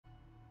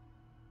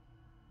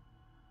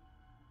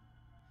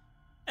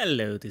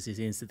Hello, this is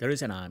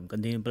Insti and I'm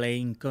continuing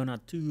playing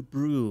Kona II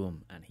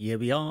Brume, and here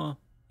we are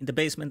in the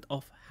basement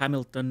of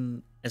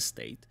Hamilton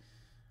Estate.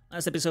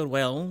 Last episode,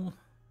 well,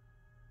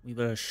 we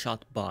were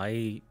shot by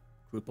a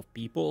group of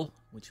people,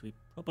 which we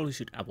probably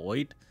should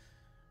avoid.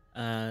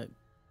 Found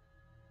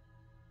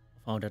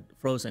a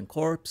frozen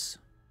corpse,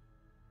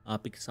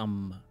 picked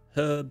some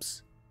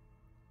herbs,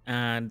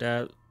 and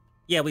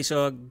yeah, we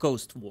saw a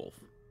ghost wolf,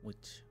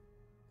 which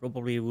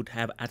probably would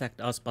have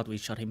attacked us, but we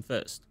shot him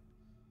first.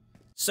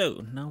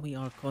 So, now we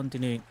are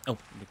continuing. Oh,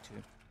 we need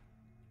to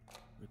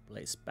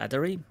replace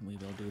battery. We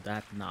will do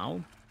that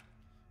now.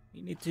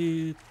 We need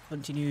to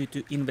continue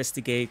to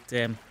investigate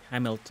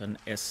Hamilton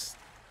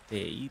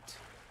Estate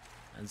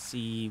and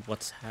see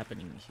what's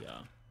happening here.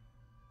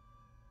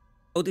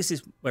 Oh, this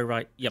is where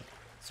I... Yep,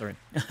 sorry.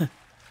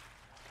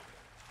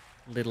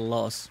 Little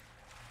loss.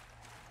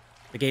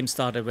 The game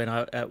started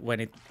when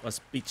it was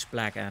pitch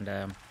black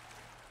and...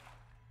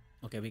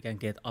 okay, we can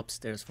get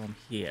upstairs from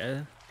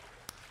here.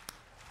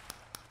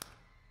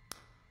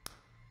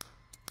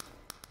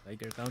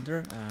 Tiger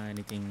counter,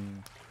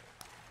 anything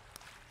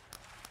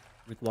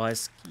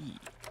requires key,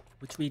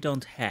 which we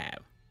don't have.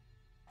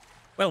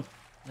 Well,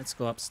 let's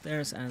go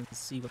upstairs and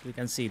see what we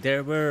can see.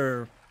 There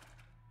were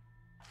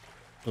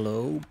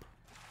globe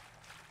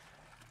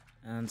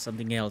and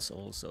something else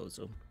also,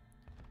 so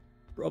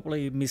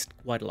probably missed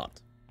quite a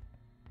lot.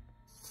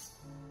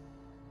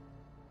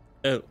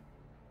 Oh.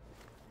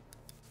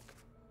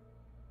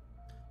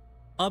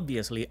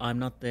 Obviously, I'm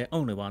not the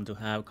only one to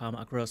have come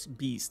across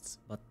beasts,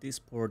 but this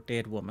poor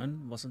dead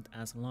woman wasn't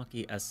as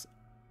lucky as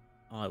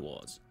I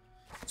was.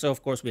 So,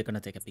 of course, we're gonna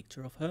take a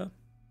picture of her,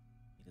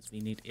 because we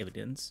need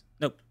evidence.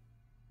 Nope,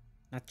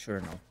 not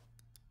journal.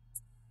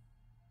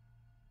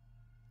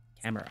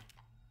 Camera.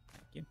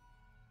 Thank you.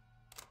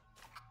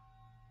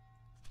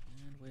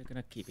 And we're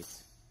gonna keep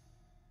it.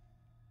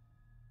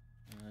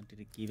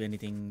 Did it give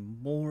anything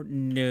more?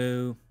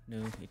 No,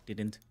 it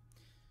didn't.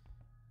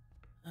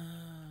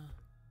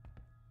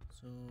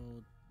 So,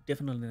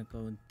 definitely not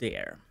going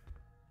there.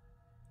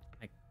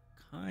 I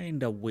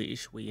kinda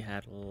wish we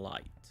had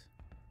light.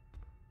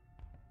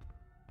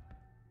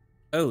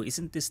 Oh,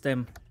 isn't this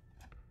them?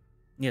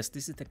 Yes,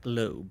 this is the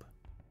globe.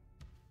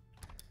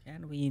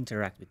 Can we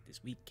interact with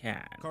this? We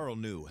can. Carl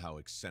knew how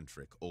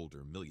eccentric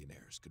older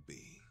millionaires could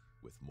be,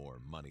 with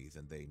more money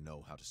than they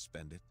know how to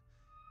spend it.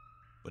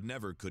 But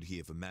never could he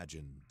have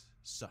imagined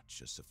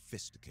such a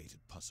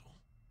sophisticated puzzle.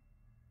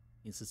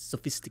 He's a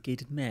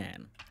sophisticated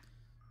man.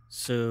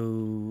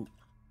 So,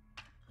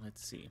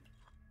 let's see.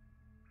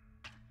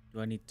 Do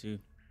I need to...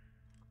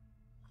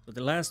 So the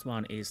last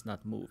one is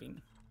not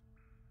moving.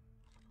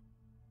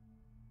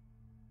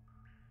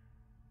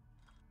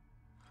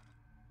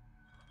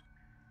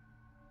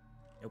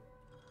 Nope.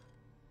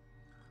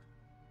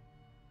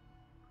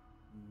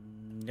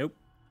 Nope.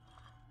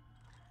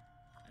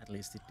 At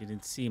least it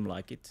didn't seem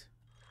like it.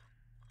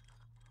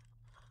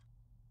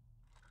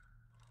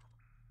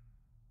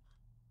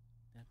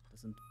 That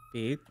doesn't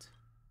fit.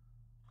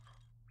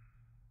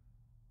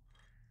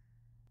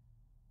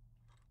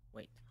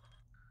 Wait.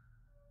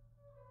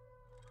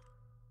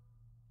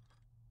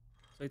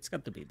 So it's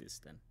got to be this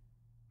then.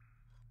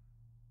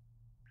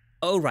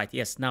 Oh, right.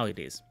 Yes, now it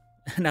is.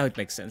 Now it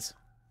makes sense.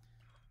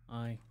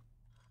 I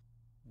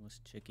was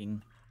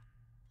checking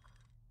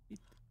it.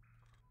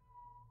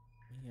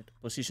 We had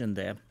a position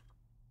there.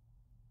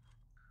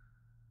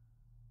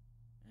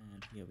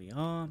 And here we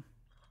are.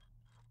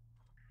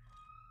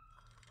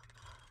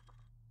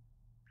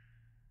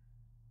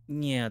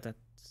 Yeah, that's...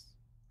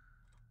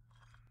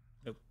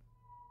 Nope.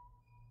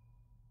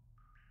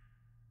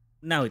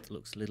 Now it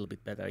looks a little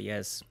bit better,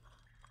 yes.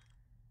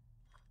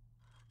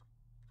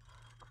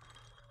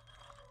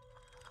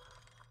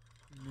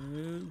 No.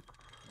 A little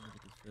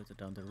bit further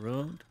down the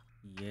road.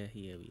 Yeah,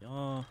 here we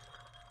are.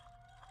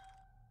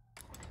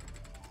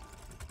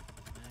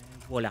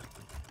 And voila.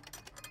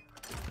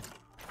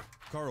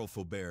 Carl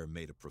Faubert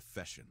made a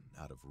profession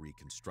out of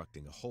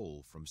reconstructing a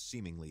whole from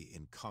seemingly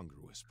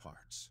incongruous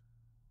parts.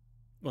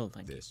 Well,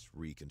 thank you. This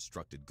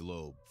reconstructed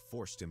globe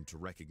forced him to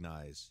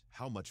recognize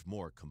how much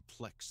more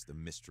complex the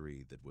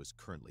mystery that was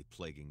currently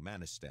plaguing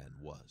Manistan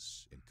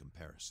was in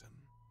comparison.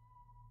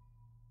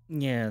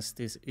 Yes,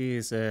 this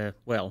is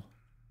well,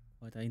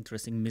 quite an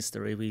interesting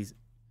mystery. We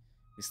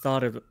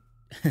started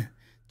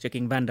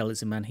checking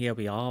vandalism, and here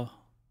we are,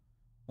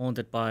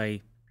 haunted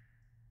by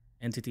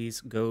entities,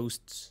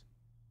 ghosts,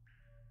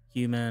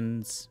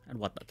 humans, and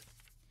whatnot.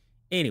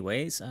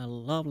 Anyways, a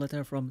love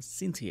letter from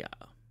Cynthia.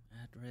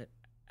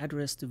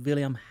 Address to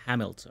William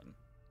Hamilton.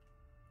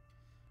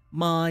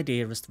 My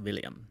dearest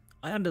William,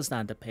 I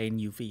understand the pain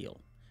you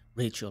feel.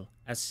 Rachel,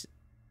 as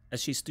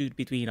she stood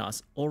between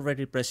us,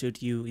 already pressured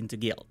you into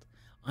guilt.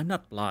 I'm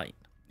not blind.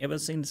 Ever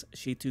since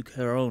she took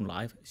her own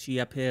life, she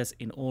appears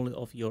in all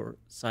of your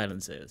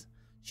silences.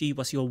 She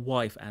was your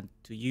wife, and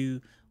to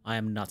you, I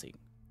am nothing.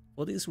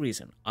 For this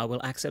reason, I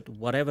will accept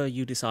whatever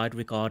you decide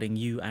regarding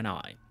you and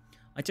I.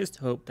 I just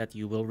hope that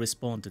you will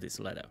respond to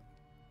this letter.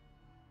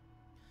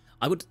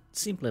 I would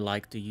simply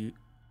like you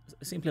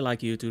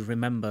to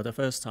remember the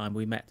first time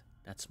we met.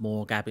 That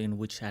small cabin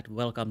which had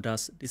welcomed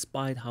us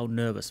despite how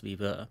nervous we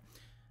were,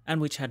 and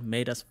which had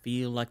made us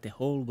feel like the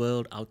whole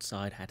world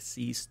outside had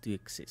ceased to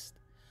exist.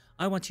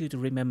 I want you to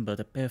remember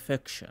the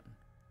perfection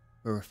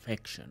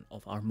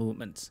of our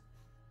movements,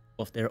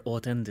 of their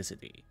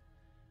authenticity.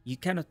 You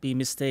cannot be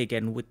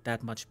mistaken with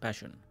that much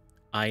passion.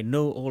 I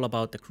know all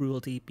about the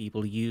cruelty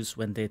people use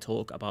when they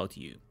talk about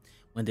you,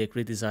 when they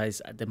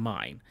criticize the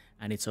mine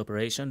and its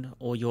operation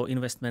or your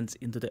investments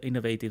into the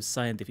innovative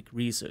scientific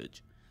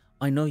research.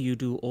 I know you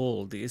do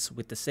all this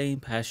with the same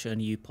passion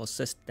you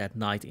possessed that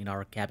night in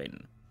our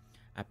cabin.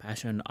 A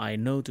passion I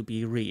know to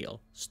be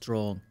real,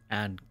 strong,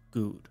 and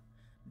good.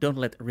 Don't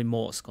let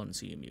remorse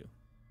consume you.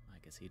 I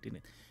guess he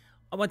didn't.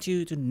 I want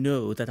you to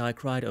know that I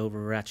cried over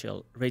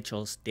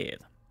Rachel's death.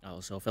 I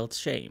also felt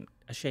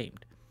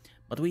ashamed.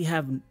 But we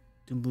have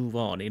to move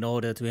on in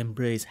order to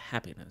embrace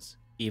happiness,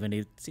 even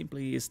if it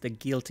simply is the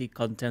guilty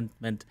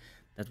contentment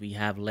that we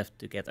have left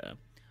together.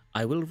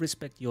 I will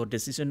respect your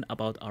decision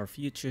about our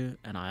future,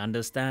 and I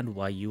understand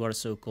why you are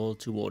so cold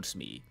towards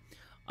me.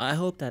 I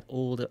hope that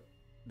all the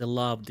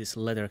love this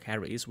letter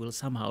carries will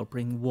somehow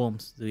bring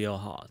warmth to your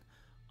heart.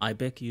 I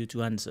beg you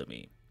to answer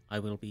me. I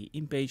will be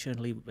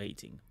impatiently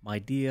waiting, my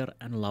dear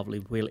and lovely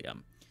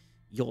William.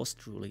 Yours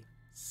truly,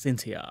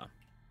 Cynthia.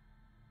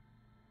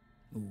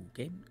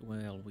 Okay,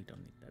 well, we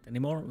don't need that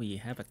anymore. We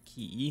have a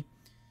key.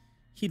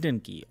 Hidden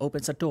key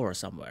opens a door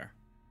somewhere.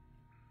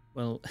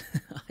 Well,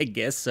 I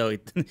guess so.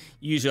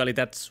 Usually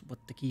that's what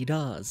the key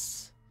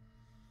does.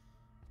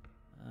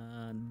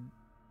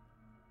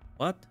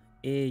 What?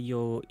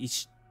 Eyo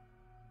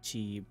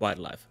Ichi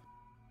Wildlife.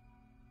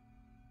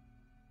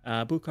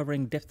 A book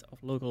covering depth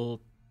of local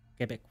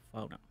Quebec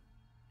fauna.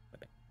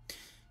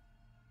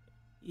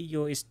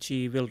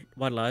 Eyo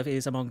Wildlife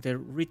is among the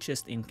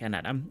richest in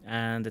Canada,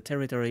 and the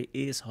territory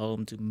is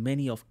home to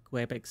many of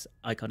Quebec's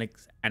iconic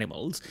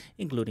animals,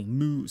 including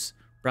moose,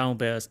 brown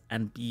bears,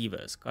 and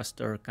beavers,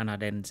 Castor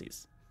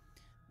canadensis.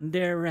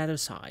 They're rather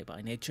shy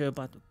by nature,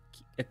 but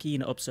a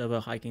keen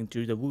observer hiking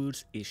through the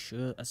woods is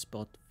sure to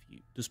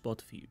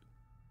spot few.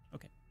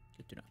 Okay,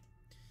 good to know.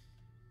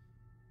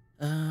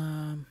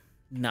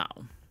 Now.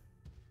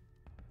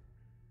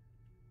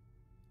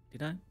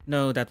 Did I?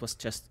 No, that was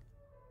just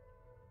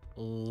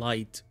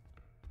light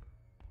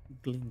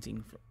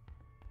glinting from...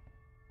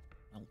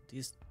 Well,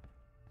 this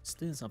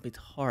still is a bit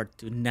hard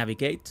to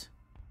navigate.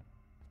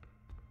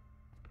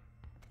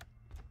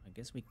 I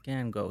guess we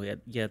can go here.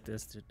 Yeah,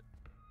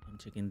 I'm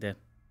checking the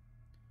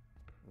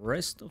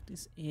rest of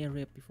this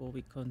area before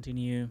we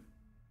continue.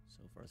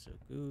 So far, so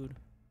good.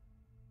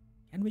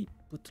 Can we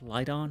put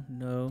light on?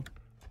 No.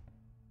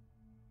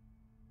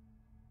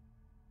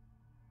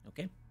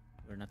 Okay,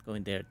 we're not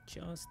going there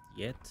just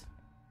yet.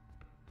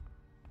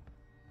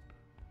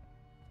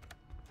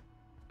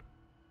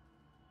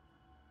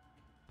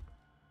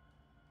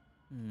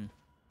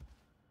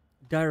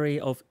 Diary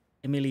of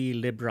Emily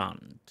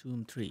Lebrun,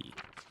 Tomb 3.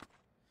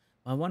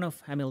 By one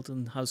of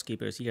Hamilton's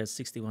housekeepers, year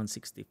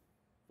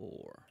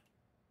 6164.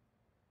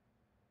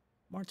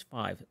 March 5,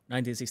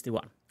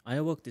 1961. I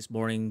awoke this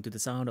morning to the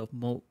sound of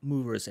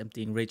movers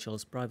emptying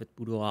Rachel's private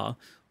boudoir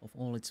of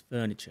all its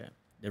furniture.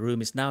 The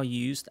room is now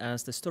used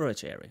as the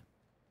storage area.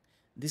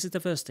 This is the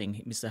first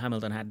thing Mr.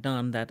 Hamilton had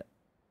done that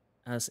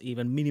has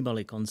even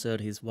minimally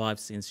concerned his wife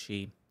since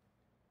she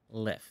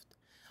left.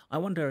 I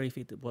wonder if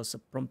it was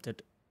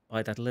prompted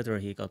by that letter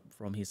he got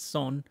from his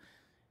son.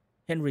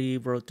 Henry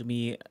wrote to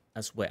me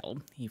as well.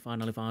 He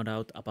finally found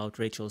out about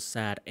Rachel's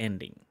sad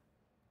ending.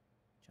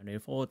 January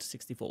 4th,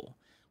 64.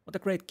 What a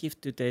great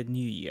gift to the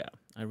new year.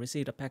 I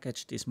received a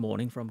package this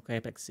morning from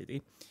Quebec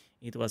City.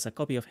 It was a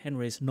copy of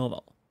Henry's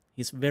novel,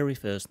 his very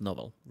first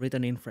novel,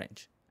 written in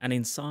French, and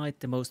inside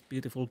the most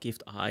beautiful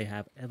gift I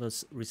have ever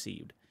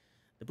received.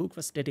 The book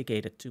was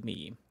dedicated to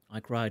me. I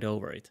cried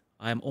over it.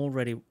 I am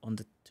already on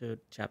the 3rd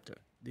chapter.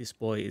 This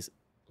boy is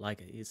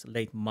like his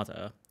late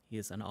mother. He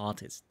is an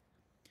artist.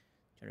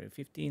 January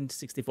 15,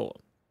 64.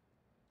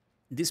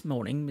 This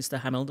morning, Mr.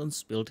 Hamilton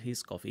spilled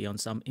his coffee on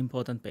some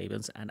important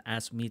papers and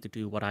asked me to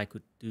do what I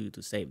could do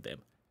to save them.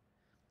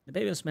 The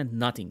papers meant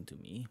nothing to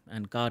me,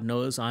 and God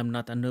knows I'm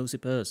not a nosy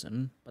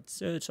person, but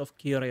surge of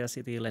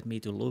curiosity led me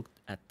to look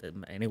at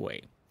them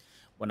anyway.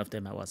 One of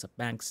them was a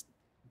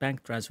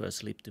bank transfer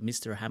slip to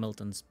Mr.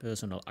 Hamilton's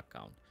personal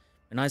account.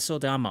 When I saw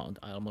the amount,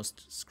 I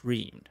almost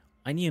screamed.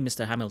 I knew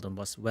Mr. Hamilton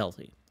was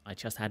wealthy. I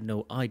just had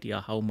no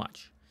idea how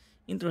much.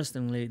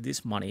 Interestingly,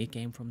 this money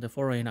came from the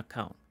foreign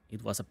account.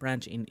 It was a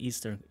branch in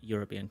Eastern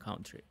European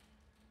country.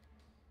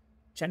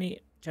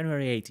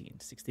 January 18,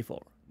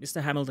 64.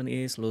 Mr. Hamilton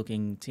is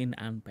looking thin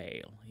and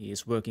pale. He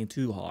is working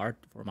too hard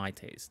for my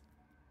taste.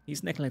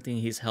 He's neglecting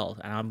his health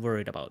and I'm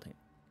worried about him.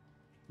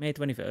 May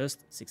 21st,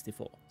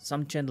 64.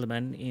 Some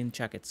gentlemen in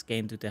jackets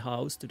came to the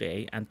house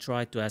today and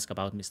tried to ask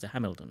about Mr.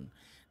 Hamilton.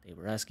 They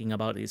were asking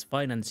about his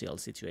financial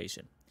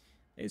situation.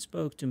 They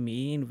spoke to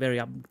me in very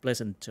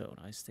unpleasant tone.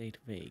 I stayed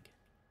vague.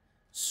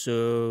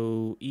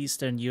 So,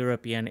 Eastern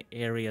European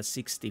Area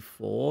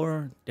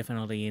 64,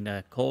 definitely in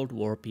a Cold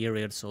War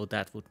period, so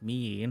that would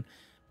mean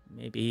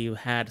maybe you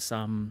had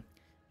some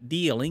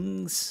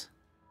dealings.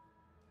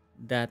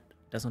 That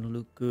doesn't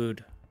look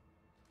good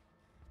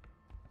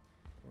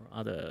for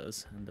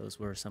others. And those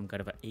were some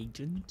kind of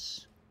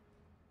agents.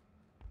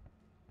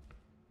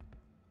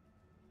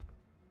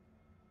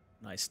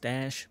 Nice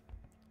stash.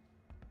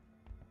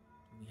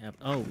 We have,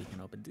 oh, we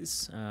can open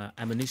this.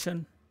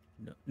 Ammunition.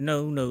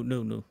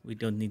 No. We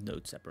don't need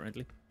notes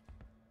apparently.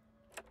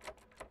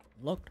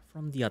 Locked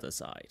from the other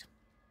side.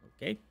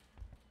 Okay.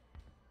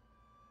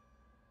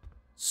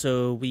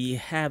 So we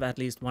have at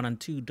least 1 and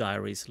 2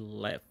 diaries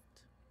left.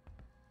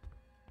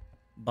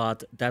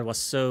 But that was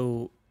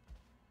so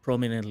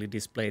prominently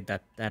displayed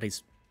that that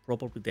is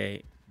probably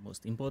the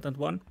most important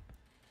one.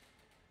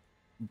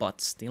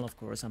 But still, of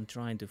course, I'm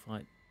trying to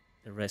find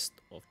the rest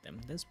of them.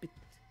 There's a bit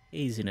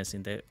haziness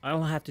in there.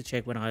 I'll have to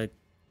check when I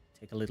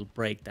take a little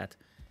break that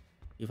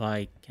if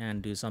I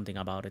can do something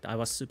about it. I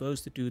was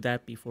supposed to do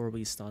that before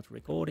I start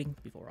recording,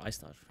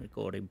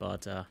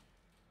 but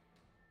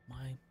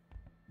my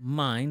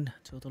mind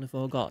totally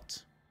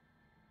forgot.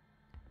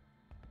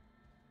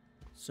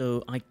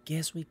 So I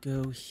guess we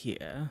go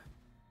here.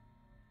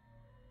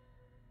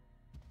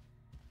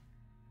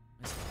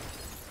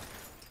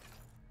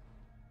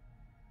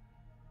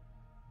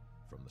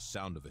 From the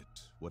sound of it,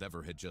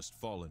 whatever had just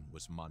fallen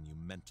was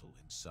monumental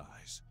in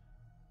size.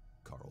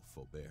 Carl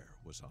Faubert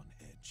was on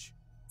edge.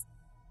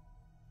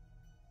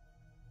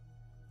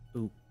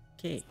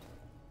 Okay.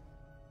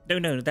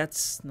 No,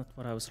 that's not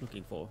what I was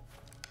looking for.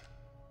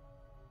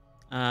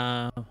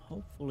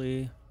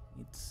 Hopefully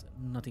it's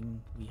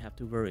nothing we have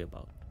to worry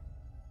about.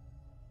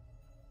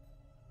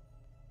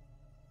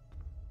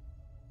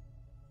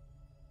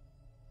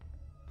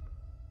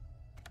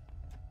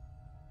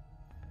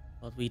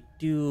 But we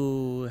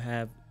do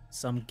have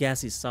some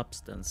gassy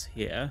substance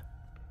here.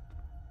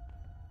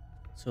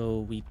 So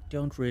we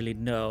don't really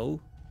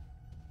know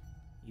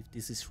if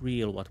this is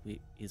real what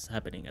is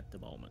happening at the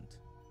moment.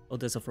 Oh,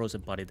 there's a frozen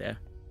body there.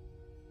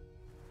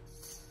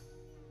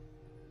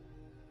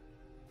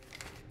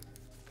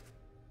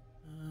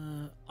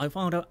 I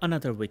found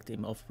another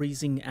victim of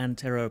freezing and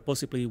terror,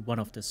 possibly one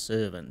of the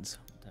servants.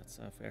 That's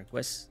a fair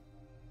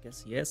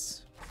guess,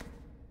 yes.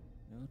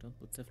 No, don't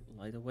put the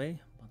light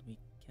away, but we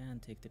can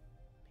take the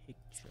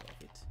picture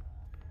of it.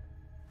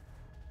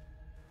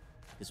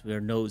 Because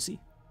we're nosy.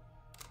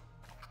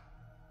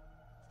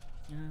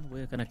 And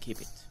we're gonna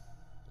keep it.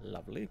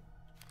 Lovely.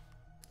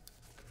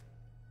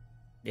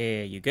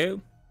 There you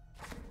go.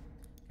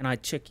 Can I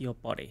check your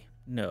body?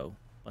 No,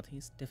 but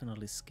he's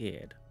definitely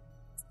scared.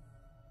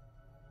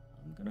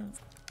 I'm gonna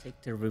take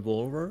the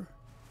revolver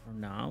for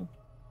now.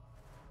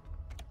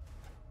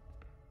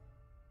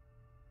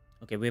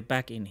 Okay, we're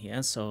back in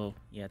here, so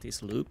yeah,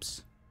 this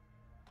loops.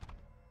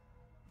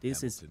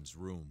 Hamilton's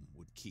room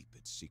would keep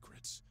its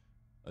secrets.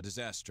 A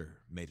disaster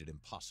made it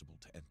impossible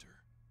to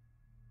enter.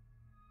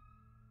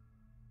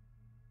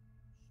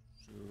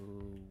 So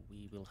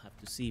we will have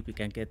to see if we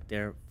can get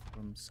there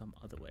from some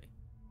other way.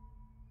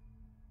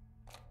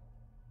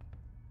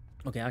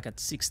 Okay, I got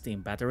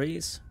 16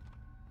 batteries.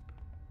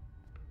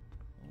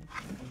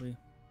 Hopefully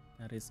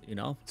that is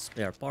enough.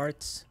 Spare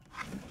parts.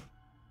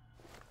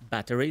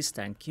 Batteries,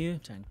 thank you.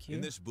 In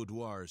this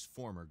boudoir's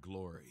former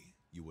glory,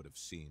 you would have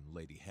seen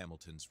Lady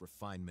Hamilton's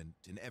refinement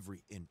in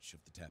every inch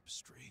of the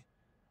tapestry.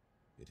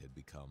 It had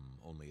become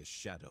only a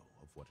shadow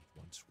of what it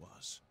once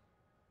was.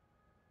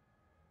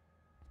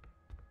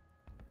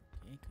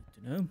 Okay,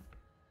 good to know.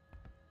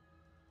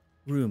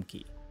 Room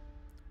key.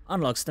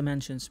 Unlocks the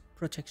mansion's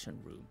projection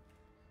room.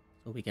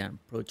 So we can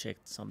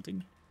project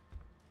something.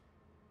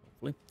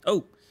 Hopefully.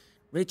 Oh!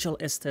 Rachel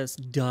Esther's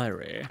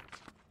diary.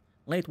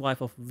 Late wife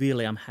of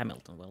William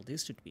Hamilton. Well,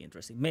 this should be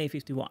interesting. May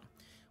 51.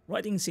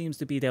 Writing seems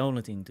to be the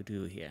only thing to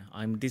do here.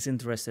 I'm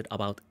disinterested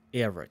about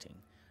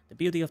everything. The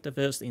beauty of the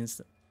first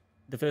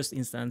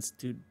instance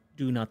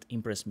do not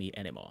impress me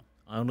anymore.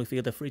 I only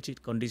feel the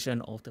frigid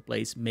condition of the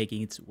place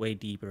making its way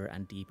deeper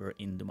and deeper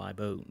into my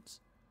bones.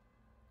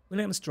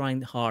 William's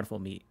trying hard for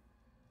me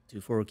to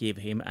forgive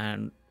him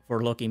and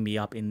for locking me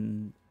up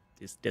in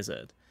this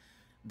desert.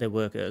 The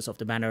workers of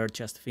the manor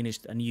just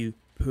finished a new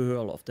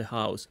pearl of the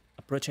house,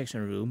 a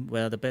projection room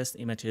where the best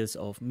images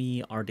of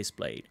me are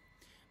displayed.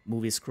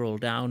 Movies scroll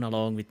down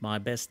along with my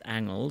best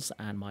angles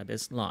and my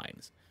best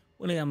lines.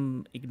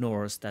 William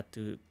ignores that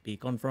to be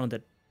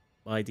confronted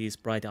by these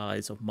bright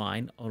eyes of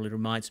mine only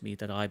reminds me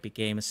that I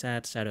became a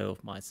sad shadow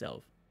of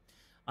myself.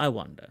 I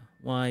wonder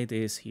why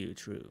this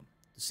huge room,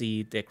 to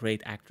see the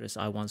great actress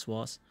I once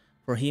was,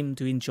 for him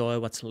to enjoy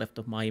what's left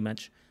of my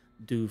image,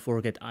 do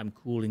forget I'm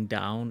cooling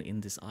down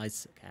in this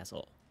ice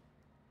castle.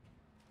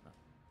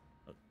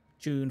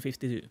 June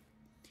 52.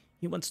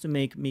 He wants to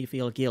make me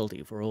feel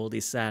guilty for all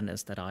this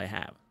sadness that I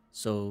have,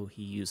 so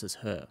he uses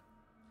her.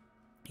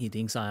 He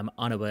thinks I am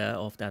unaware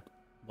of that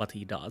what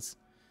he does.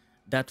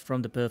 That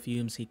from the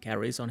perfumes he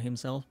carries on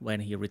himself when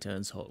he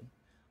returns home.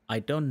 I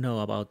don't know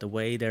about the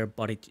way their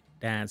body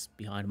dance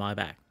behind my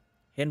back.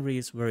 Henry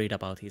is worried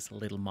about his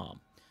little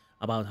mom,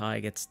 about how I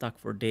get stuck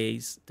for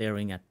days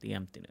staring at the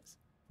emptiness.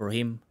 For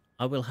him,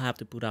 I will have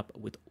to put up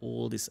with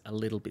all this a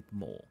little bit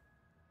more.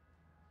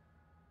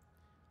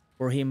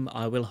 For him,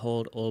 I will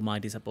hold all my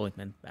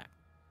disappointment back.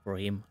 For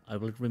him, I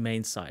will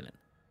remain silent.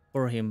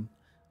 For him,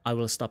 I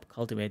will stop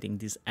cultivating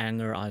this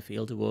anger I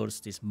feel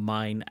towards this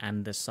mine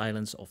and the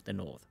silence of the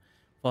North.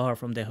 Far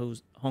from the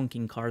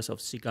honking cars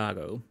of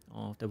Chicago,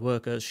 of the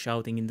workers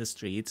shouting in the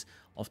streets,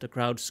 of the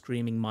crowd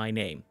screaming my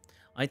name.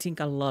 I think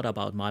a lot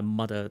about my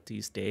mother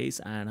these days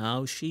and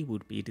how she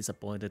would be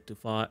disappointed to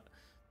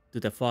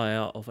the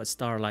fire of a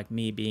star like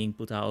me being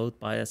put out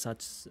by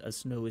such a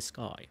snowy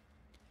sky.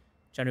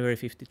 January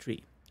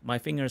 53. My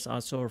fingers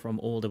are sore from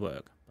all the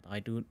work,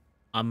 but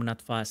I'm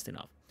not fast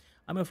enough.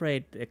 I'm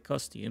afraid the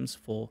costumes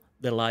for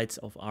the lights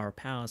of our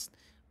past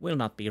will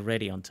not be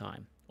ready on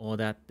time, or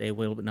that they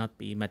will not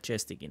be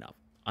majestic enough.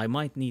 I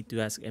might need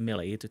to ask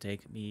Emily to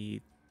take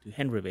me to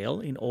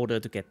Henryville in order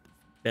to get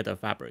better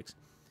fabrics.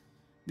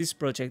 This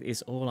project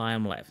is all I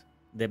am left.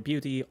 The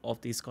beauty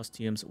of these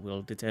costumes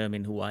will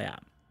determine who I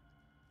am.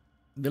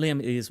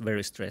 William is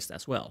very stressed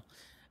as well.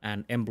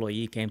 An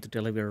employee came to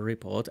deliver a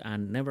report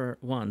and never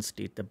once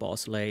did the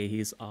boss lay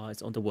his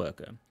eyes on the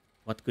worker.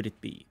 What could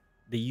it be?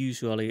 The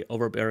usually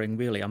overbearing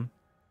William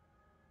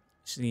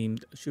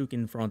seemed shook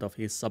in front of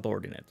his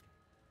subordinate.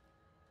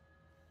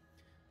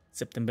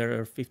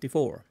 September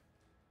 54.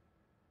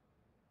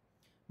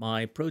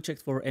 My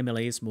project for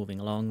Emily is moving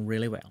along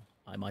really well.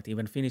 I might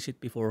even finish it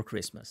before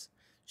Christmas.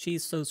 She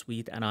is so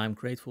sweet and I am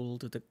grateful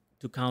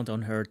to count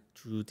on her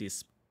through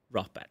this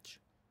rough patch.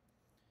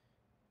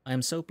 I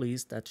am so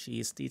pleased that she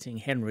is teaching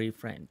Henry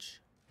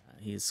French.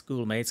 His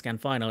schoolmates can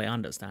finally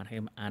understand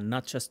him, and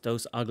not just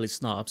those ugly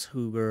snobs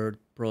who were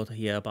brought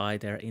here by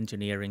their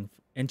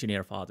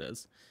engineer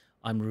fathers.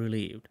 I'm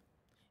relieved.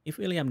 If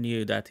William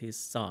knew that his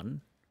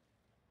son,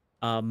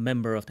 a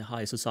member of the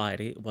high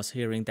society, was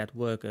hearing that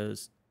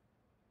worker's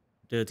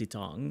dirty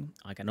tongue,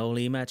 I can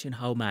only imagine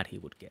how mad he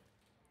would get.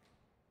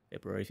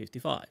 February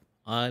 55.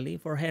 I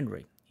leave for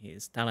Henry.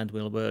 His talent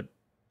with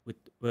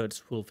words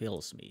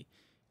fulfills me.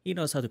 He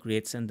knows how to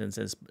create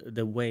sentences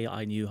the way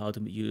I knew how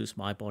to use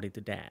my body to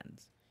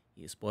dance.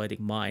 His poetic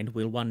mind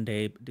will one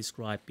day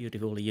describe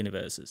beautiful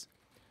universes.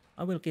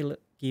 I will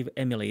give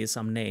Emily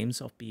some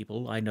names of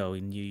people I know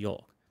in New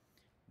York.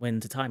 When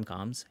the time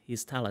comes,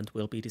 his talent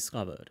will be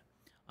discovered.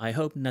 I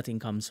hope nothing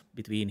comes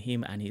between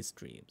him and his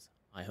dreams.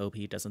 I hope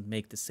he doesn't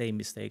make the same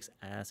mistakes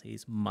as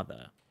his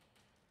mother.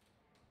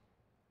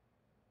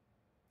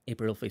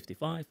 April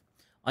 55.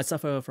 I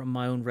suffer from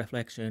my own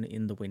reflection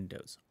in the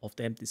windows, of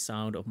the empty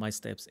sound of my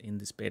steps in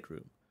this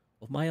bedroom,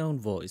 of my own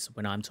voice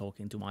when I'm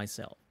talking to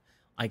myself.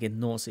 I get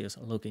nauseous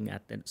looking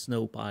at the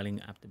snow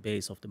piling at the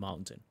base of the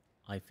mountain.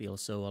 I feel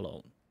so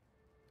alone.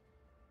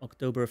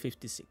 October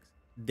 56.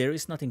 There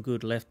is nothing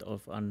good left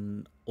of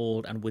an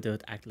old and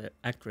withered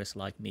actress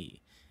like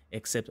me,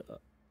 except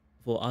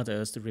for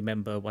others to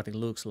remember what it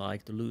looks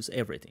like to lose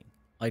everything.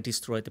 I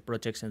destroyed the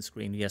projection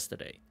screen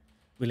yesterday.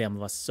 William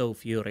was so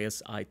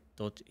furious I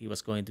thought he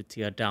was going to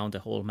tear down the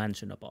whole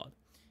mansion apart.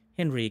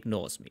 Henry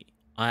ignores me.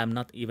 I am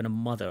not even a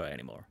mother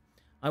anymore.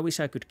 I wish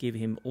I could give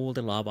him all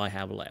the love I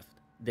have left.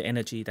 The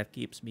energy that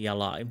keeps me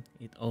alive,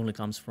 it only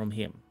comes from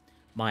him,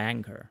 my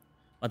anchor.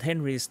 But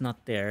Henry is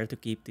not there to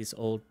keep this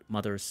old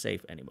mother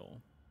safe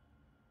anymore.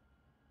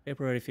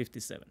 February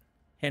 57.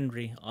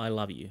 Henry, I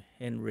love you.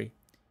 Henry,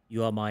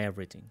 you are my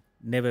everything.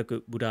 Never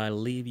would I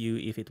leave you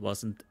if it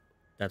wasn't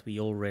that we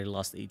already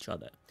lost each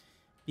other.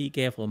 Be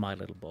careful, my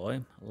little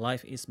boy.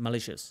 Life is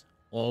malicious,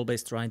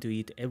 always trying to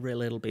eat every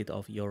little bit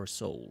of your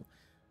soul.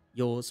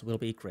 Yours will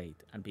be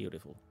great and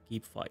beautiful.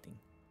 Keep fighting.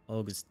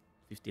 August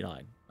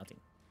 59. Nothing.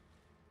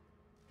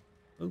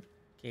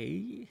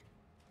 Okay.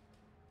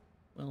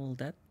 Well,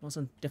 that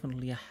wasn't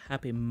definitely a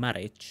happy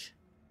marriage.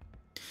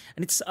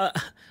 And it's, I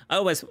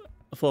always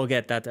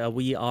forget that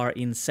we are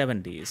in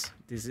 70s.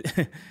 This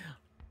is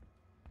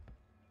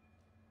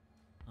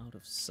out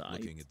of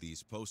sight. Looking at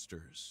these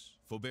posters,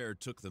 Faubert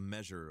took the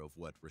measure of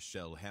what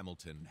Rochelle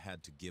Hamilton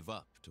had to give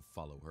up to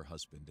follow her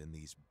husband in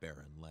these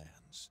barren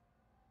lands.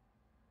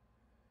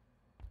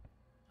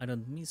 I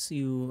don't miss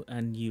you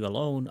and you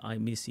alone, I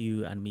miss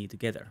you and me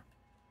together.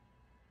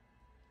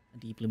 A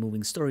deeply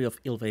moving story of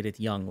ill-fated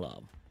young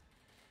love.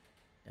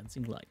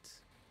 Dancing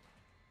lights.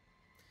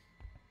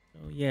 So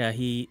yeah,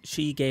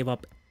 she gave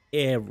up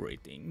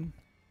everything.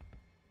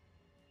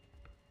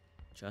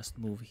 Just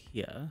move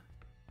here.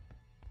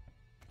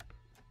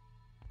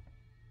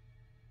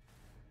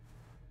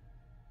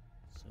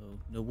 So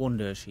no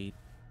wonder she's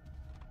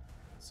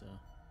a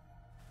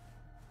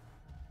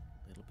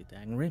little bit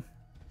angry.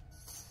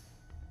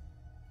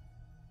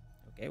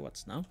 Okay,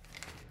 what's now?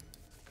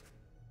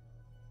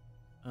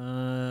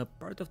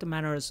 Part of the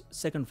manor's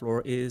second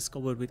floor is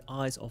covered with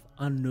eyes of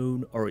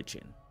unknown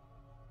origin.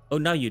 Oh,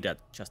 now you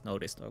just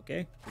noticed,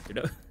 okay? Good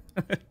to know.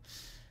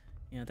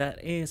 Yeah,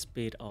 that is a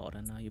bit odd,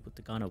 and now you put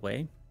the gun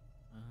away.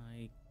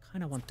 I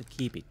kind of want to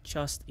keep it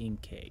just in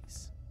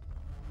case.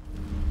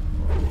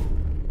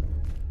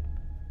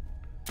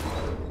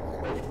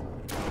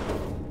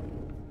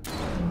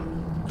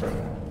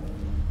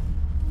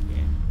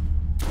 Yeah.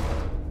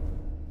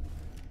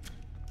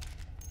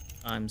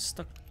 I'm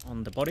stuck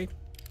on the body.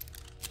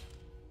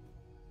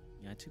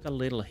 Yeah, I took a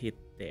little hit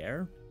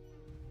there.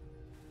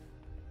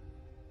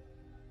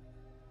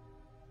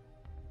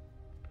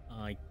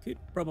 I could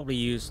probably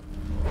use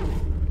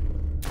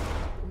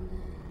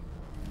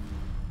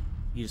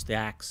the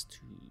axe to...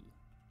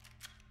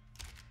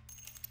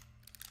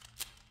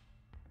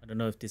 I don't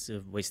know if this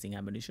is wasting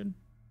ammunition.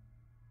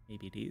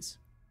 Maybe it is.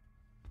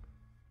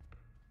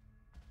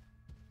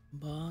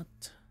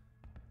 But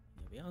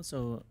here we are.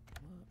 So,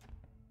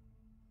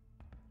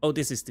 oh,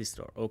 this is this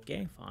door.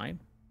 Okay, fine.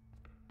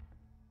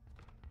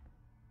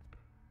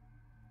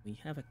 We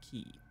have a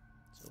key,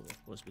 so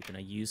of course we're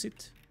gonna use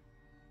it.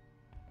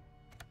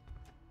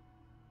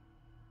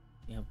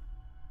 We have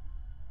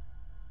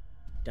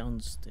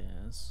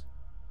downstairs.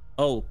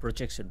 Oh,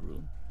 projection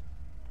room.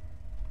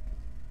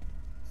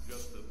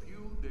 Just a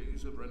few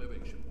days of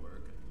renovation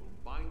work, and you'll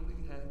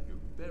finally have your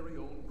very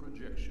own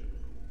projection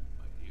room,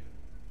 my dear.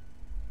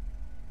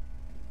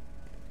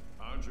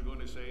 Aren't you going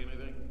to say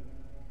anything?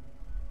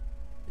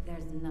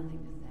 There's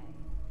nothing to say.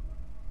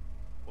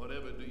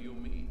 Whatever do you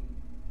mean?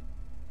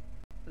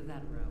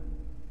 That room,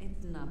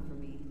 it's not for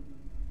me.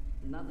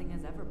 Nothing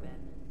has ever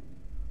been.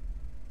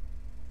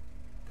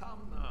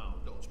 Come now,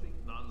 don't speak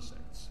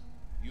nonsense.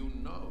 You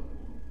know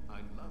I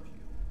love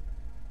you.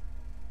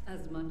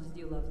 As much as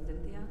you love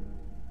Cynthia?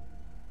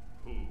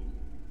 Who?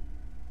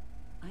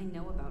 I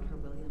know about her,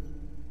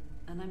 William.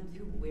 And I'm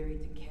too weary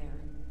to care.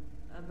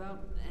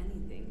 About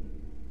anything.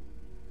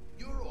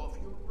 You're off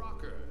your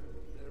rocker.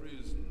 There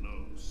is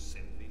no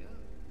Cynthia.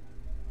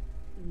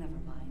 Never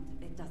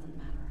mind, it doesn't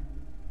matter.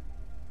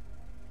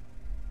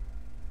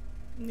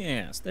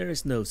 Yes, there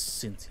is no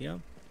Cynthia.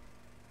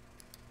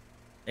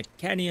 The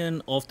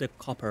Canyon of the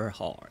Copper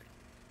Heart.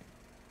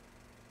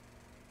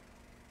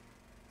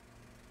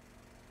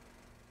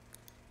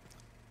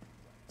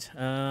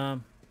 I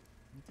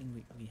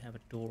think we have a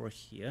door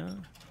here.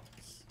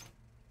 It's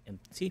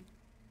empty.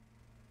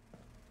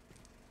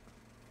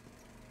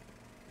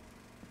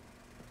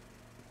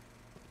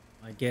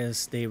 I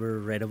guess they were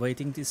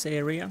renovating this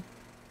area.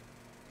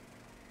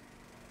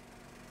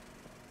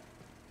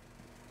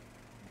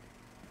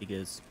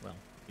 Because, well,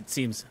 it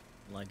seems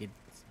like it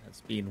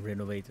has been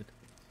renovated.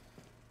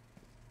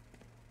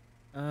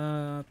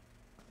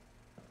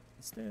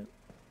 Is there...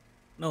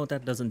 No,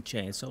 that doesn't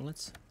change, so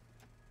let's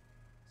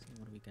see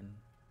what we can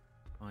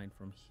find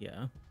from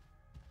here.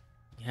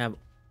 We have...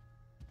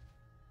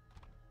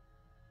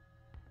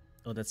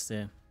 Oh, that's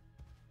the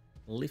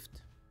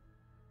lift.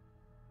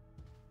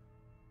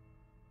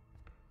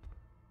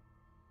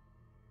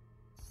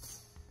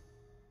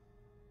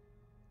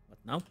 What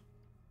now?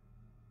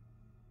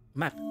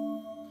 Map.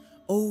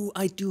 Oh,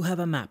 I do have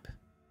a map.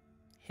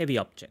 Heavy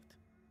object.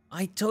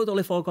 I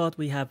totally forgot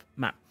we have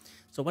map.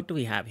 So what do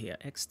we have here?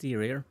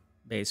 Exterior,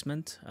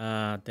 basement.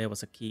 There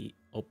was a key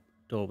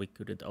door we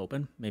couldn't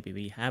open. Maybe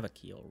we have a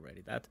key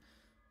already. That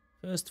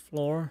first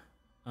floor,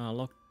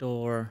 locked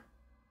door,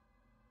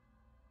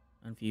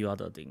 and a few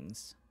other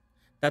things.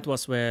 That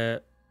was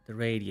where the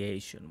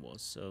radiation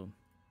was. So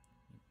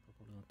we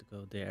probably want to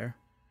go there.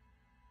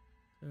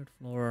 Third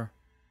floor.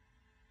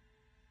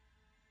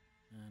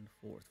 And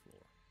fourth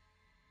floor.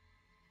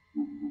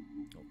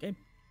 Okay.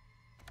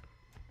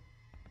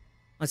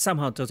 I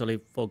somehow totally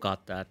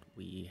forgot that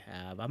we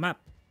have a map.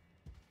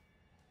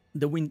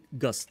 The wind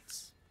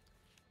gusts.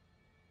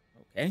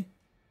 Okay.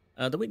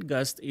 The wind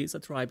gust is a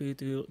tribute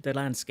to the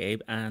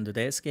landscape and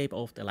the escape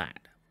of the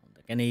land. From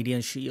the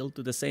Canadian Shield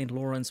to the St.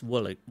 Lawrence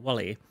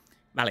Valley.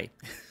 I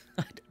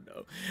don't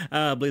know.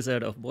 A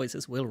blizzard of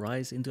voices will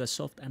rise into a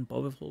soft and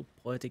powerful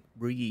poetic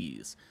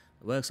breeze.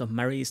 The works of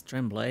Maurice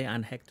Tremblay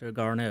and Hector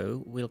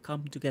Garneau will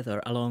come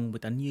together along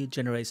with a new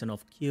generation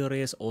of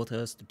curious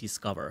authors to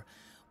discover,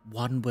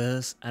 one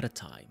verse at a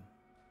time.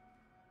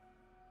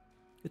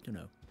 Good to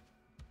know.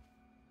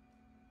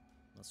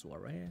 La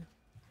Soirée.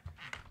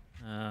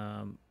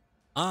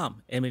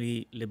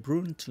 Emily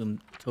Lebrun,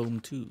 Tome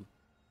 2.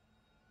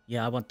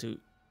 Yeah, I want to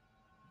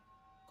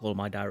call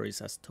my diaries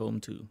as Tome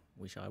 2.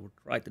 Wish I would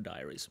write the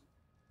diaries.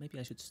 Maybe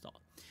I should start.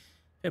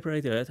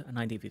 February 3rd,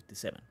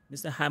 1957.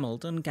 Mr.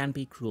 Hamilton can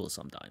be cruel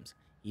sometimes.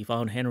 He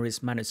found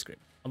Henry's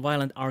manuscript. A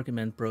violent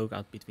argument broke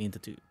out between the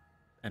two,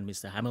 and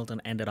Mr.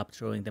 Hamilton ended up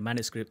throwing the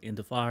manuscript in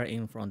the fire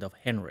in front of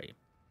Henry.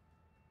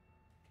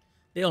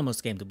 They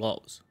almost came to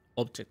blows.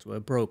 Objects were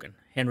broken.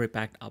 Henry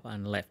packed up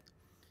and left.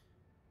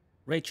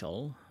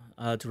 Rachel,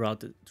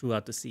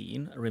 throughout the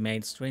scene,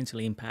 remained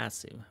strangely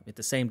impassive, with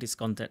the same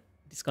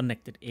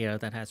disconnected air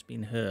that has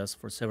been hers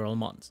for several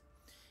months.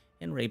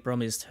 Henry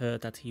promised her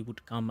that he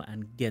would come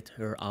and get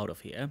her out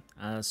of here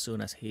as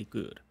soon as he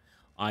could.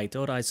 I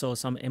thought I saw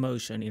some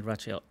emotion in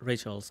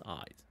Rachel's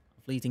eyes,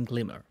 a fleeting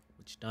glimmer,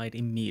 which died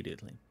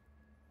immediately.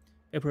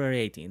 February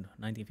 18,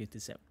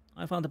 1957.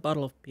 I found a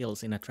bottle of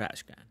pills in a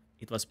trash can.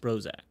 It was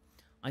Prozac.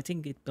 I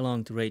think it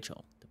belonged to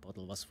Rachel. The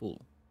bottle was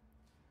full.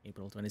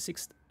 April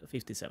 26,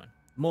 57.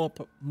 More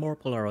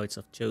Polaroids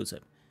of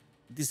Joseph.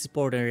 This is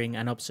bordering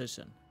an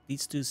obsession.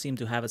 These two seem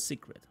to have a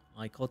secret.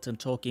 I caught them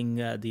talking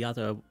the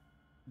other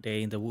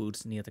day in the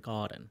woods near the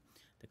garden.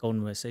 The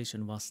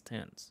conversation was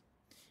tense.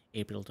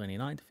 April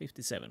 29,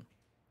 57.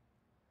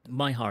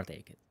 My heart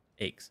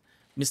aches.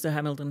 Mr.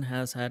 Hamilton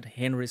has had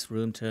Henry's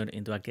room turned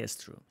into a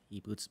guest room. He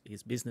puts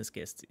his business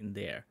guests in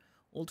there.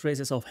 All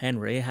traces of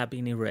Henry have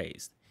been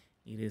erased.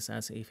 It is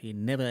as if he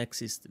never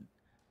existed.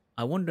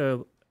 I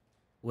wonder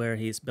where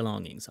his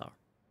belongings are.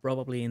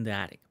 Probably in the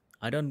attic.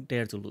 I don't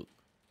dare to look.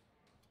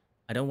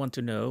 I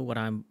don't know what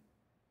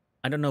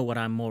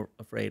I'm more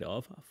afraid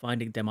of,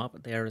 finding them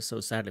up there so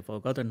sadly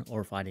forgotten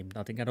or finding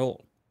nothing at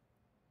all.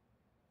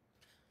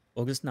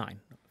 August 9,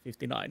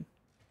 59.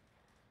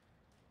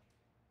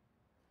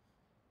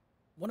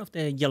 One of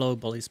the yellow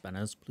police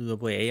banners blew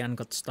away and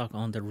got stuck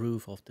on the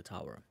roof of the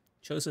tower.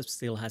 Joseph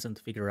still hasn't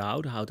figured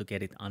out how to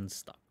get it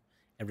unstuck.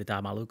 Every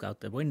time I look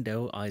out the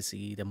window, I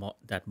see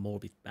that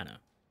morbid banner.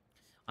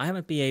 I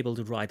haven't been able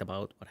to write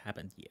about what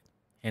happened yet.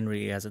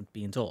 Henry hasn't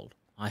been told.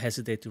 I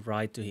hesitate to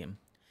write to him.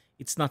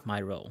 It's not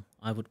my role.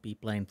 I would be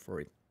blamed for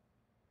it.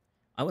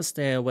 I was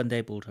there when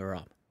they pulled her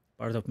up.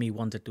 Part of me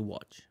wanted to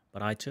watch,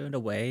 but I turned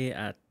away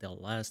at the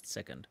last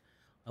second.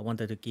 I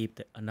wanted to keep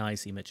a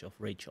nice image of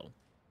Rachel.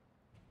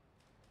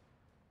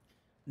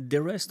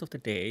 The rest of the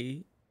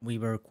day, we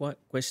were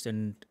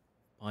questioned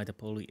by the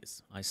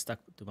police. I stuck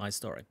to my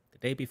story. The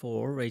day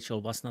before,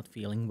 Rachel was not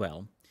feeling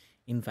well.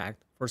 In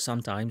fact, for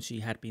some time she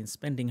had been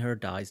spending her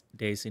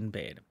days in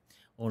bed,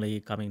 only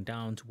coming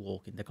down to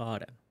walk in the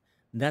garden.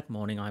 That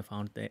morning I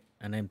found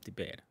an empty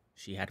bed.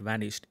 She had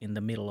vanished in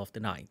the middle of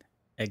the night.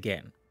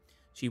 Again.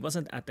 She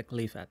wasn't at the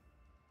cliff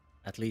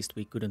at least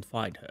we couldn't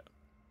find her.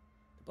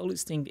 The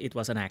police think it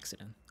was an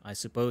accident. I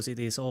suppose it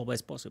is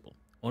always possible.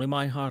 Only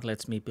my heart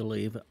lets me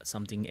believe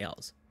something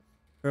else.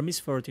 Her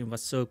misfortune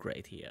was so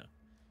great here.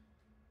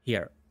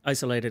 Here,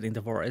 isolated in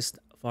the forest,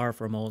 far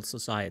from all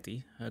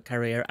society, her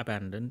career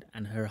abandoned,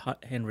 and her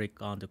Henry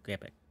gone to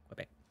Quebec.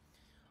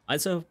 I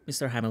saw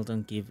Mr.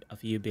 Hamilton give a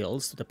few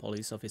bills to the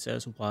police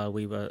officers while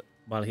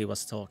he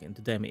was talking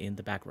to them in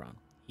the background.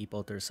 He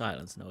bought their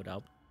silence, no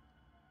doubt.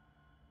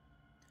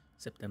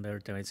 September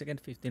 22nd,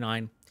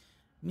 59.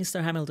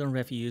 Mr. Hamilton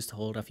refused to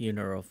hold a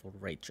funeral for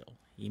Rachel.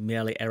 He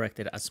merely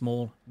erected a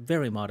small,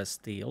 very modest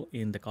stele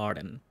in the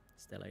garden.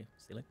 Stele?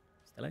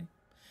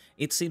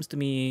 It seems to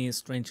me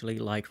strangely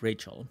like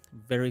Rachel.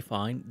 Very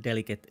fine,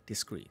 delicate,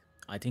 discreet.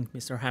 I think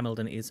Mr.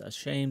 Hamilton is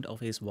ashamed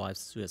of his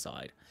wife's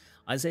suicide.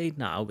 I say it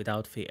now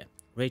without fear.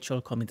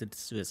 Rachel committed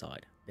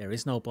suicide. There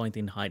is no point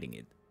in hiding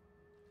it.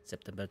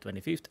 September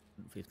 25th,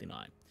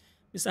 59.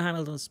 Mr.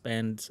 Hamilton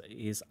spent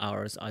his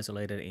hours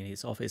isolated in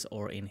his office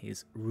or in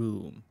his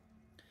room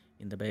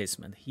in the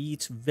basement. He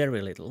eats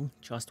very little,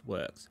 just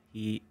works.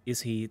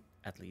 Is he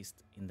at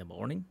least in the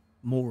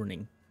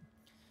morning?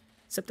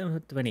 September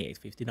 28th,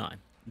 59.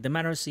 The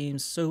manor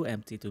seems so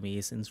empty to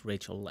me since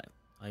Rachel left.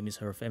 I miss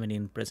her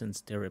feminine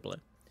presence terribly.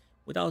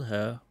 Without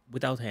her,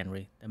 without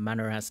Henry, the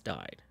manor has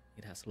died.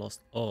 It has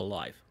lost all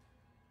life.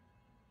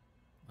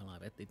 Well, I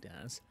bet it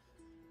has.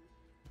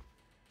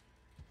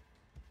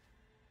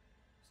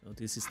 So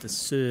this is the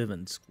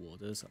servants'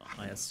 quarters,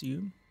 I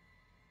assume.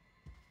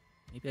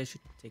 Maybe I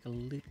should take a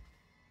little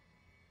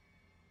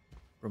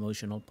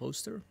promotional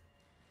poster.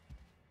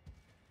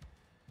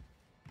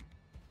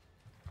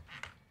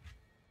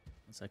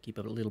 Once I keep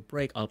a little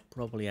break, I'll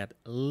probably add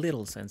a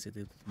little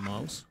sensitive to the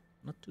mouse.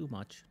 Not too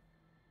much.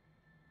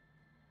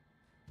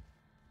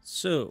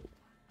 So,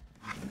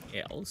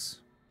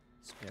 else?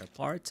 Spare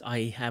parts.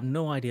 I have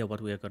no idea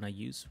what we are gonna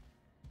use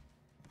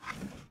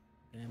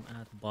them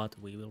at, but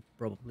we will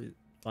probably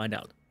find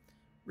out.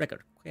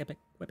 Record,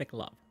 Quebec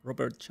Love,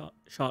 Robert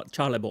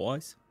Charlie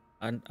Boys,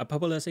 and a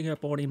popular singer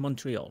born in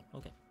Montreal.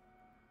 Okay.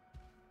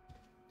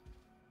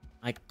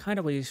 I kind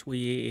of wish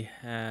we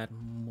had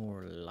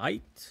more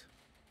light.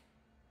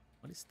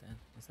 What is that?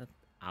 Is that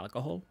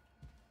alcohol?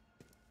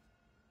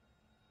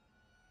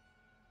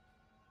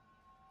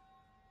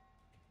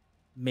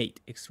 Mate,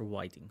 extra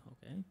whiting,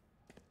 okay.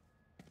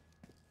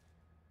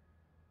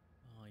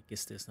 I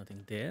guess there's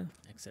nothing there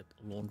except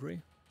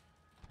laundry.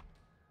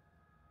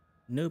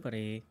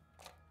 Nobody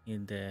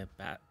in the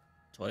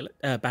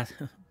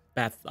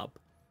bathtub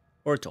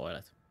or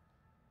toilet.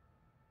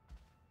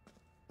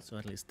 So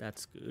at least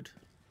that's good.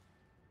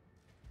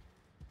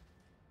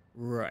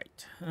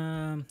 Right.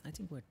 I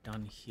think we're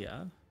done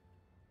here.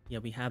 Yeah,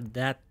 we have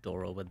that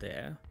door over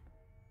there.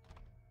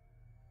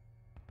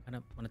 I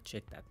don't want to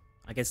check that.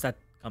 I guess that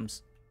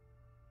comes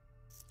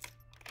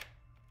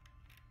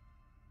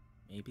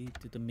maybe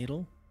to the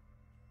middle.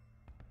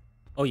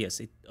 Oh yes,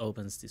 it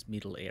opens this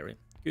middle area.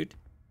 Good.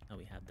 Now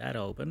we have that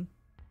open.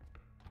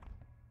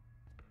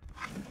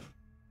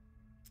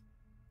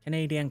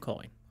 Canadian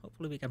coin.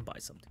 Hopefully we can buy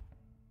something.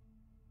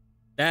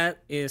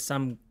 That is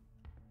some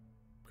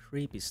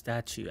creepy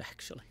statue,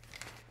 actually.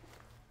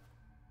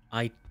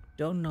 I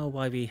don't know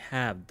why we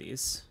have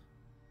this.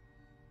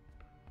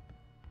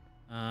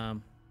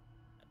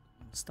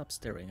 Stop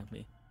staring at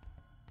me.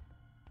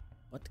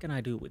 What can I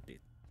do with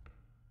it?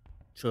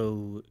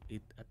 Throw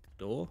it at the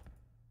door?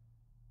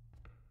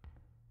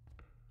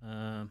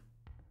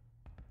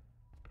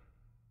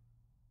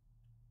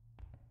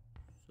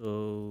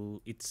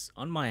 So it's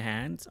on my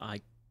hands.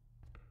 I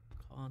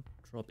can't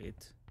drop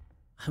it.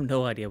 I have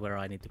no idea where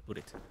I need to put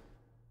it.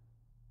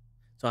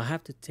 So I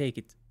have to take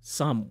it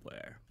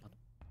somewhere. But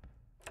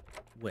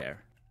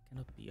where?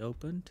 Cannot be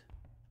opened.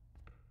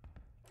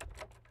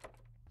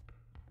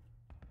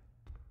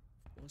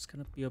 Doors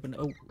cannot be opened.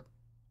 Oh.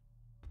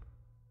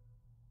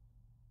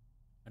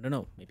 I don't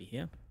know. Maybe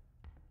here?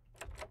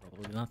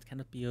 Probably not.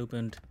 Cannot be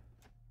opened.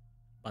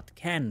 But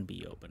can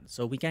be opened.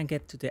 So we can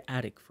get to the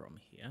attic from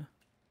here.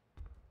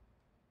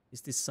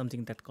 Is this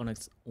something that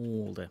connects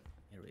all the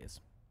areas?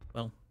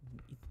 Well,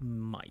 it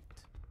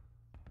might.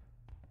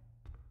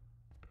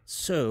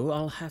 So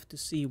I'll have to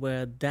see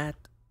where that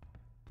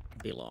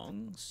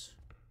belongs.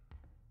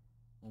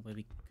 Or where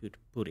we could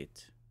put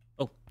it.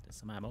 Oh, there's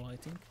some ammo, I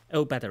think.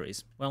 Oh,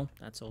 batteries. Well,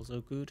 that's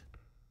also good.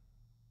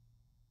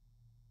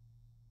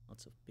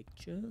 Lots of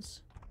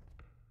pictures.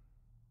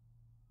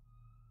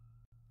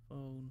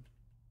 Phone.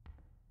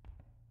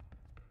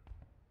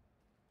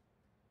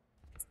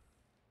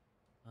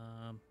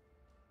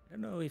 I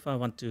don't know if I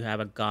want to have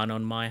a gun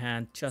on my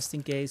hand, just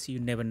in case, you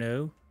never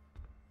know.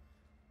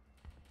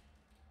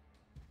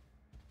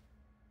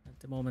 At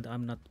the moment,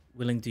 I'm not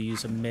willing to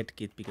use a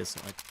medkit because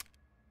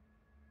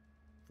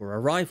for a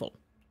rifle.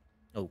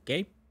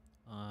 Okay,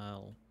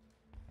 I'll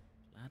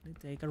gladly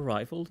take a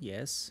rifle,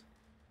 yes.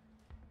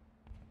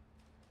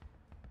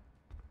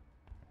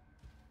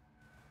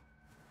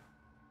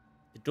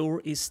 The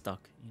door is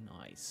stuck in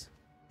ice.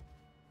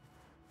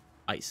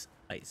 Ice,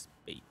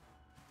 babe.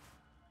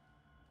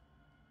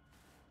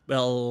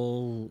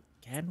 Well,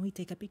 can we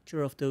take a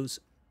picture of those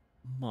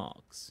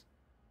marks?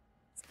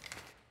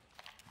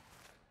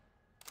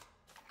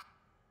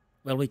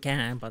 Well, we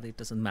can, but it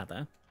doesn't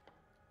matter.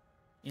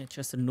 Yeah,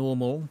 just a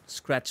normal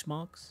scratch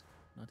marks.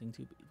 Nothing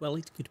too... Well,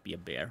 it could be a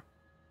bear.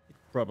 It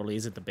probably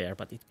isn't a bear,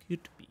 but it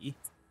could be.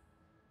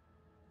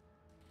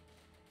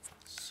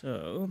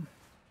 So...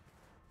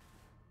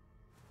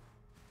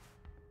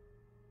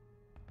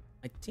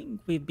 I think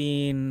we've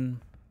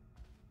been...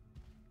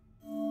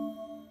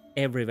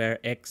 everywhere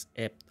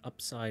except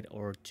upside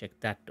or check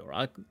that door.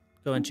 I'll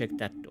go and check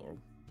that door.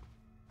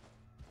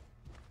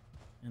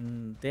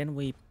 And then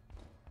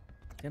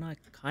I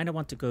kind of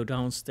want to go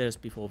downstairs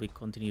before we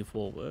continue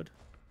forward.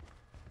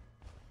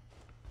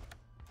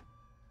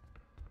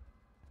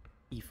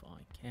 If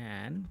I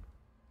can.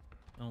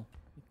 Well,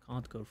 we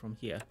can't go from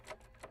here.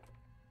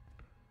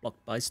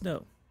 Blocked by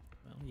snow.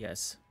 Well,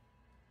 yes.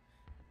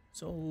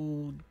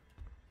 So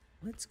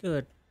let's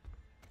go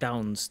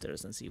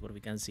downstairs and see what we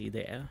can see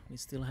there. We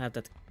still have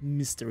that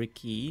mystery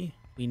key.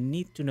 We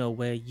need to know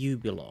where you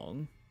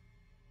belong.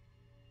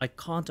 I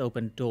can't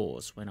open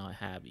doors when I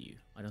have you.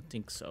 I don't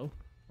think so.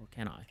 Or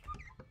can I?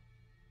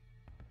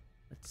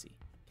 Let's see.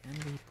 Can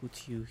we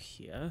put you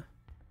here?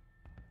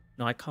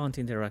 No, I can't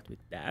interact with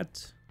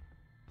that.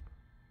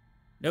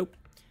 Nope.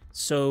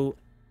 So...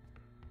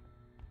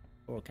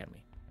 or can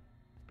we?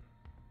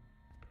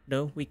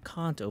 No, we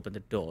can't open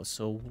the door.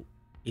 So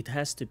it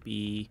has to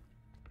be...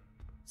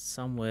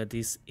 somewhere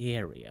this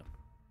area.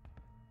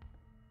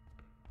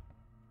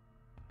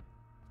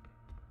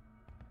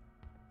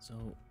 So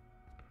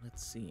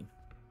let's see.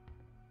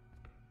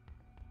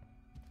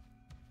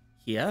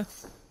 Here.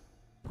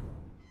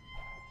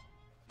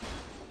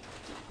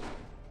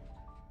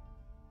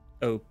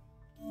 Okay.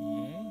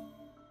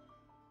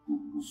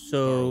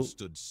 So Carl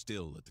stood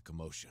still at the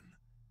commotion.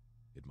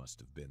 It must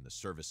have been the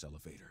service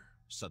elevator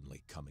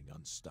suddenly coming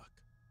unstuck.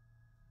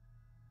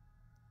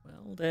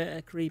 well,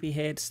 the creepy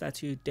head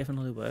statue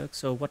definitely works.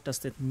 So what does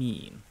that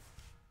mean?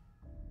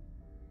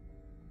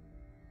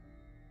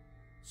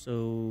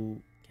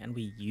 So can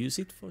we use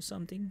it for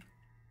something?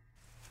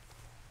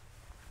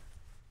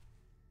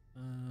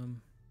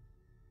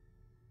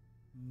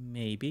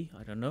 Maybe,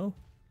 I don't know.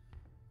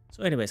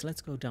 So anyways,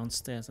 let's go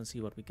downstairs and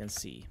see what we can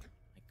see.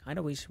 I kind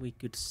of wish we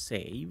could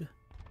save.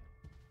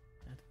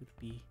 That would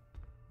be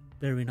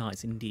very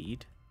nice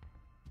indeed.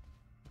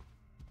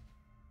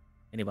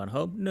 Anyone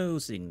home? No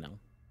signal.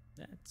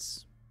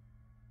 That's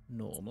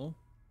normal.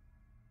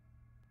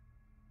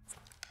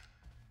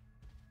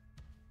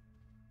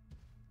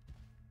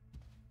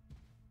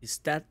 Is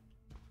that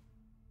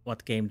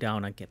what came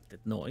down and kept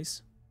that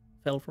noise?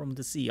 Fell from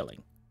the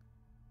ceiling.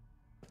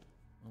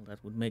 Well,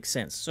 that would make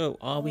sense. So,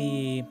 are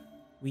we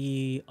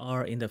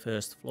are in the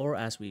first floor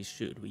as we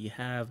should. We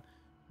have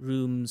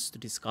rooms to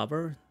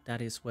discover.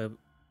 That is where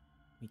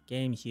we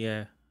came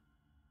here.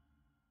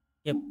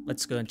 Yep,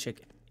 let's go and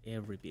check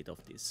every bit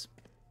of this.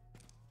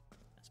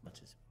 As much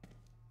as...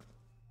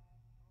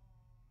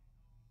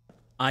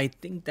 I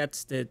think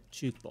that's the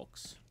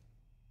jukebox.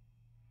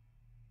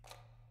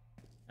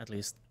 At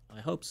least,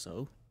 I hope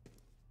so.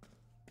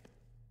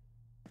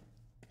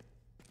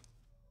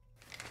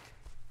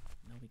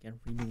 Now we can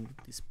remove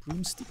this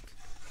broomstick.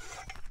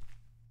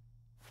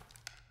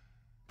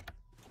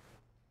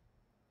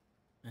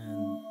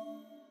 And...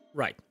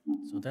 right,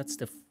 so that's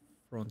the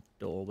front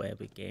door where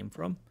we came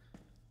from.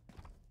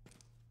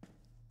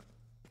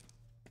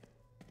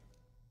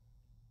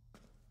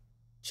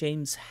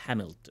 James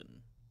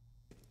Hamilton.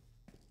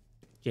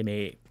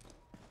 Jimmy.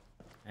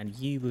 And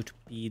you would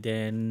be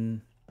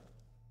then...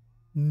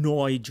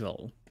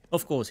 Nigel.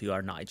 Of course you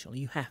are Nigel.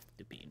 You have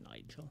to be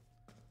Nigel.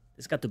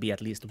 There's got to be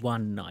at least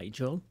one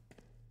Nigel,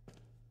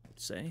 I would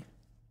say.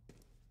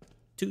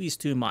 2 is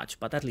too much,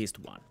 but at least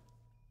one.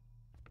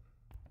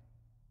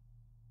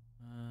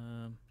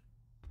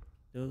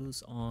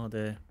 Those are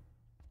the...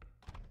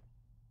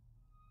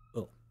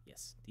 Oh,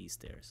 yes, these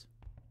stairs.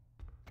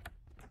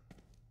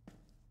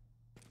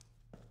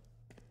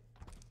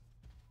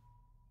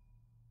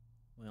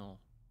 Well,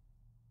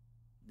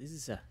 this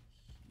is a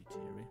huge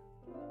area.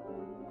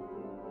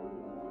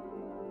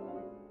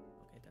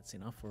 Okay, that's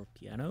enough for a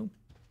piano.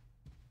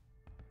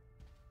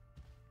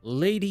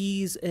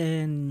 Ladies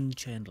and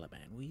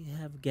gentlemen, we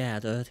have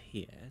gathered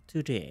here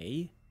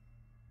today.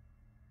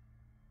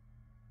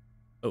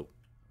 Oh,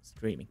 I was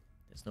dreaming.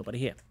 There's nobody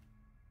here.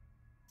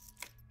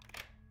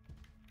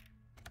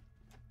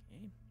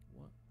 Okay.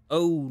 What?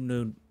 Oh,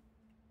 no.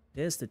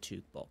 There's the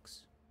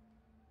jukebox.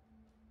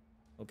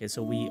 Okay,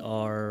 so we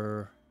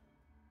are...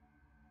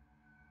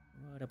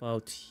 What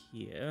about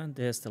here?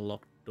 There's the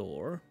locked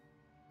door.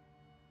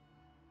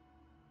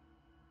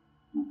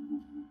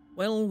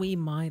 Well, we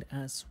might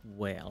as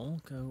well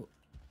go...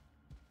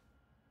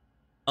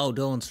 Oh,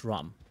 don't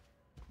rum.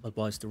 But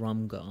why is the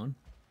rum gone?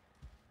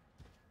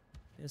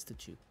 There's the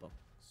jukebox.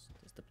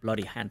 There's the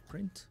bloody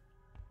handprint.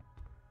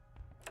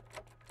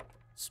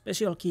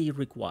 Special key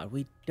required.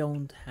 We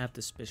don't have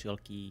the special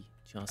key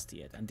just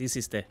yet. And this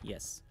is the...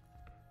 Yes.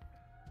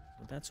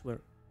 So that's where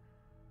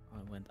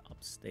I went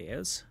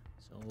upstairs.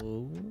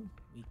 So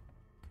we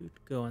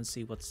could go and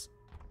see what's...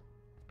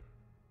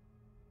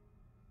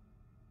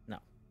 No.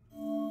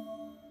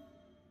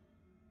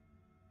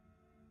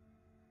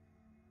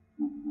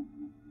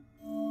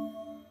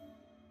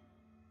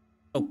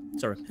 Oh,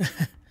 sorry.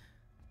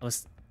 I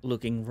was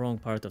looking wrong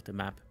part of the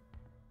map.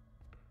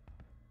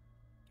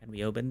 Can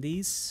we open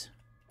these?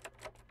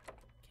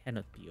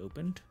 Cannot be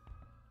opened.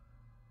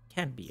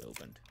 Can be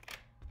opened.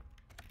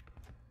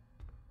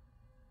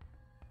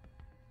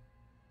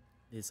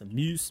 There's a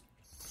muse.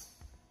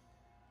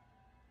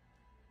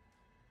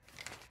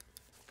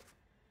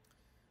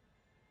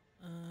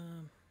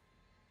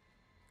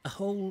 A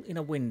hole in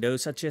a window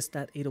suggests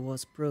that it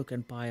was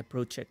broken by a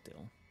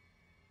projectile.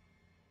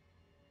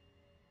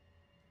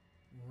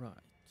 Right.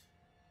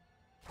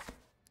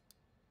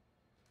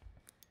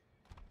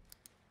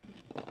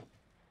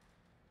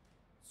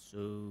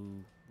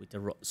 So, with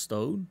the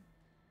stone,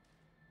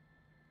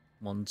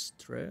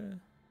 monster,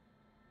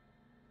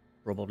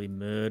 probably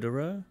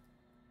murderer,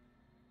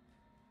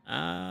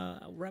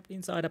 wrapped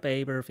inside a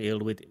paper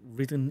filled with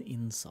written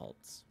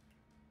insults.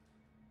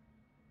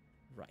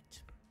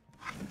 Right.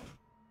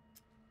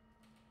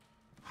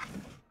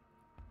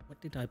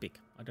 What did I pick?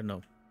 I don't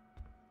know.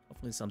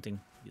 Hopefully something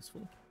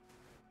useful.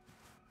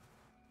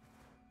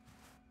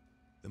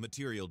 The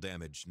material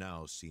damage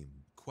now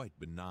seemed quite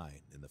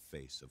benign in the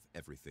face of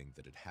everything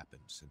that had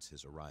happened since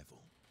his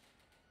arrival.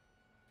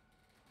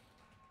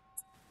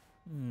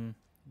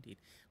 Indeed.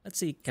 Let's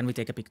see, can we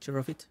take a picture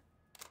of it?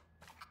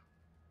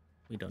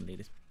 We don't need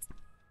it.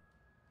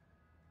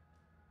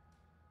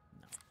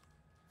 No.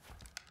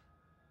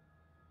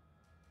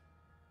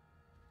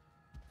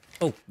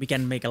 Oh, we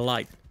can make a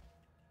light.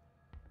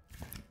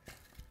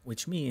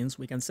 Which means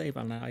we can save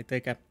and I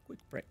take a quick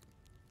break.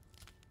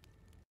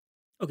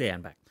 Okay,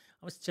 I'm back.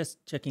 I was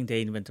just checking the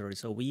inventory.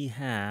 So we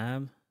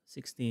have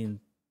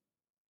 16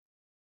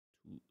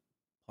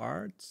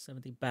 parts,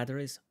 70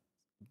 batteries,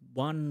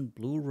 1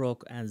 blue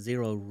rock and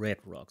 0 red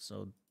rock.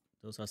 So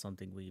those are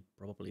something we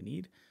probably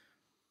need.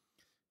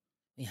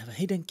 We have a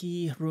hidden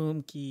key,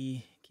 room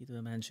key, key to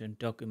the mansion,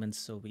 documents.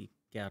 So we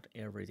got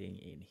everything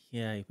in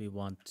here if we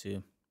want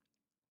to.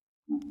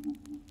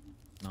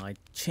 Now I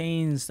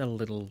changed a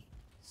little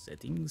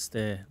settings.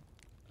 The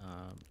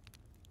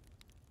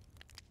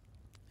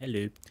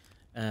hello.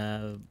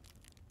 A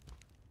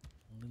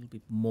little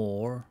bit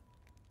more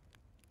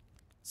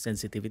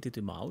sensitivity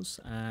to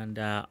mouse, and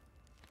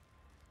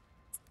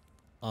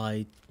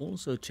I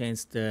also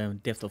changed the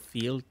depth of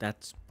field.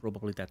 That's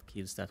probably that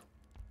gives that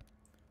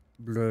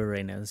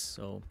blurriness.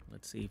 So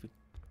let's see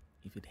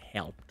if it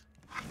helped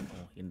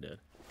or hindered.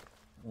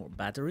 More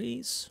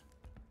batteries.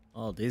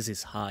 Oh, this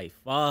is high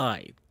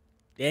five.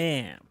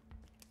 Damn.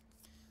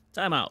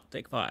 Time out.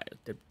 Take 5.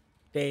 The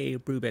Day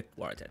Brume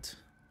Quartet.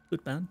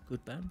 Good band.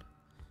 Good band.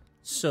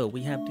 So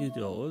we have 2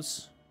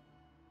 doors.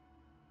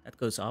 That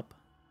goes up,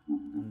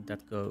 and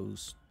that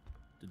goes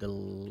to the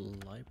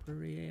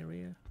library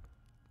area.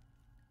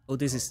 Oh,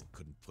 this is...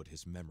 couldn't put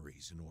his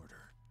memories in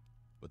order,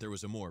 but there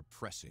was a more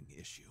pressing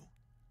issue.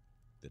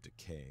 The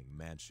decaying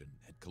mansion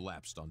had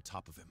collapsed on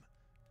top of him,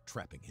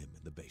 trapping him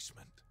in the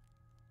basement.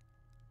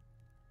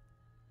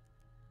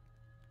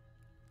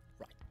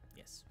 Right.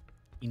 Yes.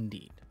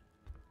 Indeed.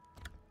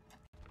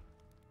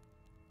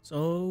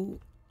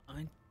 So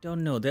I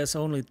don't know. There's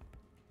only...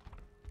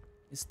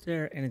 Is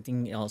there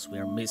anything else we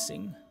are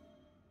missing?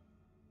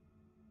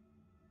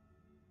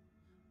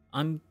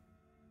 I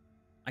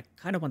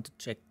kind of want to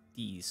check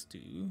these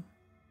 2.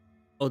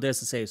 Oh,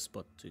 there's a safe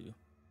spot too.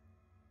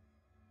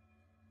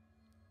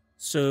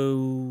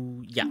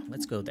 So, yeah,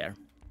 let's go there.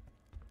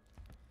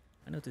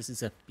 I know this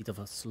is a bit of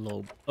a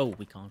slow... Oh,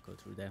 we can't go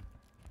through there.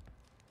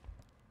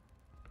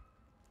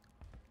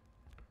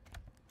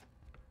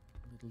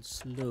 A little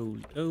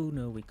slowly. Oh,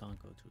 no, we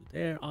can't go through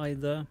there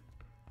either.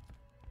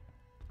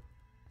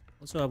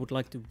 Also, I would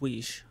like to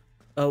wish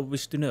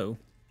wish to know.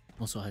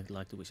 Also, I'd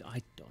like to wish.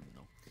 I don't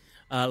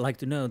know. Like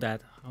to know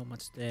that how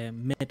much the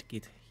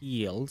medkit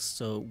heals.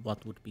 So,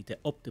 what would be the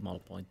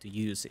optimal point to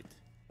use it?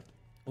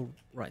 Oh,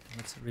 right.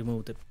 Let's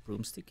remove the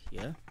broomstick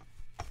here.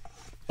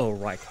 Oh,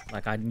 right.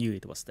 Like I knew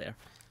it was there.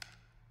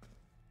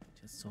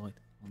 Just saw it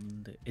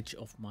on the edge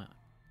of my eye.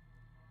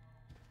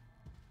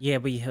 Yeah,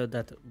 we heard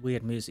that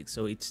weird music,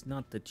 so it's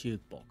not the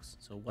jukebox.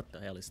 So what the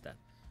hell is that?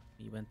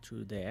 We went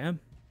through there.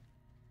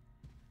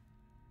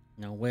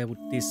 Now where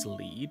would this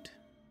lead?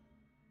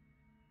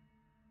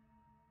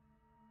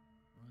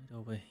 Right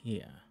over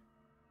here.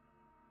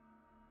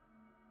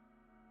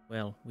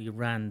 Well, we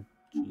ran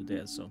through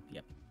there, so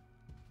yep.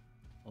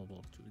 I'll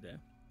walk through there.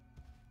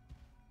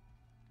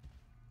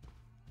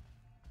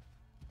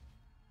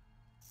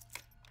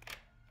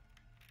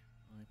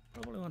 I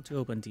probably want to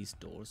open these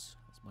doors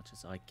as much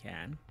as I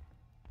can.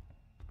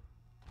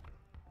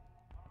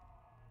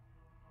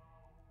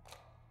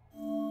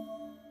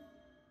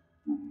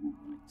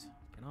 Right,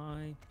 can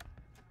I?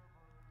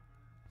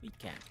 We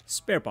can.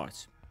 Spare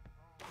parts.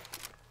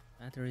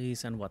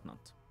 Batteries and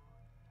whatnot.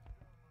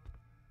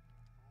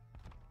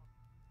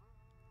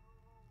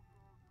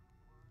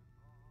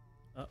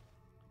 Oh.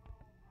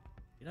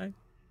 Did I?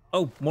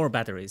 Oh, more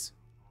batteries.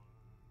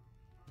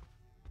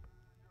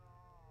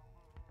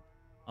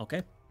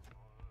 Okay.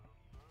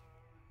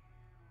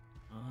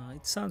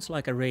 It sounds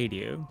like a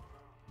radio.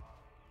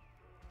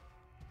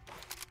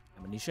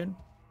 Ammunition.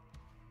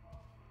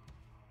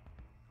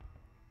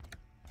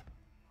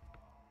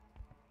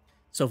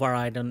 So far,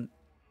 I haven't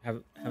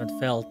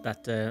felt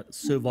that the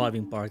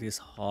surviving part is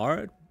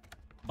hard,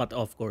 but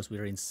of course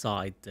we're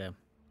inside the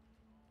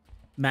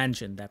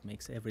mansion. That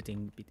makes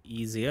everything a bit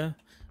easier.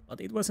 But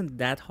it wasn't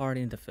that hard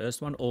in the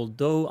first one,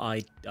 although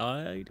I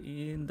died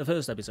in the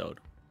first episode.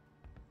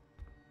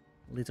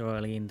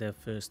 Literally in the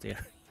first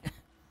area.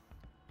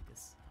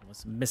 Because I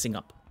was messing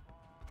up.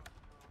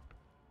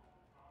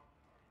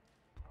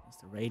 There's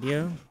the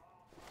radio.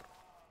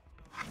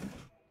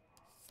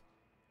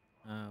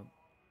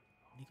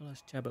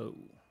 Nicholas Chabot.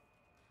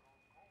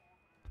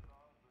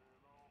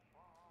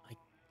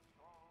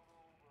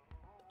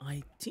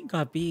 I think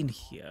I've been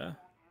here.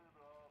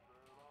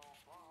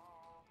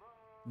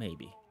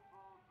 Maybe.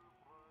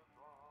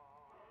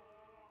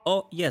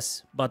 Oh,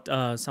 yes, but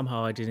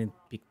somehow I didn't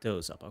pick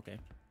those up. Okay.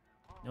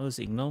 No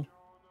signal.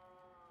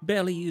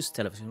 Barely used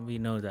television, we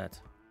know that.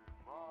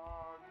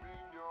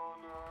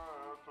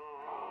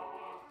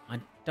 I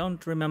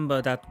don't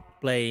remember that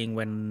playing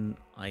when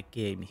I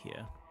came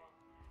here.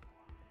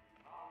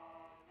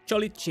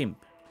 Jolly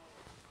Chimp.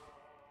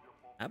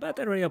 A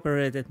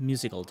battery-operated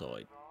musical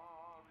toy.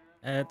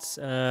 That's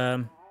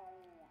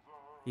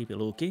creepy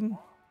looking.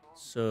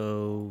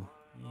 So,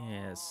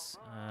 yes.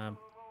 I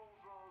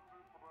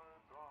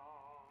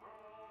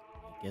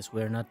guess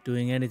we're not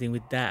doing anything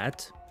with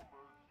that.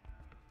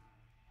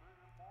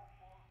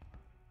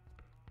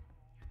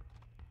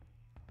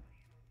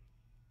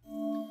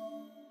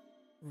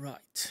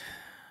 Right.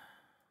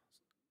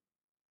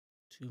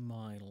 To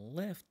my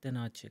left, then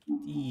I check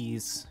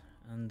these.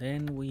 And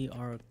then we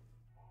are...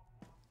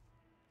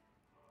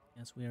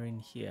 Yes, we're in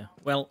here.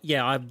 Well,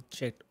 yeah, I've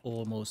checked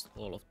almost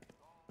all of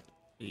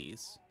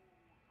these.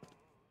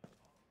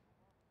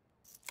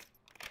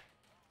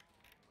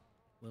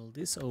 Will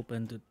this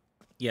open to...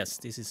 Yes,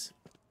 this is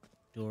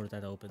door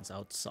that opens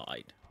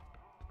outside.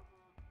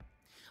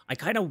 I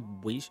kind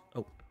of wish...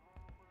 Oh.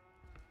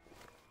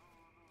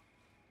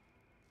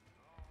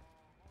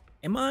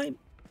 Am I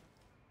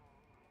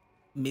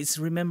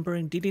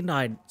misremembering? Didn't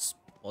I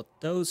spot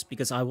those?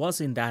 Because I was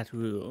in that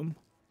room.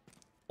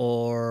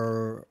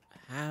 Or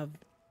have...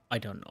 I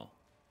don't know.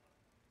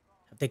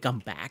 Have they come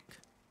back?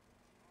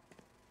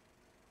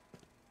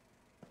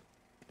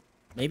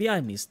 Maybe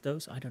I missed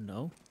those. I don't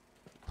know.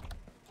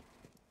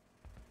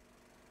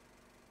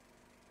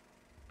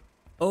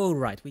 Oh,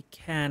 right. We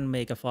can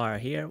make a fire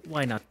here.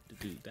 Why not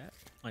do that?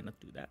 Why not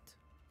do that?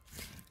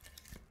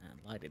 And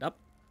light it up.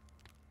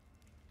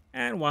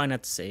 And why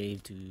not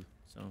save too?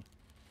 So.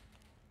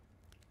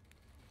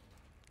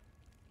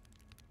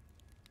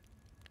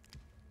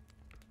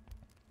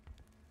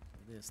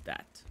 There's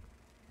that.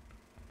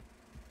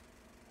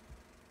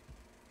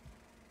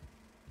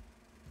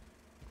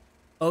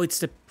 Oh, it's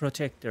the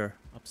projector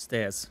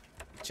upstairs.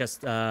 It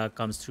just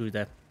comes through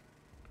the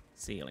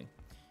ceiling.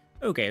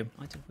 Okay,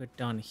 I think we're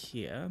done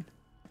here.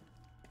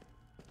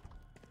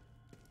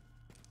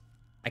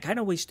 I kind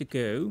of wish to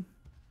go.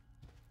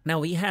 Now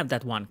we have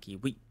that one key.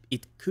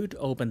 It could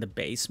open the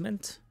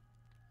basement,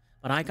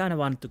 but I kind of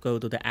want to go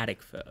to the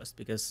attic first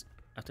because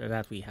after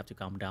that we have to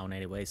come down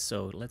anyway.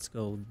 So let's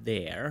go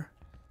there.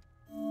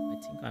 I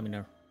think I'm in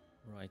a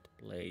right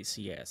place.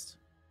 Yes.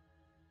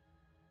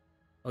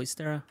 Oh, is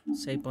there a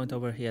save point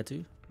over here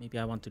too? Maybe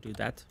I want to do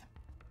that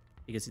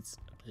because it's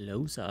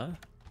closer.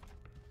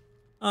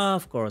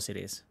 Of course it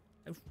is.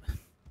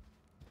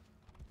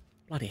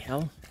 Bloody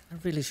hell. I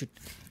really should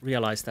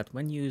realize that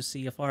when you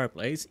see a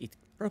fireplace, it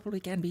probably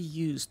can be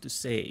used to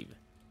save.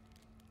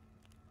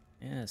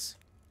 Yes.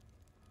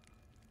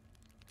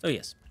 So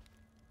yes.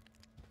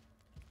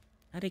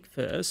 Attic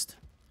first.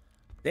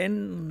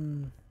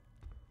 Then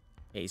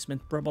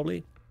basement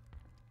probably.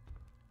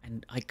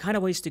 And I kind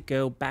of wish to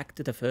go back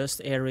to the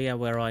first area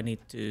where I need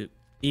to,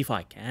 if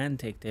I can,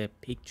 take the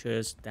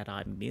pictures that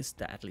I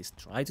missed, at least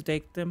try to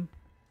take them.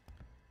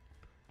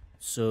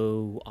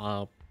 So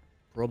I'll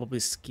probably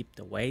skip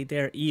the way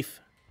there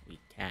if we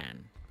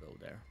can go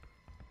there.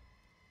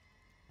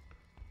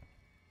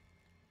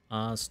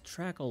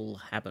 Struggle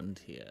happened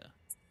here.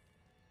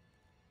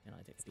 Can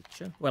I take a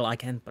picture? Well, I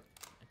can, but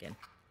again,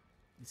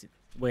 is it?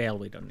 Well,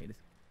 we don't need it.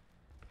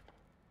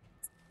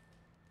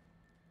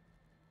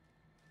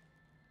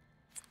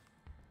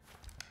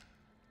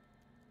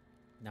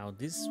 Now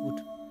this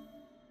would...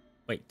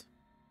 Wait.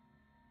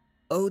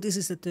 Oh, this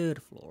is the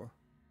third floor.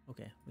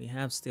 Okay, we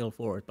have still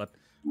floor, but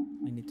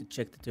we need to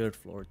check the third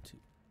floor too.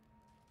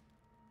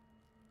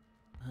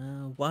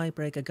 Why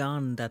break a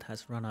gun that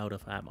has run out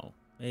of ammo?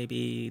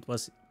 Maybe it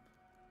was...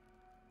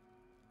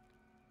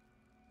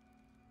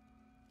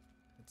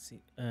 Let's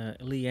see.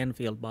 Lee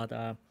Enfield,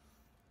 but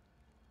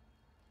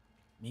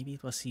maybe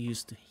it was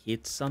used to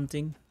hit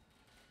something.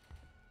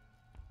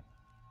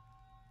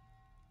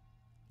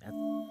 That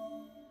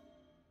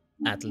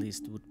at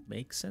least would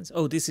make sense.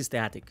 Oh, this is the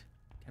attic.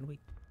 Can we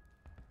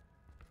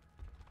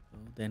go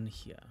then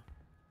here?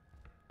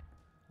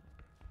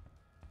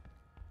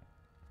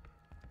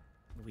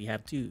 We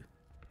have two,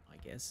 I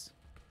guess.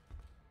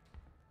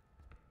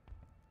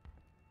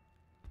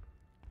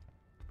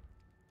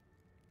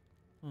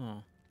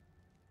 Oh.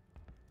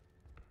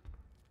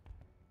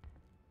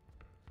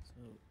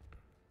 So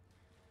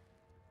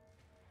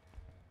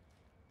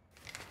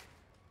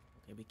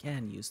okay, we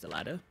can use the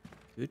ladder.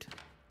 Good.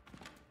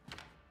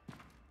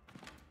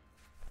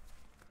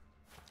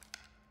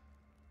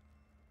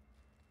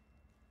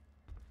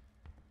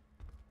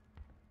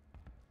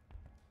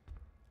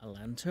 A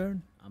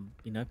lantern,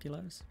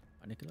 binoculars.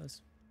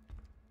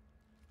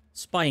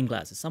 Spying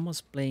glasses.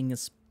 Someone's playing a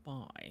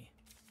spy.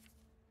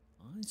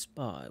 I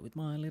spy with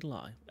my little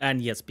eye.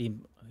 And yes,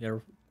 been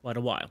here quite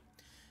a while.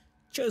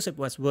 Joseph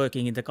was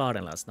working in the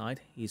garden last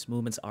night. His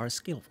movements are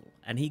skillful,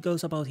 and he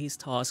goes about his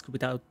task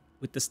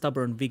with the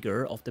stubborn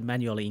vigor of the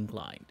manually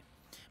inclined.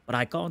 But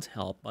I can't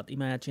help but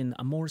imagine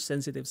a more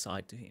sensitive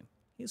side to him.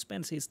 He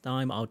spends his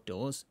time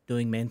outdoors,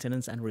 doing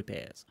maintenance and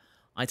repairs.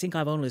 I think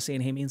I've only seen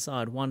him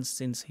inside once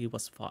since he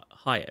was not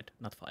fired.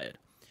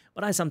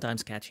 But I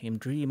sometimes catch him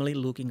dreamily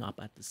looking up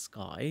at the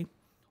sky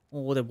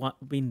or the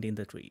wind in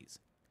the trees.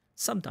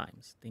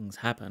 Sometimes things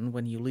happen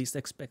when you least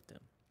expect them.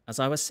 As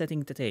I was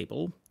setting the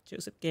table,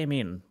 Joseph came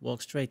in,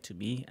 walked straight to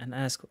me and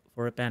asked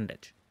for a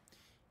bandage.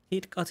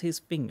 He'd cut his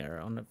finger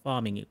on the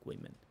farming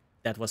equipment.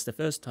 That was the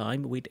first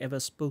time we'd ever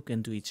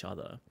spoken to each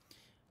other.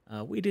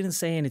 We didn't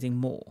say anything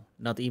more,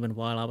 not even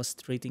while I was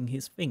treating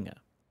his finger.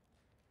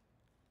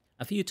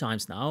 A few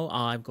times now,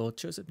 I've got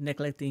Joseph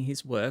neglecting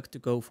his work to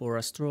go for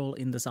a stroll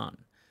in the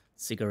sun,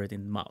 cigarette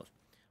in mouth.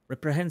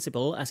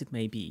 Reprehensible as it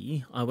may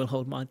be, I will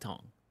hold my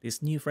tongue.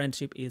 This new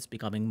friendship is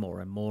becoming more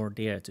and more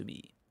dear to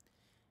me.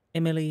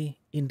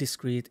 Emily,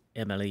 indiscreet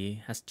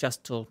Emily, has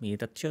just told me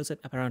that Joseph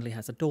apparently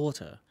has a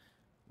daughter.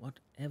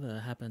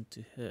 Whatever happened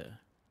to her?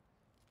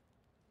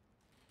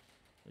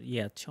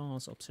 Yeah,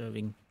 Charles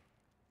observing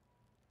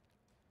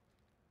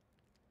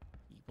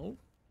people.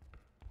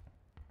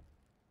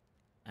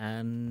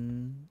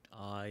 And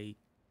I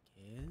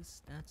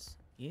guess that's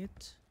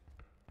it.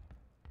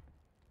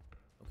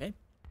 Okay.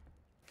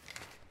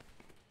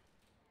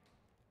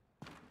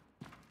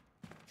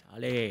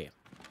 Charlie.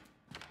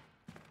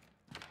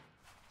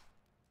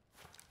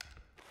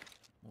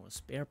 More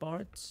spare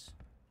parts.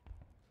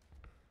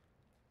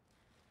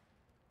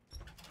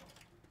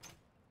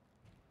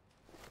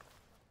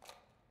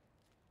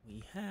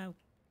 We have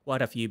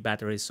quite a few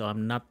batteries, so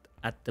I'm not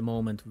at the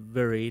moment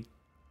worried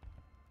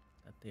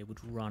that they would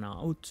run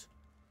out.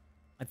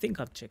 I think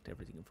I've checked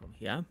everything from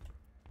here.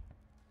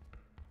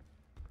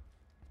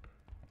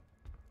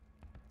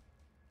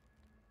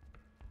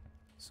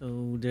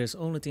 So there's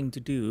only thing to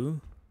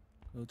do,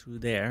 go through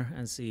there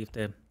and see if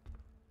the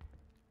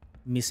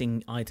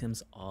missing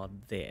items are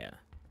there.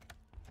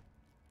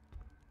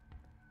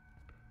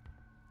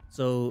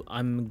 So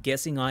I'm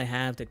guessing I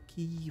have the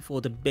key for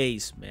the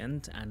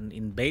basement, and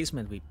in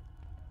basement we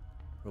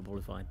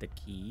probably find the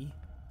key.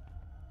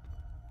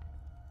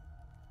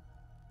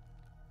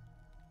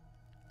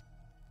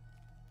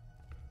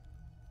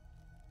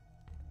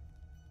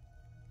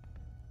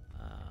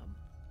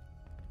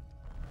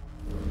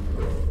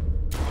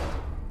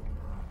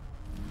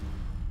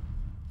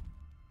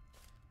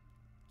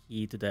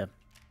 Key to the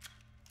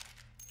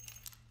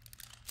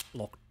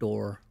locked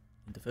door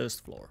in the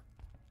first floor.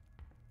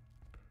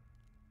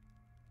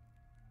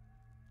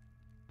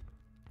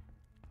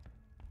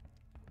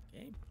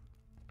 Okay.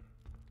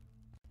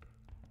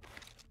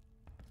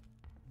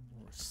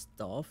 More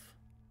stuff.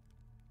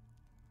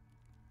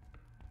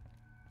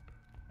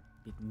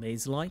 Bit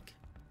maze-like.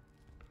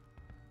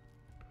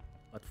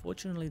 But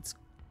fortunately it's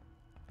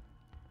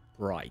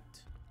bright.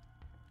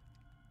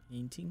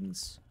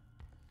 Paintings.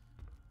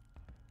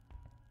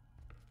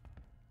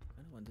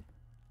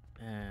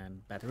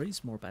 And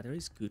batteries, more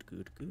batteries. Good,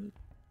 good, good.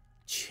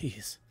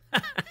 Jeez.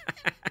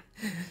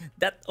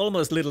 That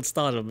almost little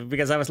startled me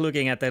because I was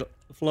looking at the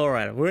floor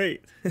and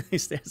wait,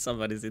 is there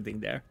somebody sitting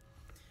there?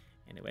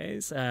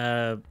 Anyways,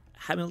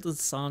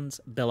 Hamilton's son's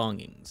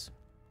belongings.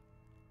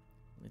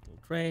 Little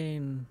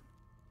train.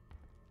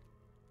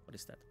 What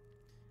is that?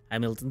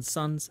 Hamilton's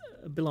son's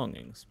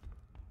belongings.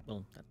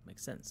 Well, that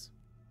makes sense.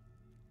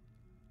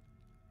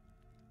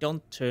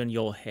 Don't turn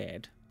your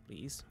head,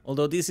 please.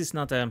 Although this is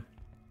not a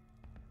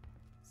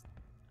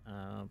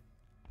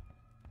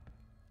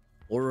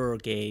horror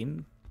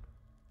game,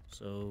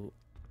 so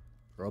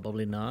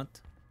probably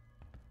not.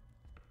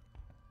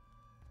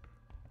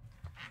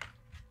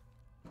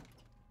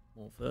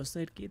 More first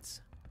aid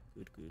kits.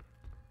 Good, good.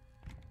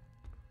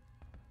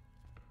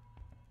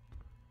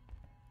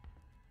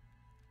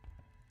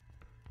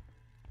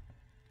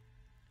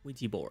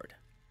 Ouija board.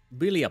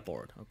 Billiard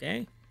board,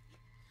 okay?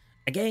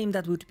 A game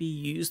that would be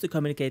used to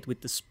communicate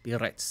with the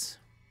spirits.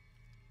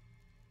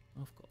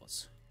 Of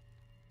course.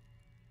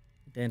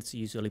 It ends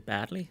usually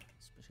badly,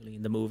 especially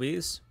in the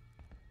movies.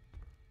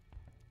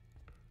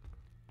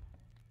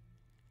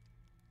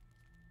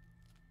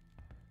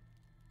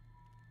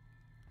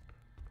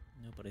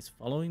 Nobody's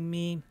following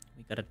me.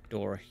 We got a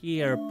door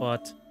here,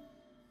 but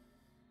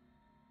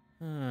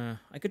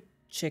I could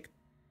check.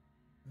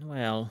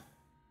 Well.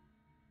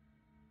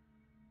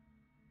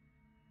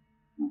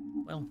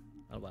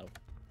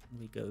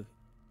 We go.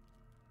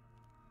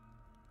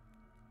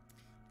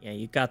 Yeah,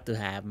 you got to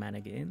have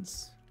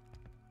mannequins.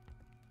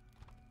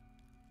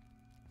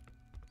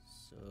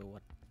 So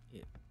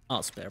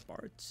what? Spare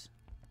parts.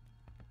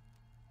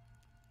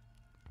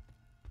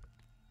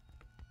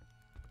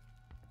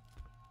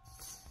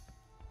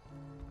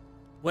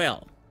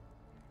 Well,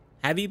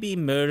 have you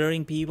been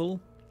murdering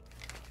people?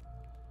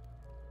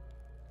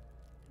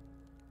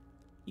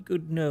 You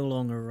could no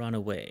longer run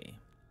away.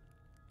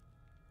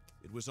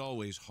 It was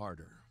always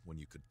harder when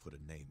you could put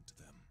a name to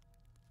them.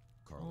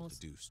 Carl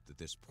deduced that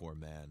this poor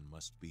man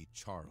must be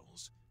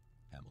Charles,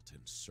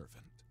 Hamilton's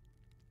servant.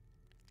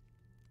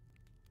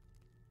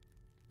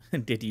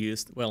 Did you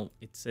use... Well,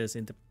 it says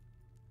on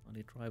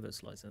the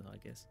driver's license, I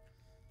guess.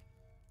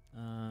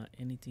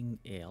 Anything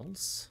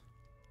else?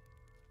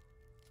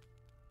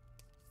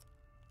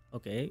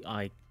 Okay,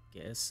 I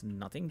guess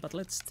nothing, but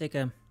let's take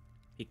a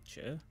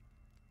picture.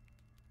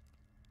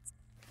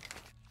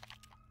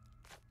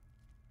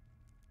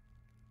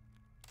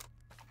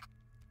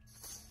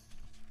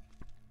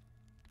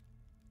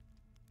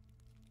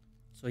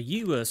 So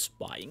you were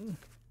spying,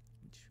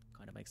 which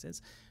kind of makes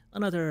sense.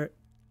 Another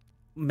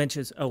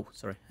mentions, oh,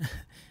 sorry.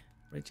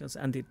 Rachel's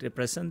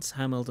antidepressants,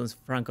 Hamilton's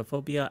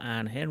francophobia,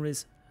 and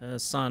Henry's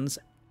son's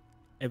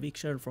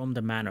eviction from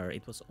the manor.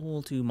 It was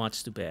all too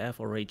much to bear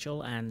for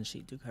Rachel, and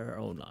she took her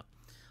own life.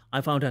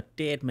 I found a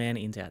dead man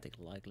in the attic,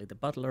 likely the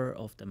butler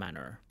of the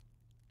manor.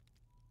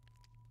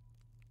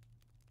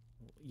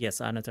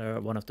 Yes,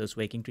 another one of those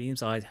waking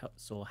dreams. I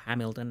saw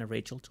Hamilton and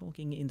Rachel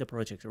talking in the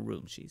projector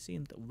room. She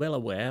seemed well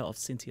aware of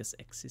Cynthia's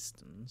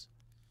existence.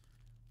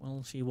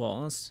 Well, she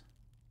was.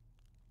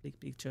 Big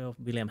picture of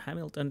William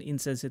Hamilton,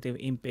 insensitive,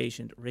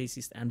 impatient,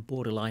 racist, and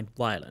borderline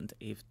violent.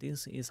 If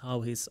this is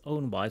how his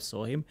own wife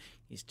saw him,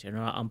 his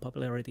general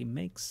unpopularity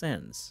makes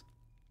sense.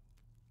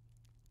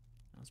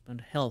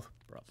 Husband health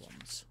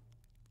problems.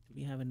 Do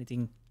we have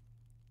anything?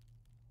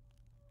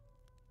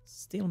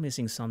 Still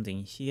missing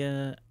something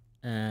here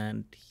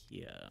and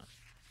here.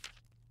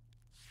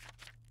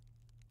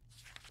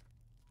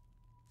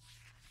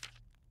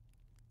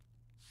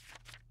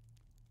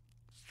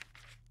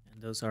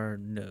 And those are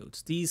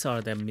notes. These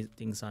are the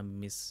things I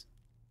miss.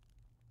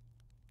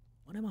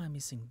 What am I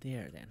missing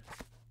there then?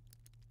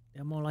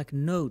 They're more like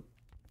notes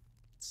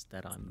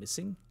that I'm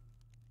missing.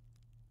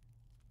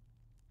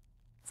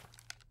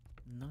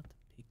 Not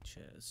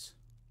pictures.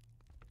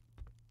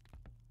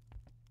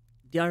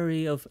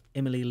 Diary of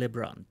Emily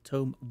Lebrun,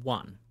 Tome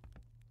 1.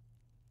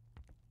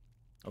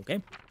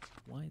 Okay,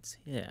 why it's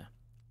here?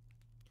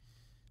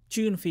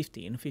 June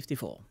 15,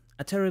 54.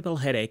 A terrible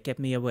headache kept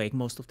me awake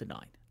most of the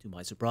night. To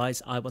my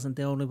surprise, I wasn't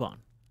the only one.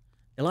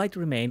 The light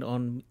remained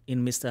on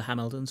in Mr.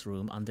 Hamilton's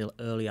room until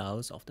early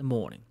hours of the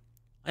morning.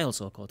 I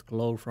also caught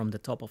glow from the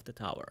top of the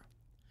tower.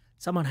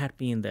 Someone had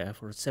been there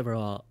for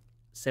several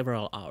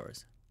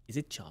hours. Is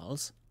it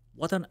Charles?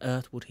 What on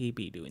earth would he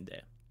be doing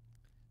there?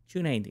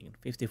 June 18,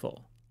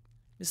 54.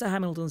 Mr.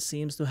 Hamilton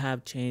seems to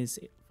have changed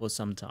for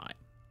some time.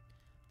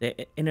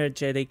 The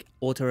energetic,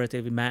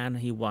 authoritative man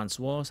he once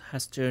was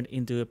has turned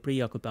into a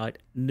preoccupied,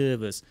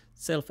 nervous,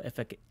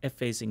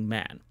 self-effacing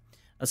man.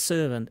 A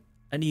servant,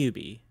 a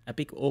newbie, a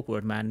big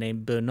awkward man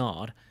named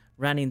Bernard,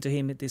 ran into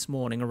him this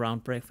morning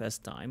around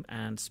breakfast time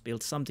and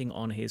spilled something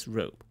on his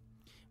robe.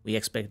 We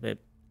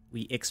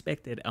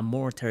expected a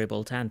more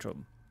terrible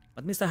tantrum,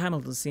 but Mr.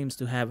 Hamilton seems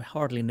to have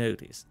hardly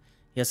noticed.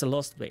 He has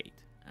lost weight,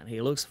 and he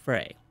looks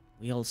frail.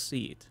 We all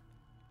see it.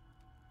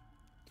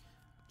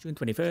 June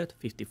 23rd,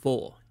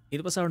 54.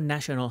 It was our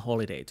national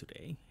holiday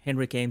today.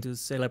 Henry came to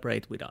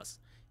celebrate with us.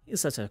 He's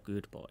such a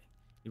good boy.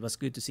 It was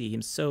good to see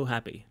him so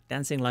happy,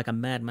 dancing like a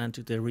madman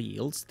to the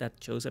reels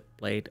that Joseph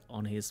played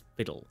on his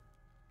fiddle.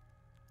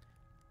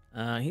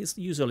 He's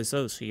usually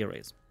so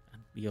serious,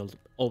 and we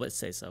always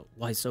say so.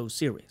 Why so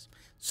serious?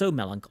 So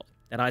melancholy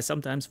that I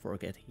sometimes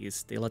forget he is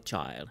still a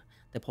child.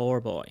 The poor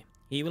boy.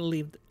 He will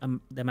leave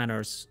the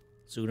manners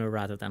sooner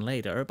rather than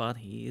later, but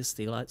he is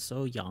still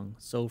so young,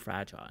 so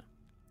fragile.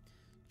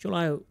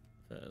 July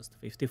 1st,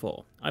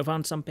 54. I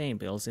found some pain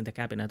pills in the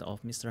cabinet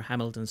of Mr.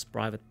 Hamilton's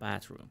private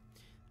bathroom.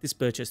 This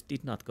purchase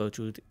did not go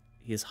through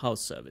his house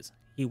service.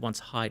 He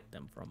once hid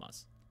them from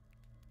us.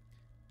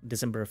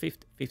 December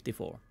 5th,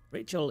 54.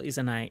 Rachel is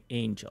an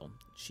angel.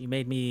 She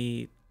made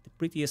me the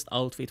prettiest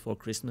outfit for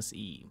Christmas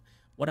Eve.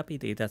 What a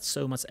pity that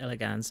so much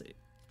elegance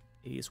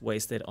is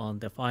wasted on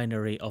the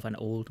finery of an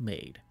old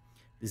maid.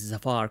 This is a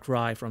far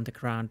cry from the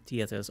grand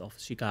theaters of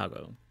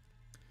Chicago.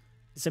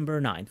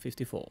 December 9th,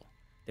 54.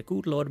 The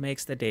good Lord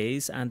makes the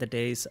days, and the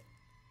days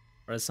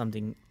are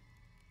something.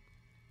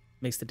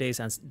 Makes the days,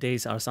 and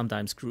days are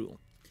sometimes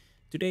cruel.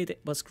 Today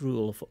was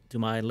cruel to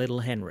my little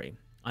Henry.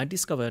 I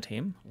discovered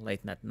him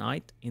late that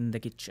night in the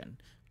kitchen,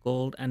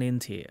 cold and in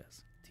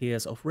tears,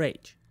 tears of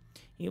rage.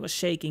 He was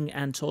shaking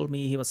and told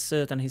me he was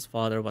certain his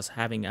father was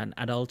having an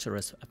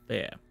adulterous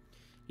affair.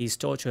 He is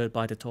tortured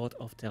by the thought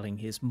of telling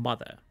his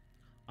mother.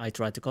 I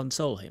tried to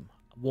console him,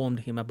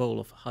 warmed him a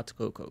bowl of hot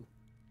cocoa.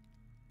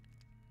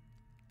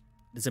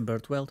 December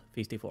 12th,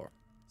 54.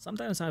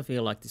 Sometimes I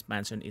feel like this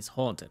mansion is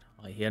haunted.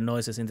 I hear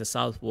noises in the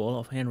south wall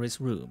of Henry's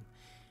room.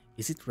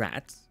 Is it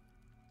rats?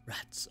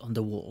 Rats on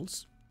the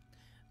walls?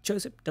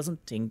 Joseph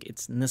doesn't think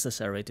it's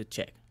necessary to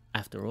check.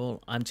 After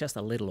all, I'm just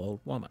a little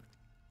old woman.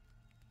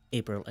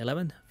 April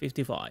 11th,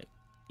 55.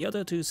 The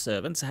other two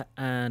servants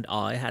and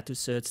I had to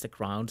search the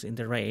grounds in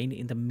the rain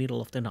in the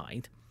middle of the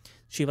night.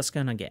 She was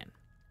gone again.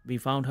 We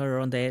found her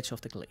on the edge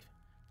of the cliff,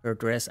 her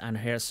dress and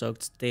hair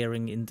soaked,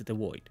 staring into the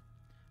void.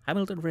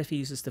 Hamilton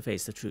refuses to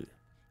face the truth.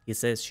 He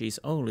says she's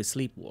only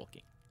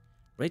sleepwalking.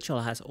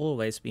 Rachel has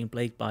always been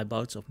plagued by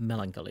bouts of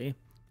melancholy,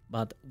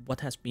 but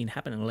what has been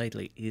happening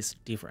lately is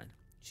different.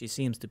 She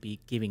seems to be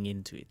giving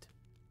in to it.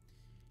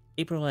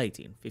 April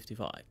 18,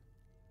 55.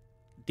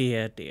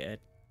 Dear, dear,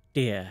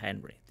 dear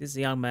Henry, this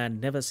young man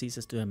never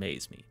ceases to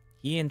amaze me.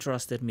 He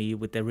entrusted me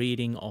with the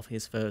reading of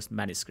his first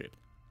manuscript,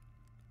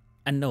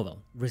 a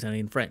novel written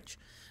in French.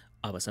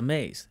 I was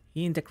amazed.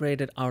 He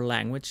integrated our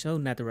language so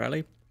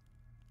naturally.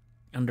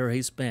 Under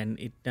his pen,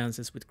 it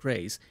dances with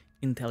grace,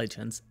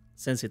 intelligence,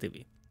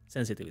 sensitivity.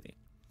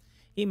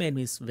 He made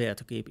me swear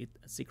to keep it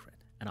a secret,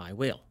 and I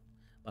will.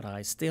 But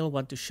I still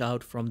want to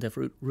shout from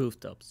the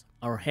rooftops.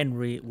 Our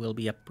Henry will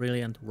be a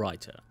brilliant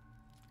writer.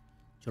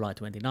 July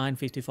 29,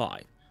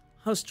 55.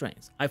 How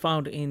strange. I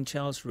found in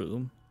Charles'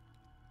 room.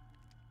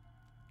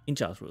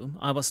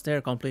 I was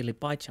there completely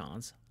by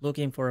chance,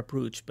 looking for a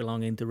brooch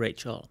belonging to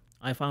Rachel.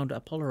 I found a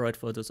Polaroid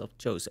photos of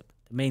Joseph,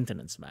 the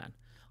maintenance man.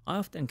 I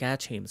often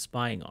catch him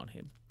spying on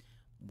him.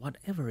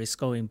 Whatever is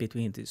going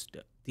between these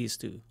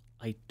two,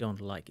 I don't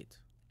like it.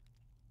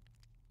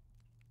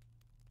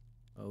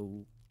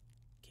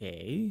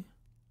 Okay.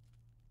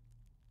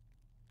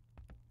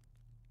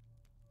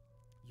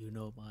 You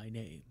know my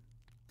name.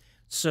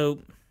 So,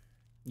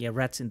 yeah,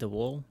 rats in the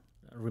wall.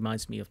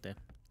 Reminds me of the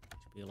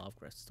H.P.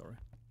 Lovecraft story.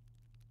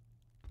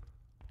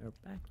 They're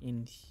back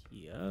in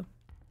here.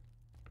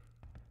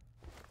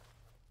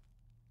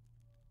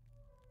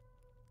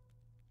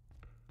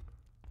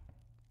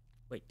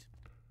 Wait.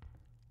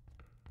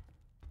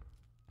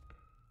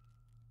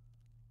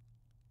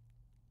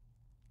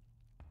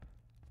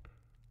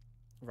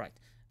 Right.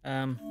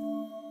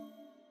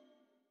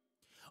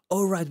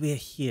 Oh, right, we're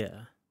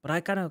here. But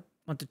I kind of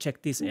want to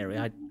check this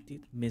area. I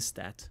did miss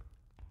that.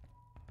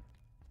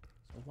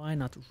 So why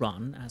not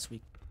run as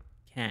we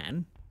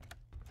can?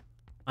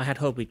 I had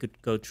hoped we could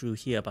go through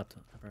here, but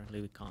apparently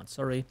we can't.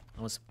 Sorry,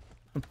 I was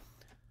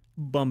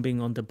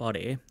bumping on the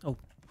body. Oh,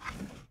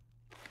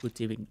 good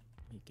thing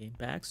we came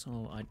back,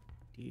 so I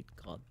did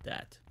got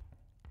that.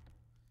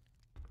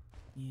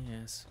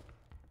 Yes.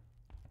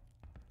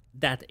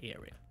 That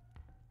area.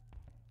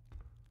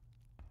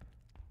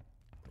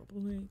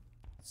 Probably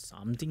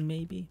something,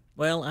 maybe.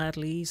 Well, at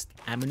least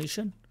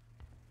ammunition.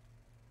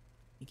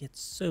 You get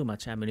so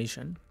much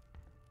ammunition.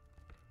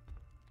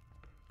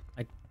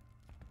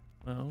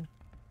 Well,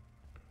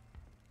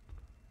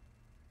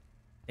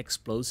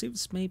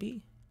 explosives,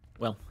 maybe?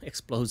 Well,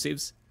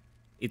 explosives.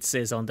 It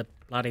says on the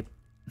bloody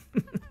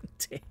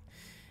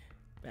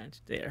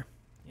badge there.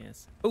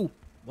 Yes. Oh,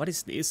 what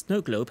is this?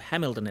 Snow globe,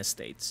 Hamilton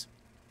Estates.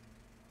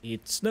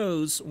 It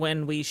snows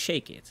when we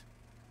shake it.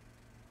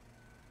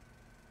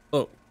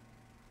 Oh.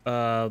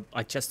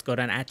 I just got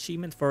an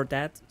achievement for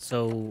that,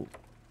 so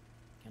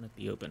cannot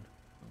be open.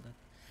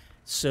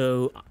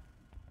 So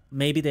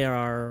maybe there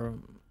are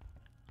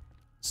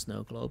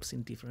snow globes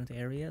in different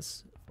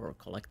areas for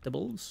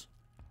collectibles.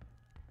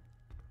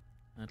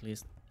 At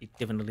least it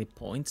definitely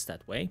points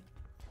that way.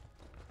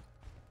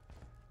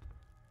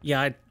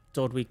 Yeah, I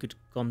thought we could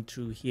come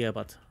through here,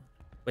 but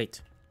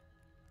wait.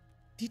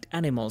 Did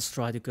animals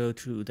try to go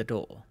through the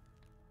door?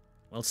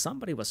 Well,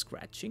 somebody was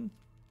scratching.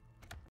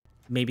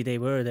 Maybe they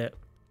were the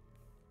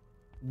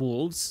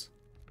wolves.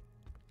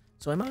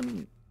 So am I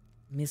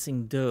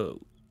missing those?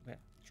 Well,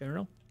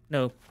 journal?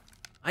 No,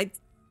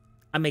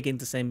 I'm making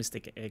the same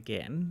mistake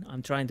again.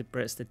 I'm trying to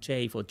press the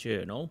J for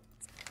journal.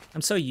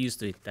 I'm so used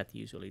to it that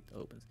usually it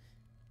opens.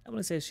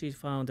 Emily says she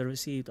found the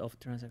receipt of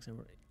transaction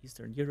from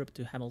Eastern Europe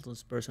to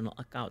Hamilton's personal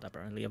account.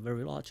 Apparently a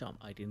very large sum.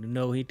 I didn't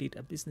know he did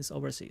a business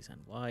overseas, and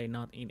why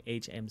not in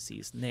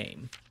HMC's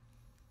name?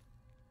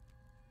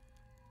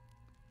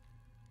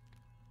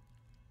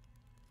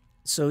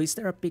 So is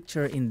there a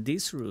picture in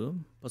this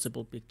room?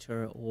 Possible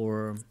picture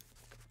or...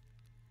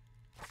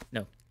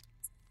 No.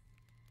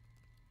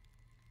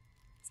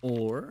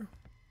 Or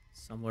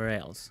somewhere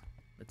else.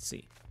 Let's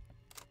see.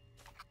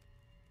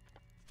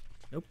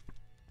 Nope.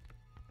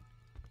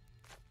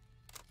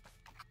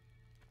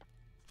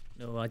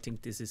 No, I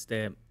think this is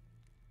the...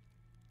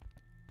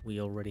 We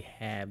already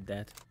have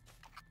that.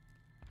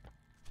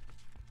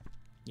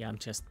 Yeah, I'm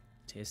just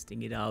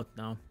testing it out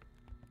now.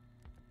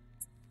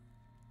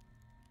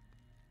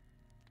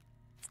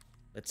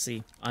 Let's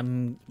see.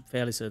 I'm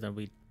fairly certain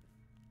we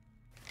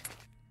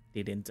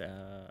didn't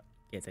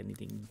get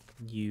anything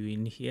new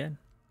in here.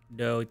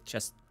 No, it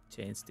just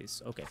changed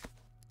this. Okay.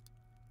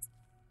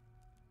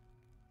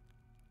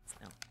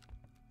 Now,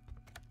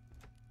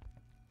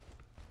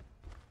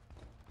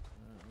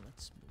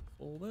 let's move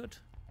forward.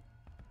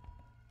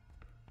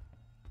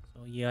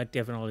 So yeah, I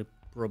definitely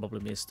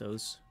probably missed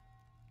those.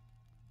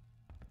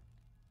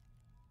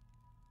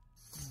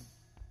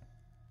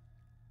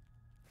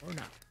 Or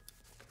not.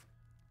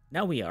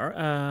 Now we are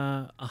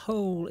a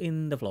hole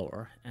in the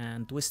floor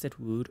and twisted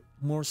wood,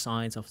 more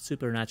signs of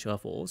supernatural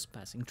force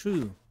passing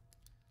through.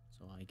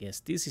 So I guess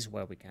this is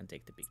where we can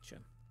take the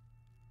picture.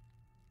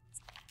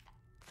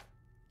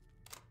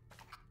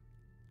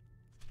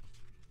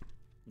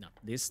 Not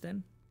this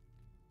then.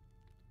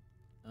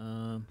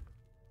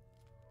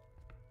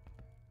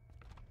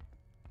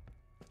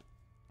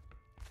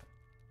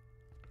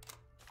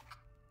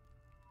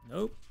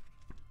 Nope.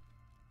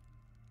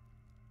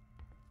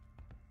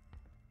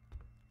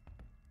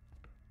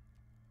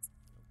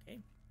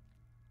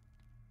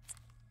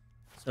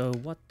 So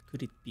what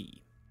could it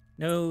be?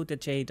 No, the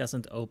J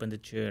doesn't open the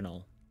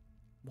journal.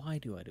 Why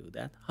do I do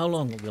that? How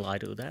long will I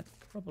do that?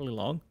 Probably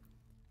long.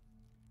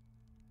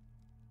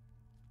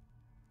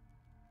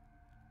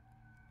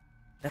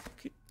 That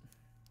could...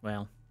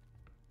 Well,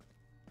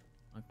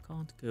 I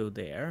can't go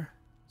there.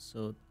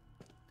 So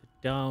the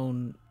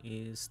down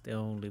is the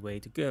only way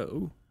to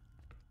go.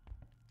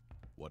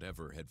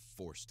 Whatever had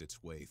forced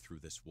its way through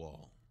this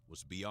wall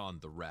was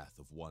beyond the wrath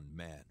of one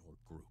man or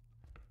group.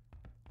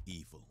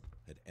 Evil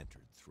had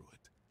entered through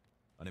it.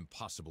 An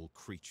impossible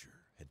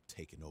creature had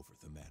taken over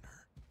the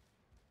manor.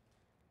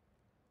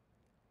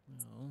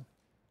 Well,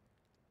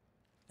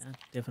 that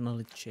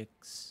definitely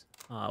checks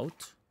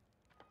out.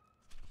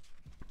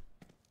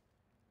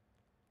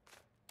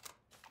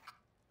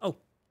 Oh,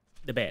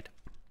 the bed.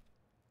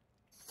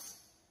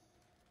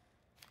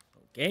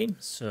 Okay,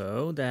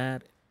 so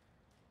that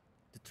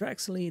the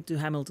tracks lead to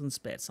Hamilton's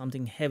bed.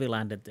 Something heavy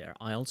landed there.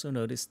 I also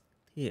noticed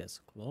his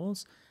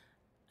claws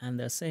and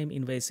the same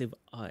invasive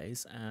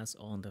eyes as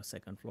on the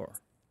second floor.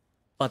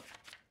 But,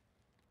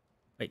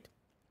 wait.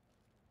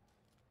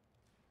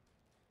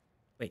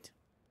 Wait.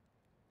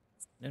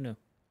 No.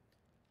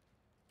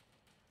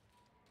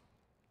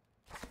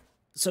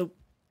 So,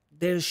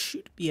 there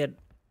should be a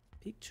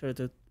picture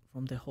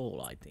from the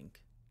hole, I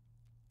think.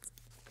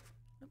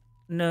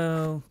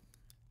 No.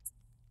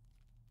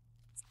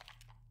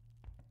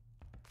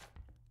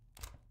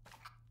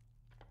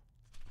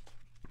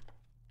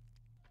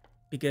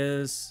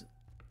 Because...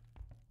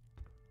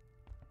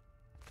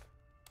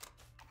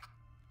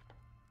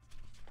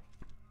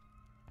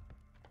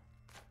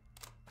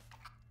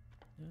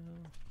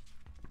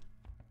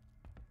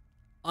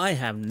 I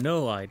have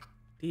no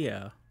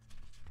idea.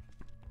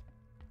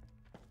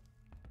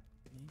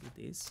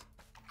 Maybe this.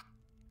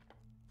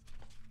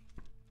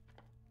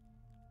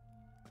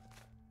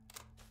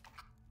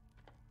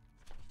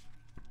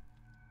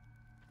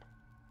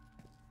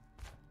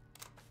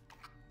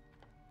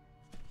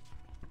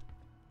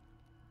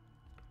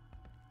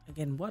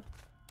 Again, what?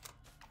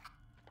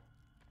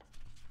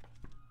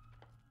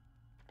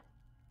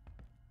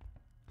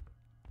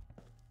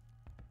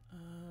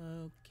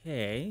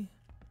 Okay.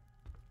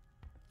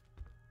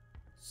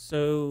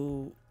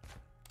 So,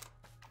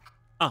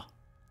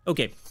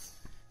 okay.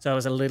 So I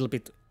was a little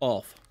bit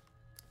off.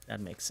 That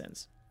makes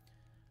sense.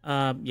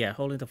 Yeah,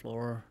 holding the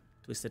floor,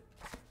 twisted.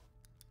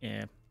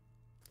 Yeah.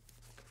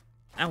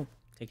 Ow,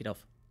 take it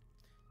off.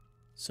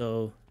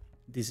 So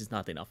this is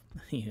not enough.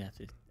 You have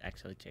to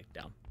actually check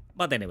down.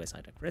 But anyways,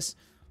 I digress.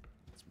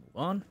 Let's move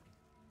on.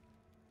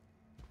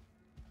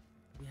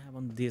 We have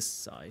on this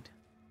side.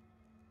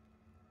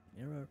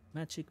 Mirror,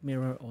 magic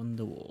mirror on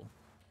the wall.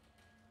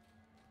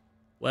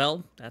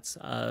 Well, that's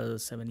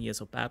 7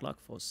 years of bad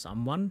luck for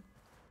someone.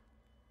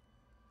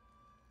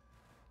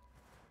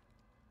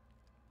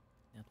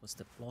 That was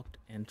the blocked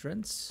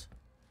entrance.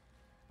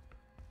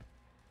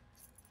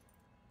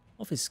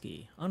 Office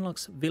key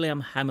unlocks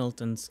William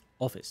Hamilton's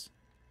office.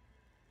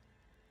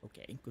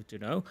 Okay, good to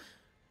know.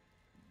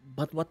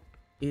 But what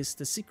is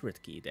the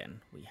secret key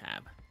then we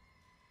have?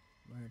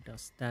 Where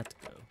does that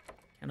go?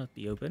 Cannot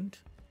be opened.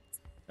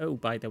 Oh,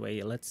 by the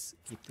way, let's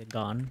keep the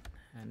gun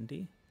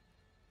handy.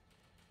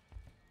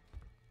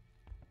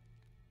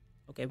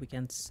 Okay, we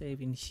can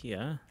save in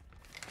here.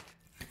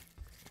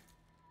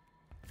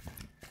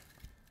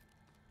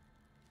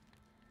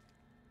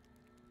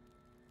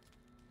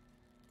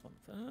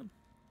 Confirm.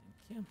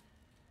 Thank you.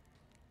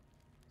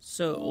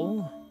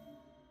 So,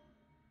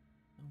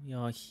 we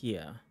are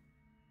here.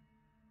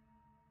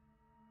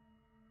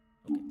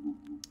 Okay.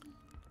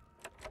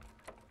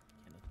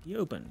 Cannot be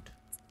opened.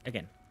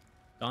 Again,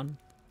 gone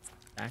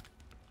back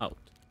out.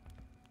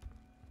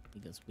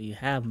 Because we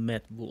have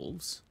met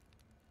wolves.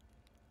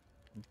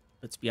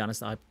 Let's be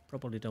honest, I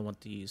probably don't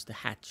want to use the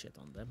hatchet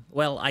on them.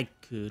 Well, I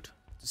could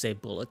to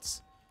save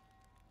bullets.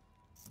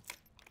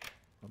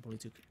 Probably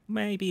took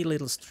maybe a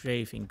little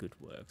strafing could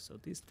work. So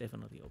this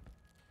definitely open.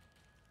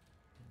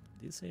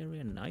 This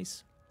area,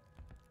 nice.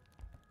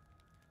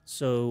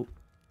 So,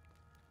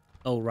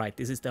 oh right,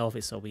 this is the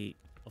office. So we,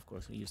 of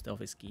course, we use the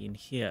office key in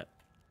here.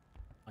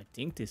 I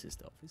think this is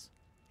the office.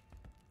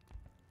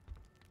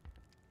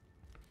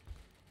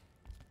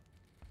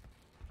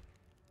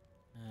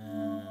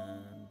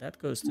 And that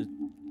goes to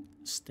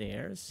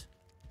stairs.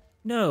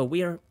 No,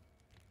 we're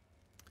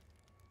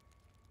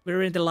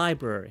in the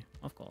library,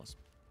 of course.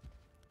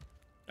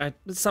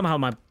 Somehow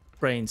my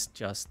brains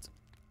just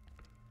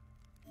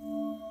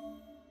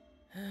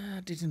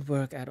didn't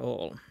work at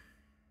all.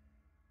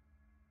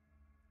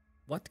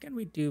 What can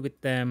we do with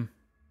them?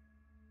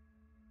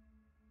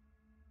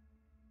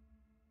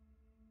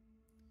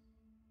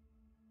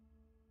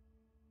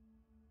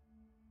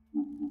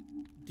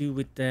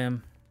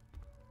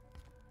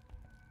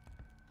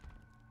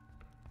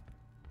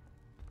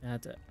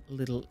 That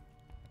little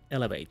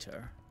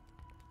elevator.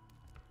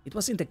 It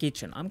was in the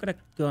kitchen. I'm gonna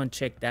go and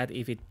check that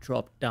if it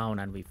dropped down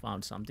and we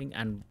found something,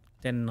 and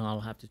then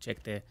I'll have to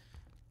check the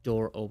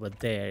door over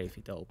there if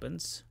it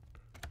opens.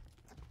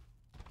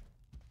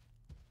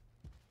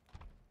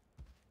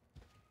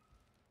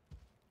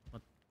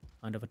 What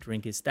kind of a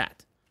drink is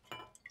that?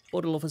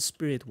 Bottle of a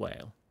spirit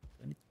whale.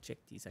 I need to check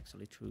these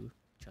actually through,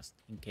 just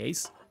in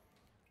case.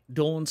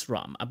 Dawn's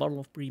rum, a bottle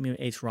of premium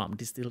aged rum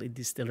distilled in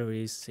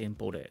distilleries Saint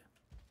Bode.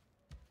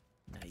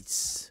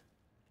 Nice.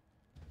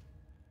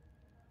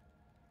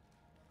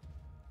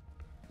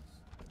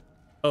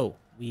 Oh,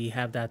 we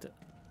have that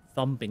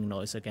thumping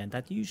noise again.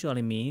 That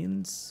usually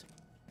means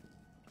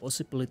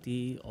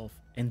possibility of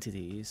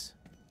entities.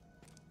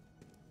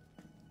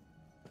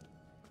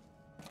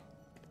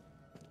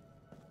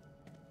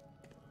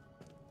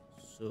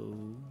 So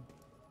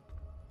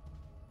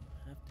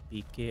have to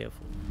be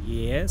careful.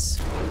 Yes.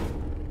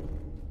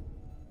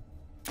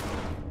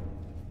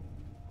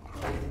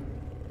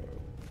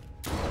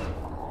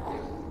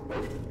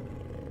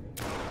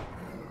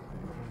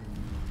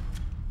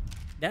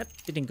 That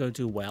didn't go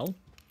too well.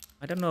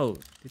 I don't know.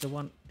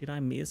 Did I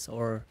miss,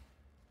 or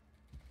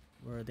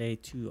were they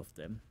two of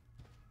them?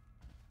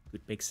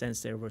 Could make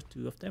sense there were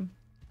two of them.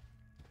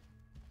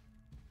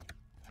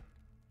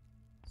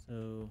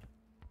 So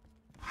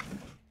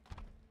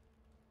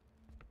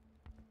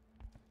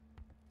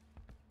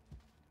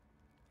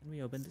can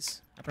we open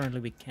this?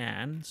 Apparently we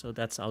can, so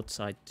that's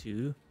outside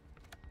too.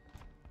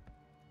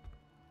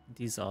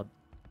 These are the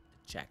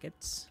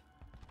jackets.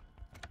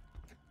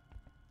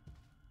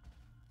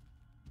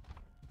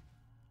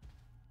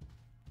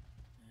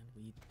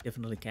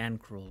 Definitely can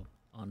crawl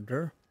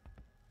under.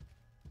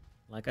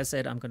 Like I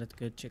said, I'm gonna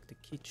go check the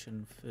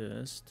kitchen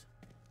first.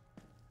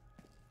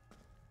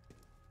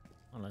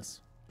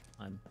 Unless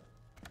I'm...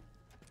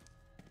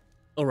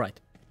 Alright.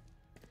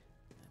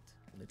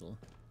 That little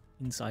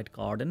inside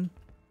garden.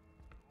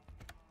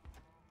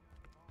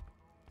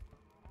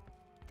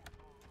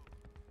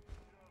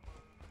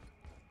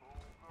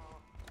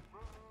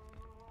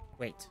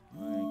 Wait,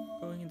 am I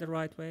going in the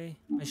right way?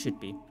 I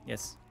should be,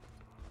 yes.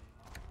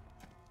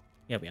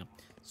 Here we are.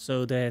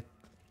 So that...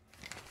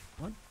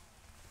 What?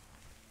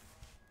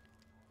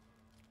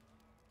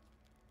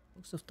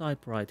 Books of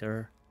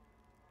typewriter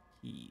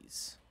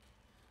keys.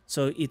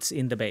 So it's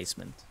in the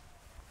basement.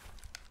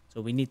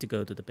 So we need to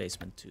go to the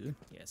basement too.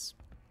 Yes.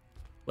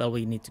 Well,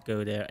 we need to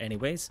go there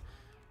anyways.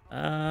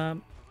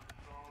 Now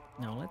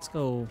let's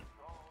go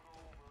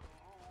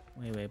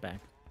way back.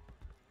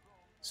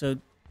 So...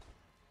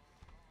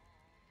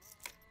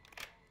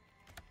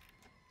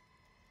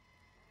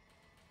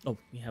 Oh,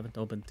 we haven't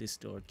opened this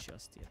door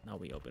just yet. Now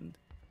we opened.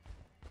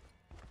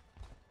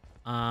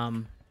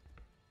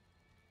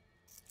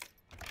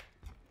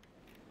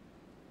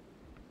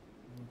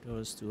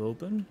 Doors to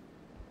open.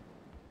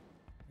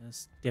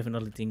 There's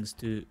definitely things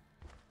to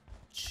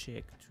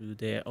check through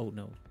there. Oh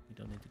no, we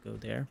don't need to go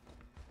there.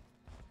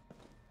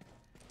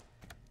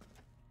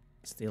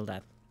 Still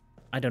that.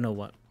 I don't know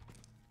what.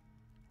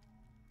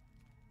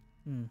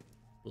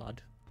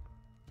 Blood.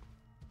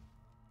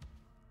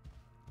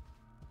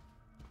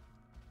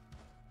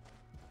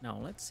 Now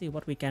let's see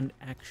what we can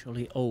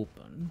actually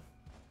open.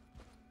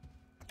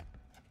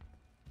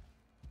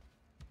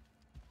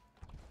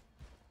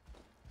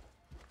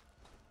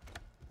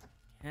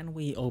 Can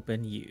we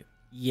open you?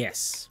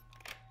 Yes.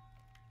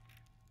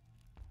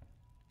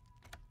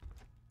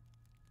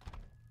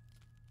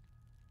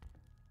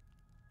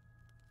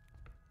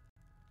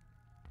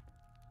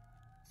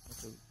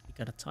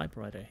 got a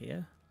typewriter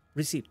here.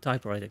 Receive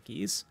typewriter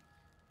keys.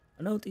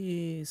 A note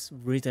is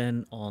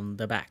written on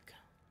the back.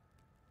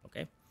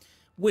 Okay.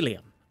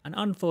 William, an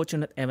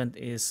unfortunate event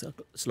is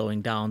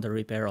slowing down the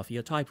repair of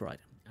your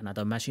typewriter.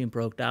 Another machine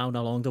broke down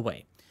along the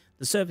way.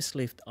 The service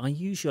lift I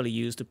usually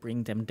use to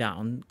bring them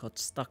down got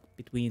stuck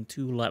between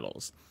two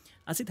levels,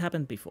 as it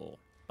happened before.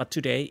 But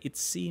today it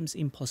seems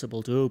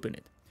impossible to open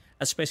it.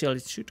 A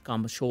specialist should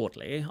come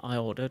shortly. I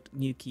ordered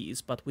new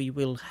keys, but we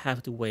will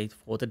have to wait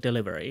for the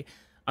delivery.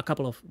 A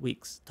couple of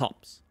weeks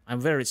tops. I'm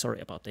very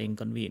sorry about the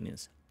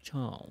inconvenience.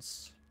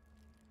 Charles.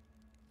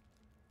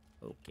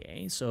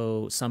 Okay,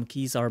 so some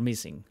keys are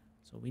missing.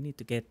 So we need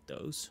to get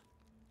those.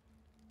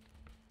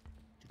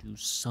 To do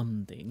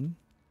something.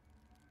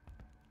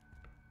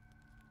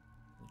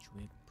 Which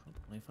we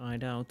probably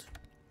find out.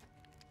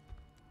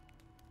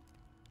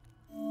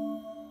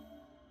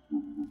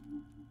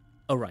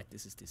 Oh right,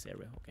 this is this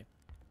area, okay.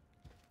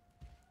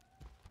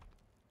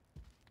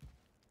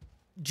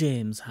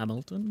 James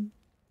Hamilton.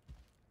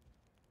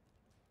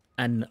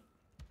 And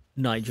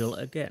Nigel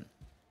again.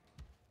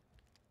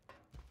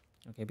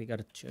 Okay, we got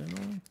a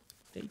journal.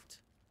 Date.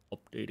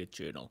 Updated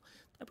journal.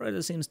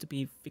 Typewriter seems to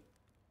be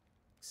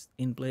fixed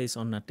in place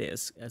on a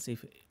desk as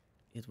if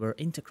it were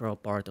integral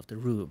part of the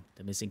room.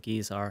 The missing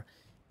keys are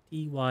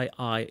TYIAHCN.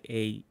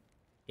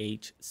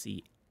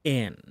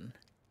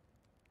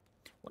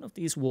 One of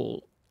these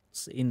walls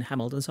in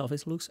Hamilton's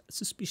office looks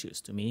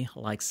suspicious to me,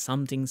 like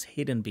something's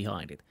hidden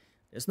behind it.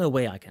 There's no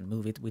way I can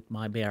move it with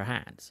my bare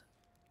hands.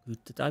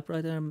 Could the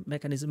typewriter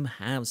mechanism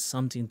have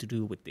something to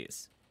do with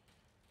this?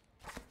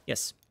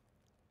 Yes.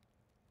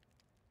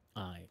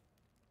 I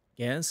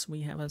guess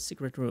we have a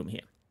secret room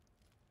here.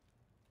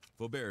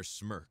 Faubert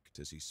smirked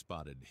as he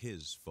spotted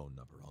his phone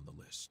number on the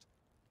list.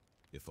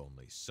 If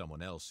only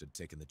someone else had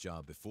taken the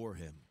job before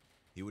him,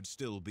 he would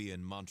still be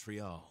in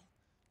Montreal,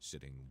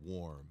 sitting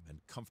warm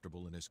and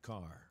comfortable in his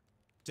car,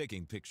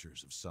 taking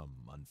pictures of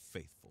some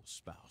unfaithful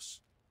spouse.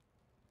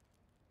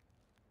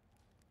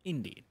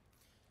 Indeed.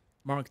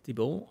 Mark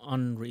Thibault,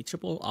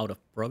 unreachable, out of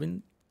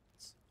province.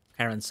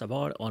 Karen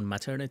Savard on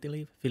maternity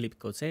leave. Philippe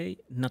Cossé,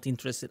 not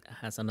interested,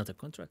 has another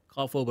contract.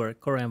 Carl Faubert,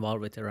 Korean War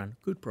veteran,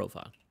 good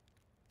profile.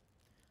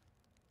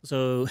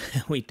 So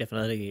we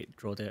definitely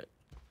draw the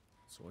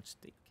sword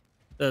stick.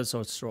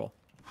 Sword straw.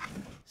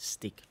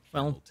 Stick.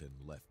 Well, Hamilton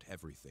left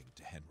everything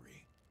to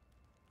Henry.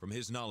 From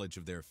his knowledge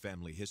of their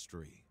family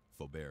history,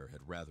 Faubert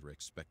had rather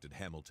expected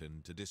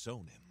Hamilton to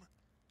disown him.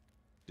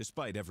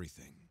 Despite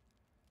everything,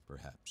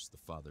 perhaps the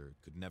father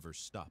could never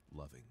stop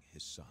loving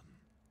his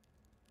son.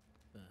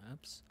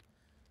 Perhaps.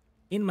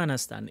 In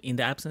Manastan, in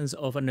the absence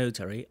of a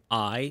notary,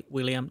 I,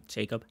 William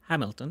Jacob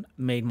Hamilton,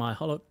 made my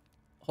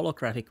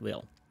holographic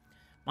will.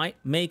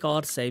 May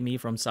God save me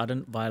from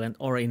sudden, violent,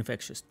 or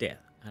infectious death,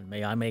 and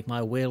may I make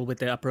my will with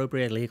the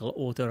appropriate legal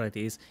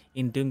authorities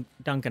in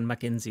Duncan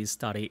Mackenzie's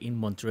study in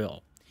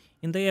Montreal.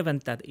 In the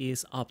event that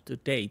is up to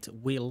date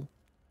will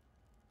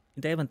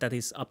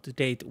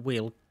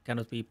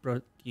cannot be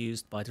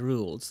produced by the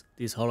rules,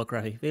 this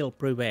holographic will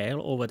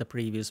prevail over the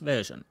previous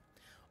version.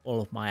 All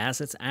of my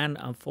assets and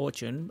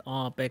fortune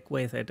are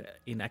bequeathed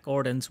in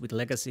accordance with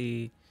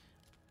legacy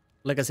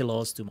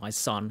laws to my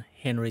son,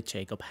 Henry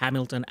Jacob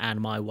Hamilton,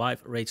 and my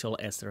wife, Rachel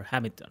Esther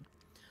Hamilton.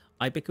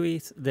 I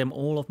bequeath them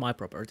all of my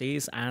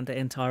properties and the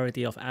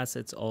entirety of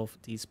assets of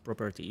these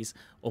properties,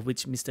 of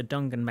which Mr.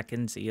 Duncan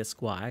Mackenzie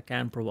Esquire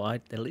can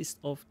provide the list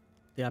of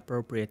the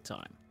appropriate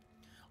time.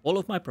 All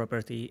of my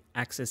property,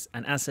 access,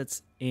 and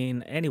assets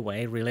in any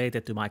way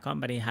related to my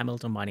company,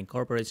 Hamilton Mining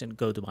Corporation,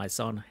 go to my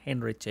son,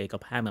 Henry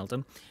Jacob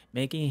Hamilton,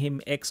 making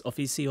him ex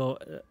officio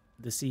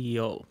the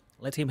CEO.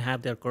 Let him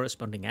have their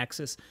corresponding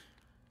access.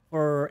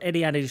 For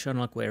any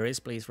additional queries,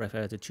 please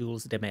refer to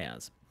Jules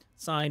Demers.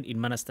 Signed in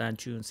Manastan,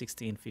 June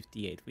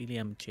 1658,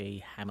 William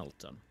J.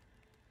 Hamilton.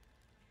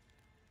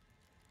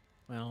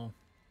 Well,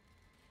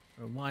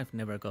 her wife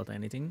never got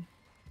anything.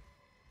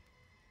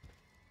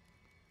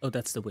 Oh,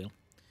 that's the will.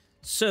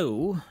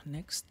 So,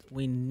 next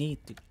we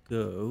need to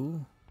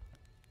go...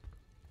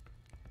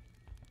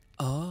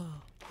 a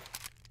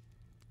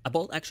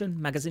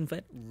bolt-action,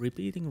 magazine-fed,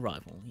 repeating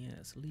rifle.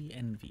 Yes, Lee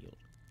Enfield.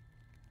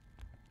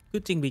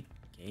 Good thing we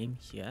came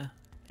here.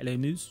 Hello,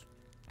 moose.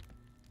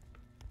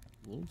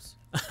 Wolves?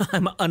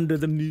 I'm under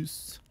the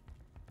moose.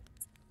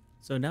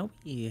 So now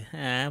we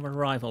have a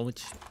rifle,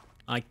 which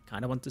I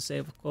kind of want to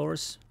save, of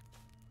course.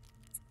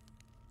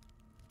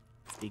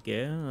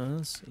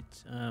 Because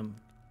it's,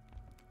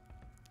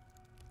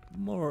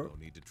 more... No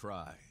need to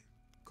try.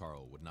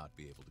 Carl would not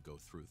be able to go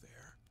through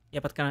there. Yeah,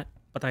 but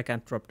I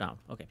can't drop down.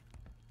 Okay.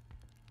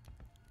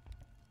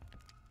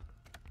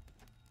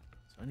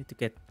 So I need to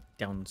get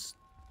down.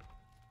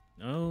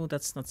 No,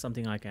 that's not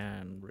something I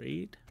can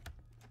read.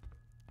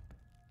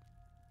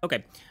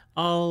 Okay,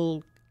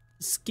 I'll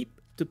skip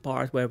the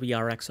part where we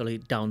are actually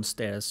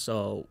downstairs.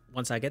 So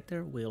once I get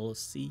there, we'll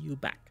see you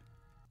back.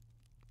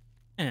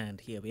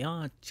 And here we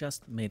are.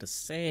 Just made a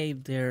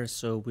save there,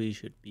 so we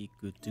should be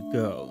good to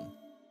go.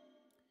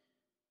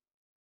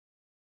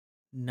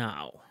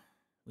 Now,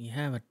 We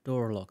have a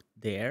door locked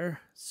there.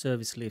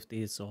 Service lift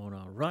is on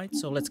our right,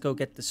 so let's go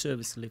get the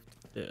service lift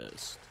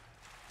first.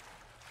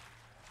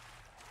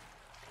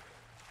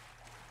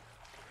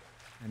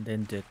 And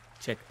then to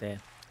check the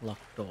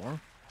locked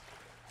door.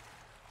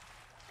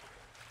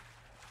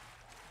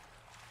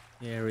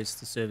 Here is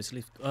the service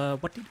lift.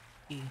 What did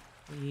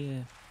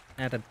we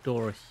add a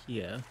door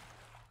here?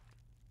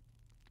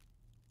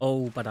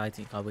 Oh, but I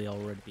think we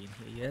already been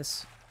here,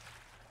 yes.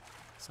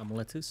 Some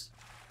lettuce.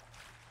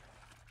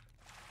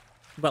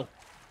 Well,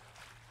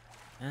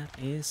 that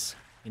is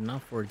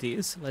enough for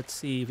this. Let's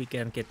see if we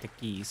can get the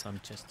keys. I'm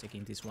just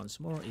checking this once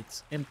more.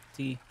 It's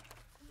empty.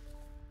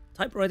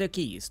 Typewriter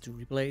keys to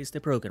replace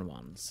the broken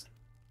ones.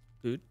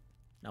 Good.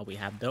 Now we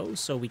have those,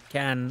 so we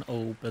can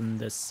open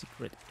the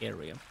secret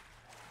area.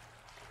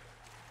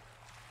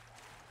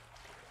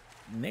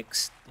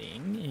 Next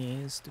thing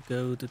is to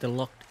go to the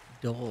locked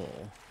door.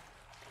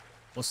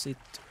 Was it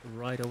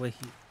right over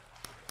here?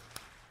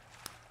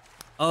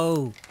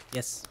 Oh,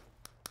 yes.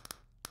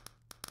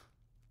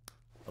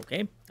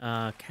 Okay,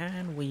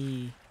 can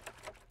we...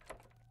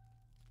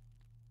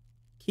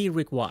 Key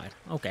required.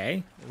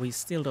 Okay, we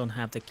still don't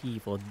have the key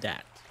for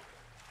that.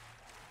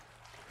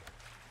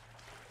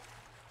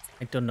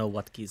 I don't know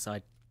what keys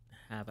I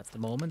have at the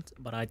moment,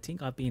 but I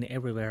think I've been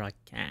everywhere I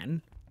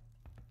can.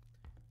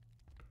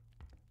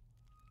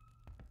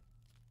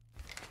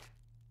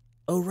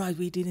 Oh right,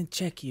 we didn't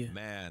check you.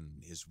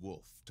 Man is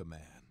wolf to man,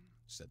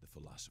 said the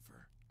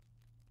philosopher.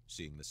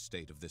 Seeing the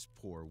state of this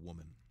poor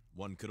woman,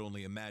 one could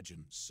only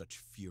imagine such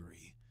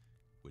fury,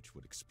 which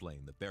would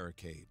explain the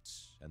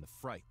barricades and the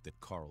fright that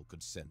Carl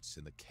could sense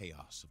in the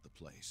chaos of the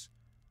place.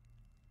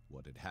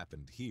 What had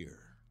happened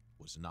here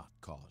was not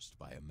caused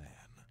by a man.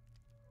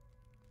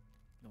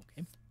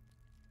 Okay.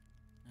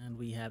 And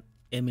we have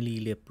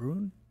Emily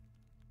Lebrun,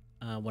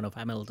 one of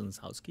Hamilton's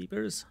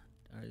housekeepers.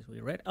 As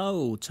we read.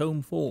 Oh,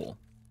 Tome 4.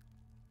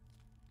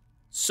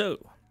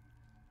 So,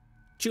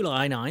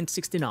 July 9,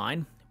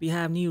 69, we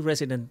have new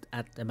resident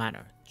at the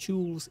manor.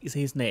 Jules is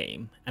his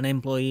name, an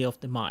employee of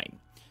the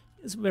mine.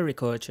 He's very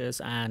courteous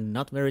and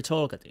not very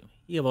talkative.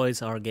 He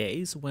avoids our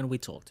gaze when we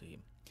talk to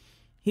him.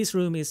 His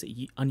room is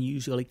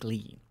unusually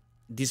clean.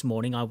 This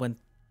morning I went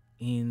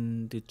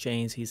in to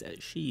change his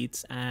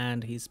sheets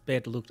and his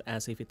bed looked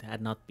as if it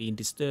had not been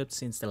disturbed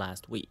since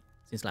last week.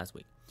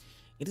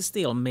 It is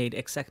still made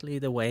exactly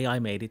the way I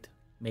made it.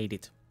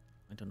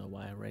 I don't know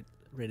why I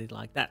read it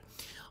like that.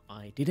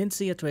 I didn't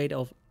see a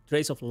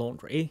trace of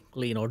laundry,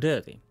 clean or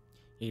dirty.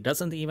 He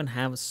doesn't even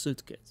have a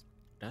suitcase.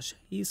 Does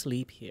he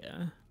sleep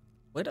here?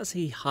 Where does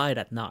he hide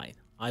at night?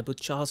 I put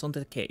Charles on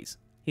the case.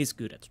 He's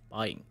good at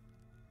spying.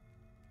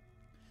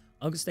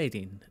 August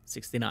 18,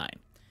 69.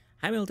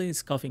 Hamilton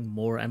is coughing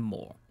more and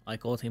more. I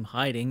caught him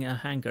hiding a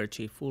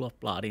handkerchief full of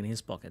blood in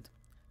his pocket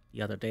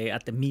the other day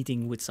at the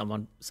meeting with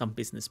some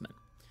businessmen.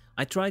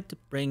 I tried to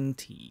bring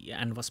tea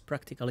and was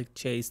practically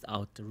chased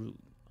out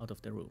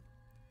of the room.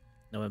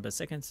 November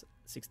 2nd,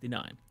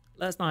 69.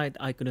 Last night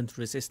I couldn't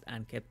resist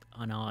and kept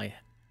an eye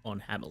on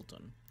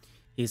Hamilton.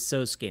 He's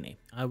so skinny.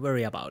 I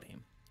worry about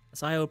him.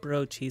 As I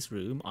approached his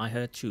room, I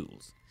heard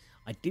Jules.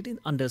 I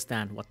didn't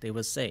understand what they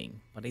were saying,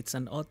 but it's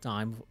an odd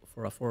time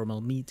for a formal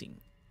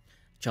meeting.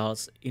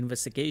 Charles'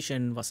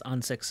 investigation was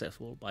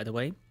unsuccessful, by the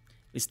way.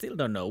 We still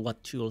don't know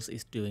what Jules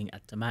is doing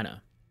at the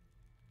manor.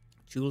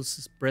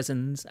 Jules'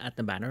 presence at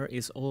the manor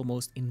is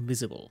almost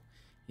invisible.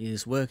 He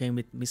is working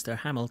with Mr.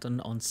 Hamilton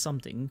on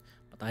something,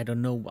 but I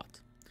don't know what.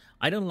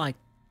 I don't like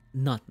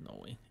not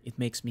knowing. It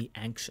makes me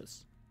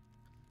anxious.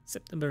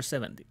 September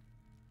 70,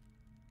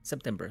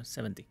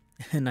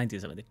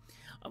 1970.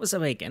 I was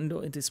awakened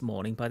this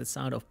morning by the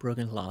sound of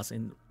broken glass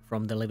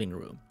from the living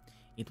room.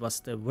 It was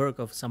the work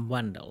of some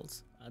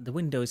vandals. The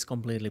window is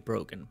completely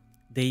broken.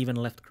 They even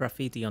left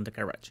graffiti on the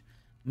garage.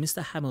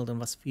 Mr. Hamilton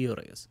was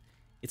furious.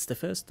 It's the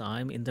first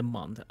time in the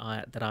month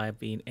that I have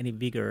seen any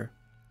vigor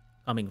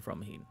coming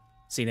from him.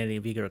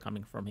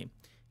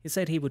 He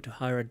said he would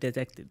hire a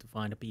detective to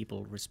find the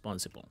people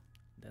responsible.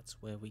 That's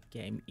where we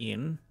came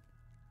in.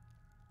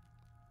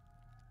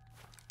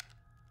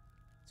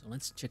 So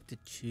let's check the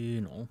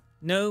journal.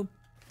 No.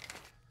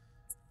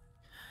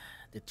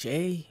 The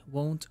J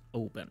won't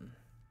open.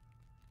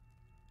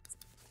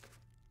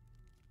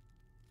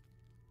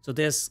 So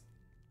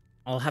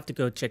I'll have to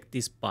go check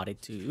this body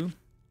too.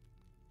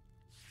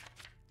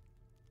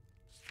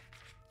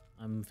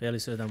 I'm fairly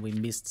certain we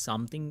missed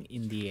something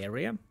in the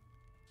area.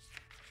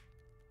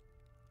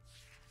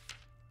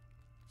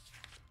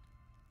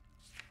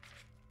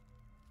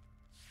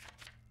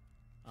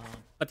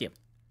 But yeah,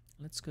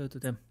 let's go to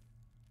the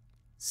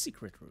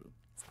secret room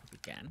if we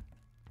can.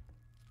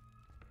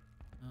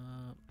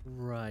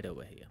 Right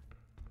over here.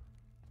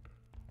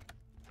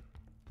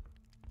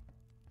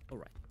 All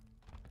right.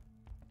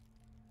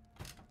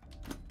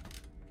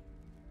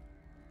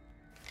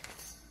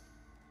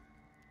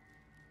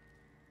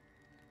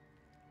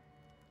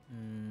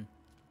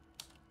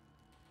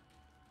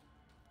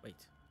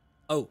 Wait.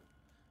 Oh.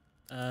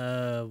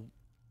 The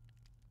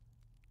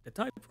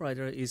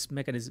typewriter is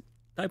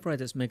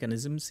Typewriter's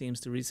mechanism seems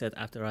to reset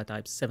after I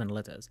type 7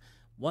 letters.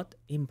 What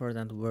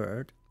important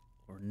word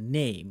or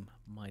name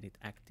might it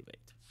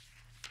activate?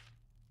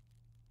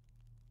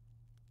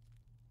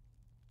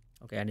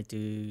 Okay, I need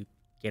to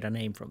get a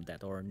name from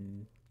that, or...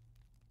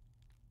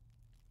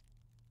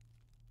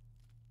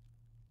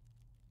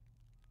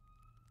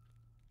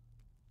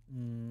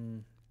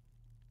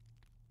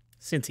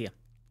 Cynthia.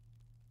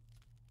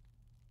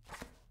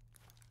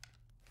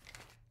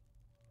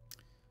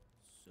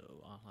 So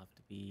I'll have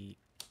to be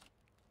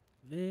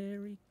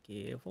very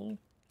careful.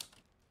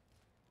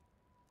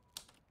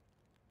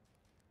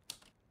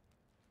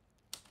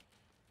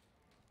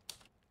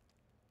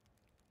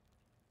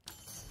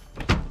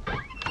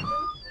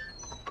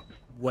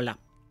 Voila.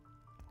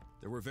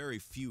 There were very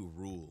few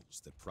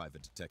rules that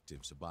private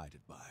detectives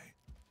abided by,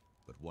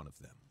 but one of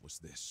them was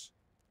this.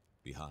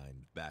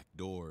 Behind back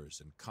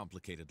doors and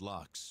complicated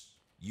locks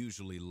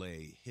usually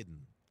lay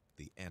hidden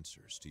the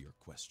answers to your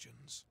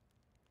questions.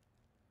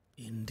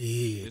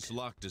 Indeed. This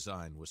lock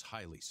design was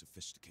highly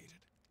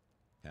sophisticated.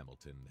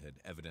 Hamilton had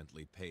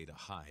evidently paid a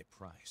high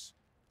price.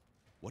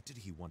 What did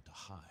he want to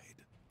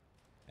hide?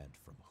 And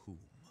from whom?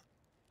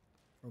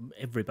 From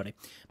everybody.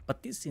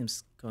 But this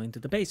seems going to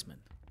the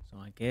basement. So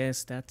I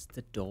guess that's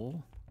the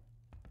door.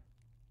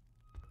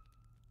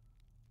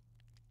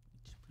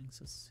 Which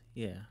brings us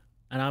here.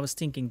 And I was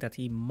thinking that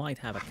he might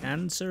have a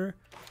cancer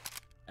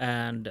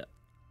and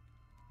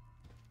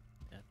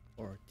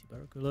or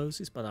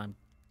tuberculosis, but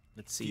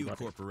let's see. Few what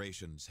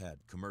corporations had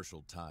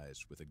commercial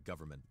ties with a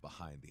government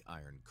behind the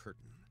Iron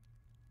Curtain,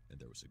 and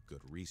there was a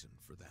good reason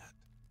for that.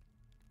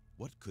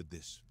 What could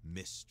this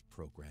MIST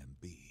program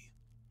be?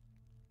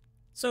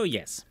 So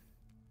yes,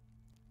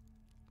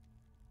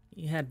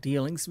 he had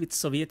dealings with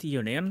Soviet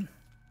Union,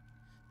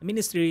 the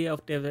Ministry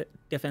of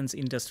Defense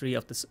Industry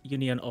of the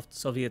Union of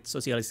Soviet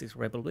Socialist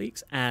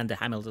Republics, and the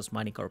Hamilton's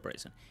Mining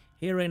Corporation.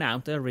 Here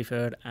renowned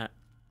referred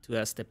to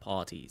as the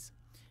parties,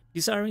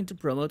 desiring to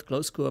promote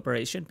close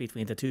cooperation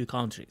between the two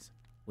countries,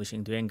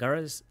 wishing to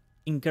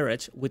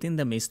encourage within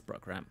the MIST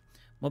program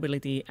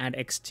mobility and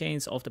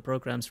exchange of the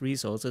program's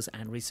resources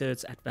and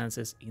research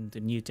advances into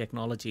new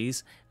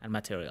technologies and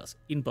materials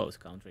in both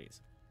countries.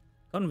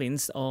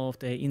 Convinced of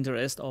the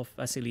interest of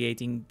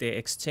facilitating the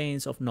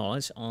exchange of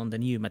knowledge on the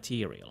new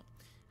material,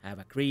 have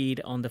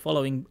agreed on the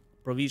following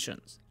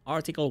provisions.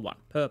 Article 1.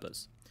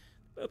 Purpose.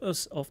 The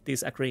purpose of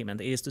this agreement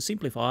is to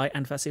simplify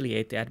and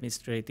facilitate the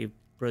administrative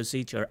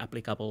procedure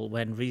applicable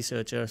when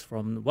researchers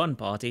from one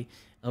party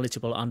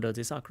eligible under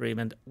this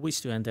agreement wish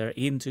to enter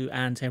into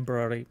and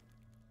temporarily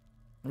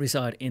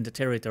reside in the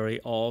territory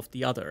of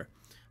the other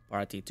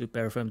party to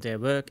perform their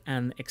work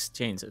and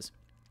exchanges,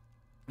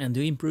 and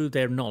to improve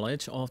their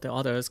knowledge of the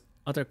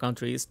other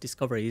countries'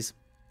 discoveries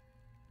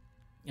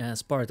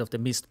as part of the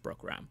MIST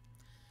program.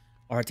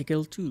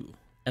 Article 2.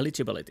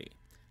 Eligibility.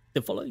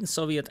 The following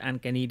Soviet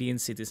and Canadian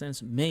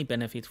citizens may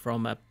benefit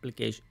from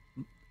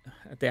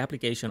the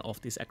application of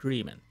this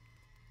agreement.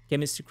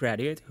 Chemistry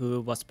graduate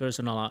who was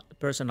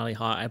personally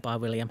hired by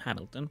William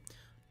Hamilton,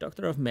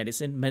 Doctor of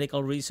Medicine,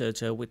 medical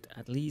researcher with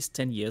at least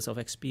 10 years of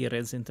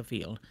experience in the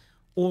field,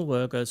 all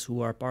workers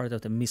who are part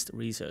of the MIST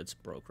research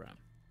program.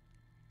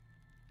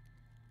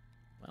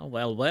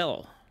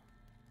 Well.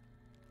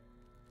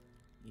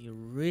 You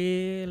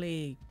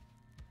really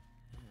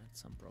had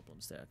some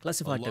problems there.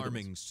 Classified Alarming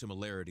documents.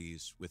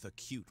 similarities with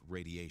acute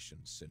radiation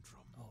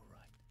syndrome. All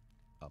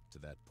right. Up to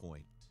that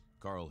point,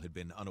 Carl had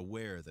been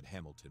unaware that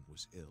Hamilton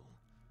was ill.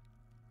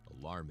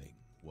 Alarming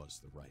was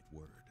the right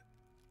word.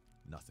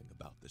 Nothing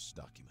about this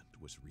document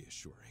was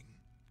reassuring.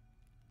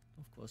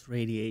 Of course,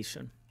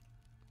 radiation.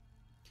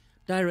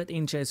 Direct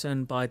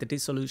ingestion by the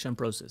dissolution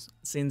process,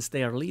 since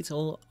they are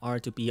lethal, are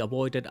to be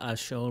avoided as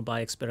shown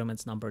by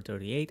experiments number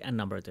 38 and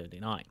number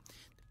 39.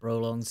 The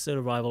prolonged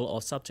survival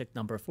of subject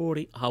number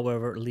 40,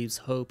 however, leaves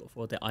hope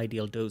for the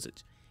ideal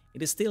dosage.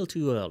 It is still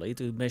too early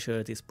to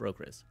measure this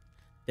progress.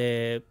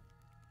 The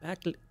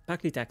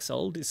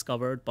paclitaxel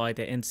discovered by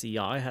the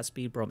NCI has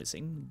been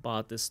promising,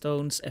 but the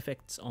stone's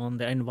effects on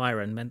the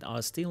environment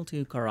are still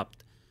too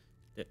corrupted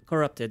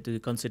to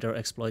consider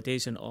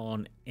exploitation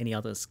on any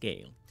other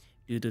scale.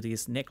 Due to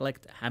this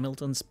neglect,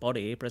 Hamilton's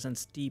body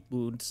presents deep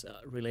wounds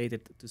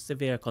related to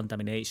severe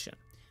contamination.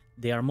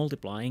 They are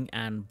multiplying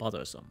and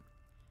bothersome.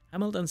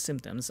 Hamilton's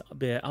symptoms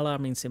bear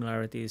alarming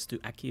similarities to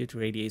acute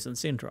radiation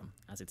syndrome.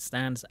 As it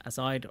stands,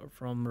 aside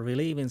from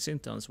relieving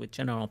symptoms with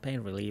general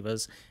pain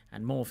relievers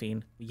and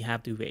morphine, we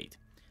have to wait.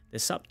 The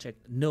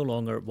subject no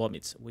longer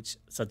vomits, which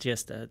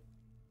suggests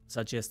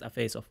a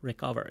phase of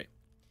recovery.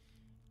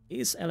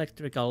 Is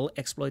electrical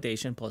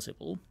exploitation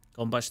possible?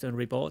 Combustion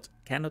report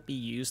cannot be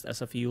used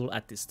as a fuel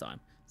at this time.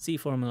 See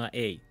Formula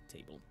A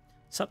table.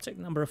 Subject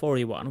number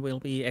 41 will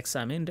be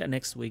examined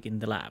next week in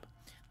the lab.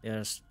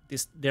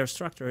 Their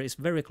structure is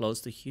very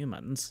close to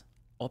humans.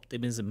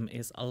 Optimism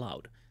is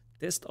allowed.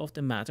 Test of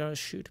the matter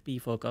should be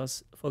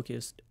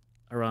focused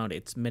around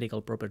its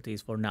medical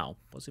properties for now.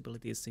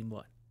 Possibilities in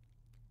what?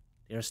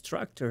 Their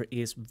structure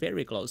is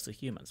very close to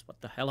humans.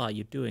 What the hell are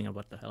you doing and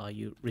what the hell are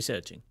you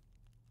researching?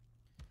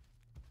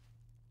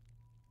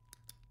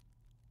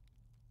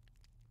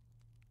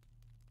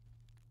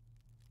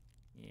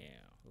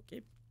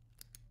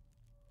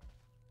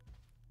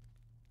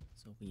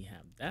 So we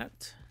have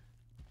that.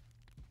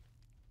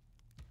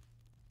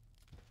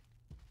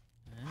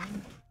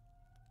 And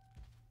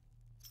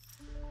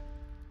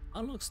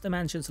unlocks the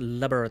mansion's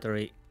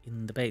laboratory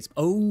in the base.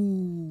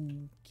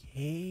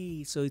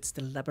 Okay, so it's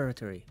the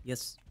laboratory.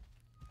 Yes.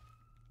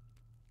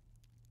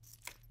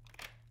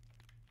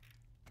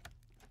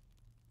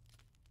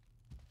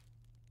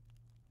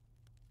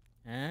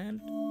 And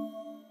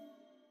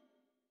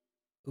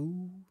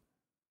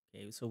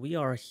okay, so we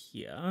are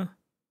here.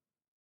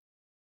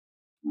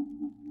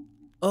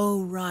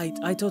 Oh right,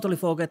 I totally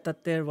forgot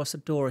that there was a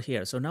door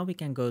here. So now we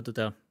can go to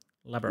the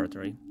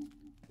laboratory.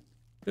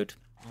 Good.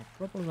 I'll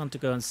probably want to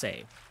go and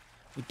save.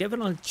 We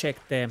definitely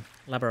checked the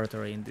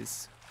laboratory in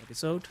this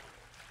episode.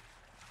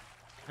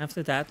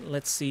 After that,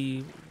 let's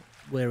see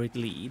where it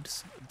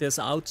leads. There's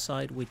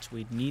outside which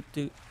we need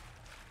to...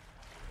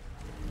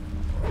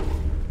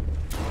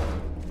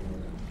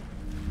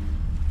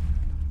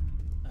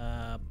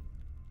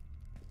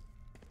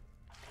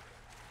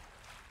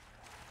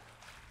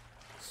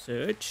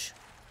 search.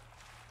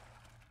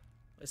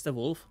 Where's the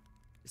wolf?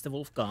 Is the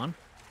wolf gone?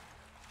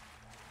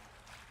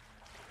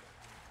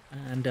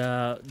 And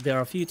there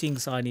are a few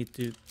things I need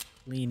to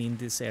clean in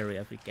this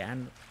area if we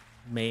can.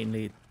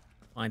 Mainly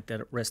find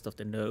the rest of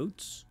the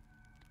nodes.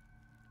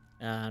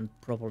 And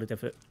probably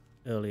the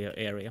earlier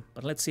area.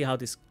 But let's see how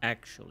this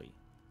actually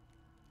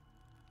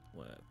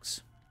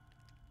works.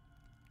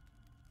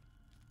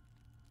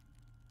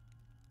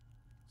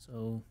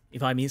 So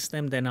if I miss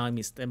them, then I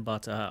miss them.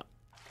 But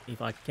if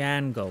I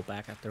can go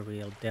back after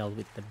we'll deal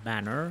with the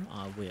banner,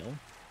 I will.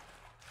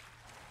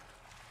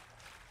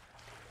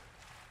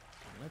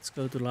 Let's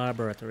go to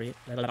laboratory.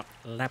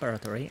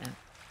 Laboratory. And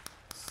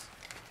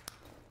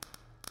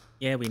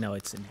yeah, we know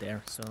it's in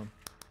there, so I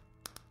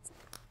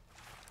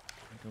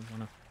don't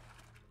wanna.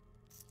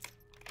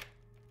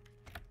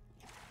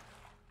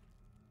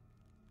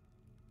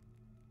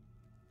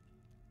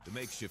 The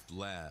makeshift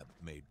lab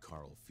made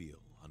Carl feel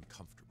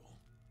uncomfortable.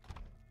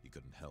 He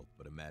couldn't help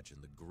but imagine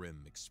the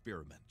grim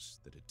experiments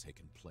that had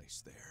taken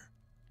place there.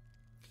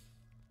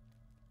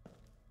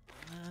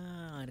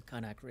 I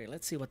kind of agree.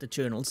 Let's see what the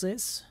journal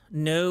says.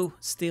 No,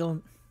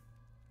 still.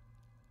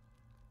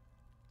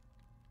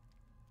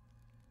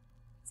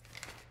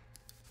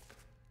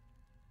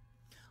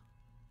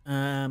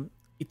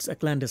 It's a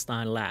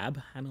clandestine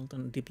lab.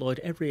 Hamilton deployed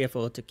every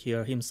effort to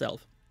cure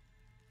himself.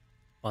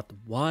 But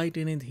why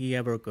didn't he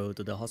ever go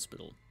to the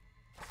hospital?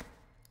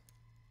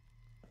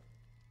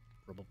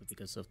 Probably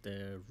because of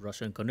the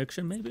Russian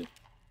connection, maybe?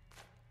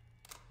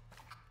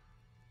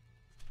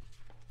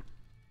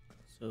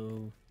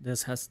 So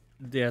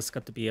there's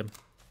got to be a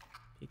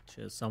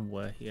picture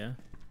somewhere here.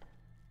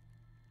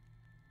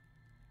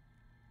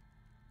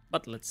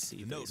 But let's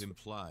see. The note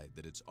implied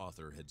that its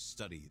author had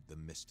studied the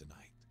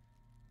Mistonite.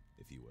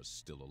 If he was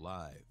still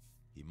alive,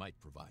 he might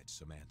provide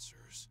some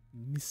answers.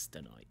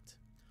 Mistonite.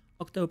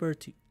 October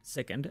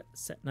 2nd,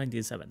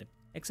 1970.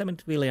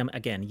 Examined William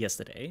again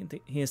yesterday.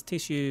 His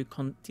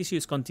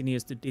tissues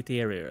continues to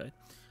deteriorate.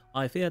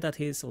 I fear that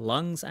his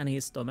lungs and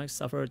his stomach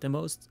suffered the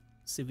most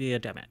severe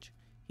damage.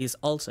 His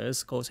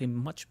ulcers cause him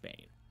much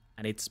pain,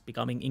 and it's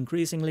becoming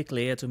increasingly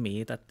clear to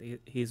me that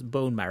his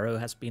bone marrow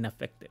has been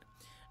affected.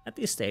 At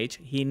this stage,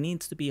 he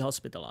needs to be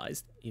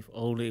hospitalized, if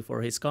only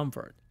for his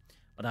comfort.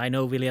 But I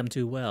know William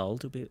too well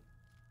to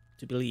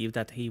believe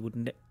that he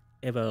would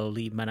ever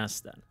leave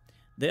Manastan.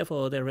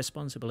 Therefore, the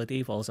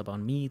responsibility falls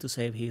upon me to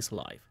save his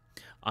life.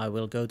 I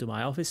will go to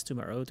my office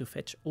tomorrow to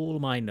fetch all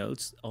my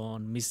notes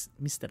on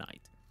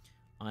Mistonite.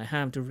 I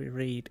have to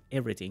reread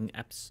everything,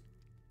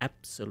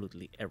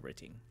 absolutely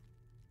everything.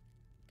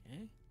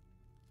 Okay.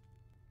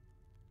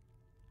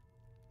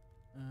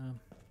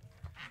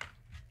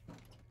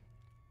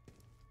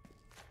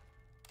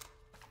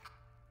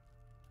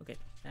 Okay,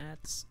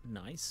 that's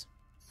nice.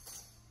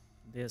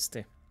 There's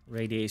the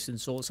radiation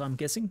source, I'm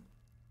guessing.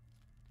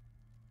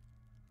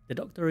 The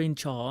doctor in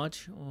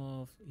charge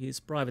of his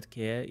private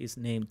care is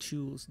named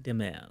Jules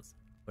Demers.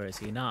 Where is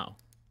he now?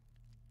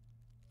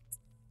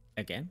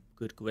 Again,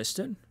 good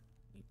question.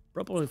 We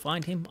probably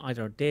find him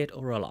either dead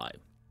or alive.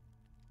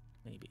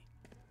 Maybe.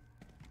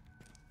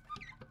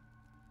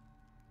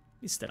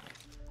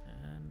 Mistonite.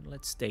 And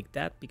let's take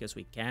that because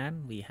we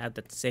can. We have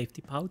that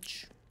safety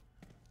pouch.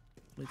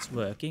 It's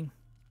working.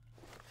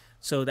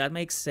 So that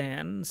makes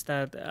sense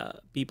that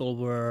people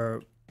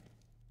were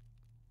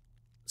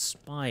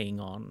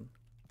spying on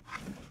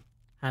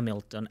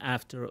Hamilton.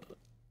 After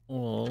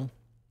all,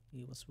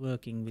 he was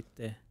working with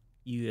the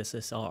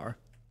USSR.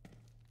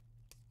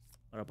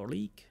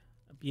 Parabolique,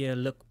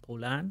 Pierre-Luc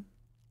Paulin.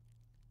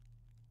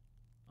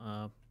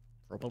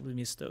 Probably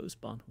missed those,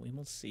 but we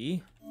will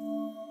see.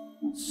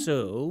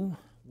 So,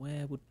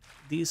 where would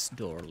this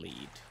door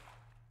lead?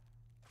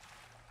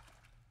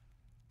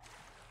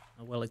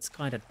 Well, it's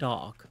kind of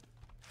dark.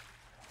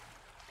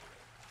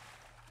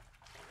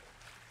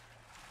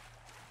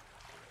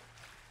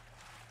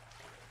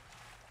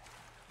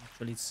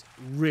 Actually, it's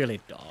really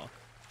dark.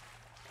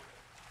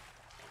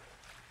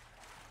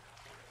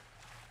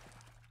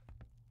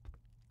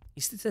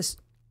 Is this a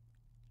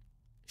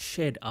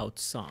shed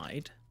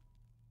outside?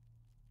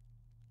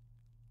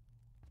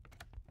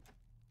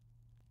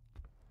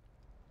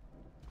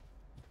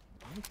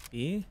 Might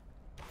be.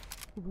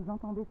 Si vous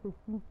entendez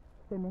ceci,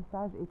 ce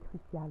message est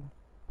crucial.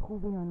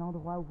 Trouvez un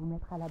endroit où vous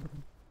mettre à l'abri.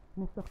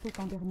 Ne sortez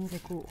qu'en dernier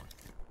recours.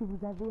 Si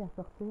vous avez à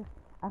sortir,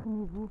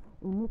 armez-vous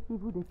et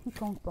méfiez-vous de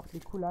quiconque porte les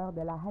couleurs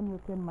de la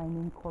Hamilton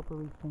Mining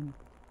Corporation.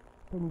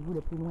 Tenez-vous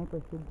le plus loin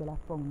possible de la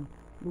faune.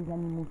 Les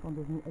animaux sont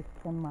devenus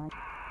extrêmement...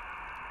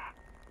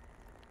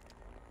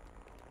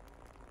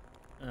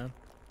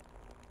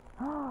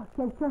 Ah,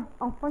 quelqu'un,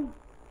 enfin!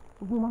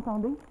 Vous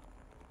m'entendez?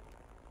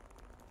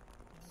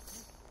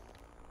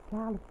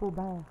 Carl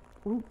Faubert.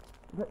 Oui,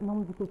 votre nom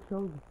me dit quelque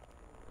chose.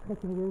 Très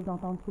curieuse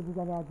d'entendre ce que vous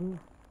avez à dire.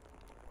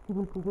 Si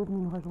vous le pouvez, venez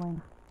me rejoindre.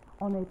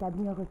 On a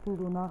établi un refuge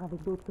au nord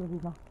avec d'autres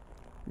survivants.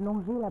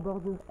 Longez la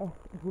bordure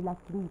est du lac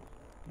Leach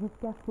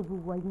jusqu'à ce que vous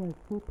voyez un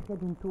pied près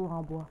d'une tour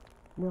en bois.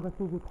 Le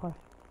refuge est proche.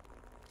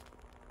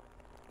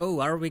 Oh,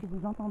 are we... Si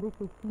vous entendez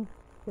ceci,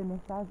 ce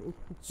message est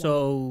crucial.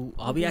 So,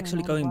 are we Trouvez un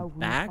actually endroit going où vous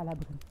mettre back? à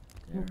l'abri.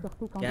 Ne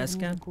sortez qu'en Gas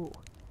dernier can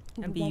recours.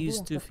 Si can vous be avez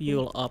used à to sortir,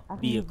 fuel up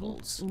armez-vous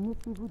vehicles. et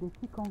méfiez-vous de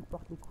quiconque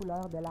porte les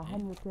couleurs de la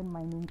Hamilton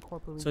Mining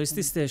Corporation. So is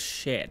this the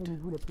shed?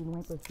 Tenez-vous le plus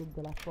loin possible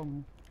de la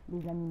faune.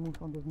 Les animaux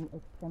sont devenus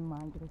extrêmement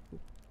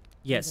agressifs.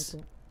 Yes.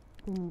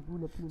 Tenez-vous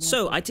le plus loin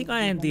So I think possible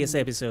I des end this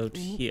animaux episode et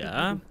méfiez-vous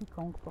here. de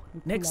quiconque porte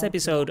les Next couleurs de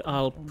episode, la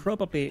I'll Hamilton.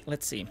 probably...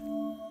 Let's see.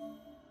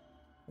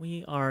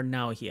 We are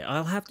now here.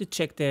 I'll have to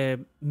check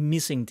the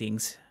missing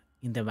things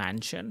in the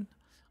mansion.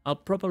 I'll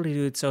probably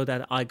do it so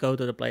that I go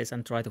to the place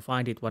and try to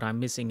find it, what I'm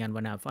missing, and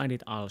when I find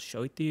it, I'll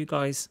show it to you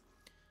guys.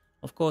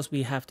 Of course,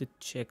 we have to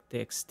check the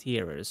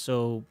exterior,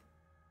 so...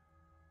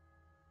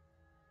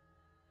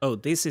 Oh,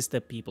 this is the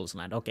people's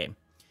land, okay.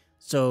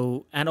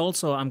 So, and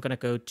also I'm gonna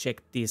go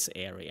check this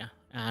area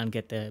and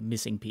get the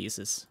missing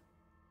pieces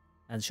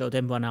and show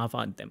them when I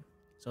find them.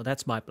 So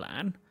that's my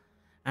plan.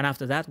 And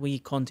after that, we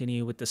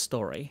continue with the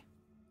story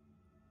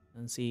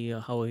and see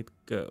how it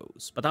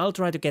goes. But I'll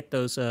try to get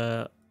those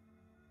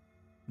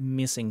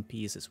missing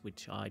pieces,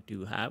 which I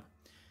do have.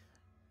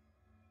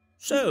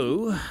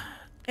 So,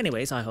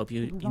 anyways, I hope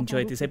you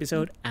enjoyed this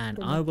episode, and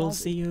I will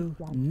see you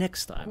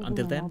next time.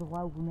 Until then,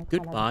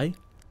 goodbye.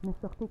 Ne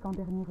sortez qu'en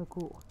dernier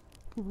recours.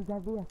 Si vous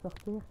avez à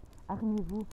sortir, armez-vous